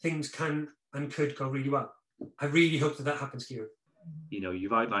 things can and could go really well. I really hope that happens, Kieran. You know,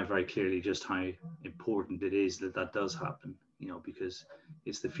 you've outlined very clearly just how important it is that that does happen, you know, because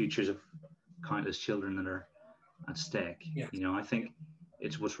it's the futures of countless children that are at stake. Yeah. You know, I think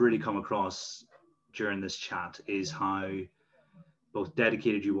it's what's really come across during this chat is how both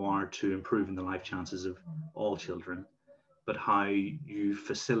dedicated you are to improving the life chances of all children, but how you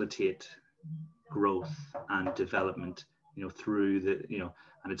facilitate growth and development, you know, through the, you know,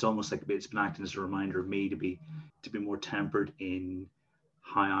 and it's almost like it's been acting as a reminder of me to be more tempered in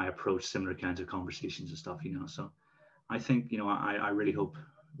how I approach similar kinds of conversations and stuff, you know. So I think, you know, I really hope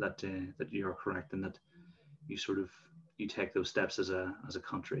that that you're correct and that you sort of you take those steps as a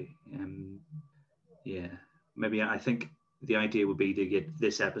country. Yeah, maybe I think the idea would be to get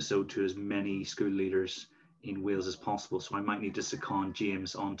this episode to as many school leaders in Wales as possible. So I might need to second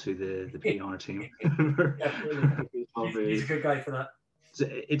James onto the PR team. He's a good guy for that.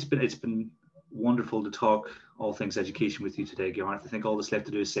 It's been wonderful to talk all things education with you today, Gareth. I think all that's left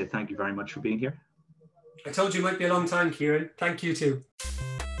to do is say thank you very much for being here. I told you it might be a long time, Kieran. Thank you too.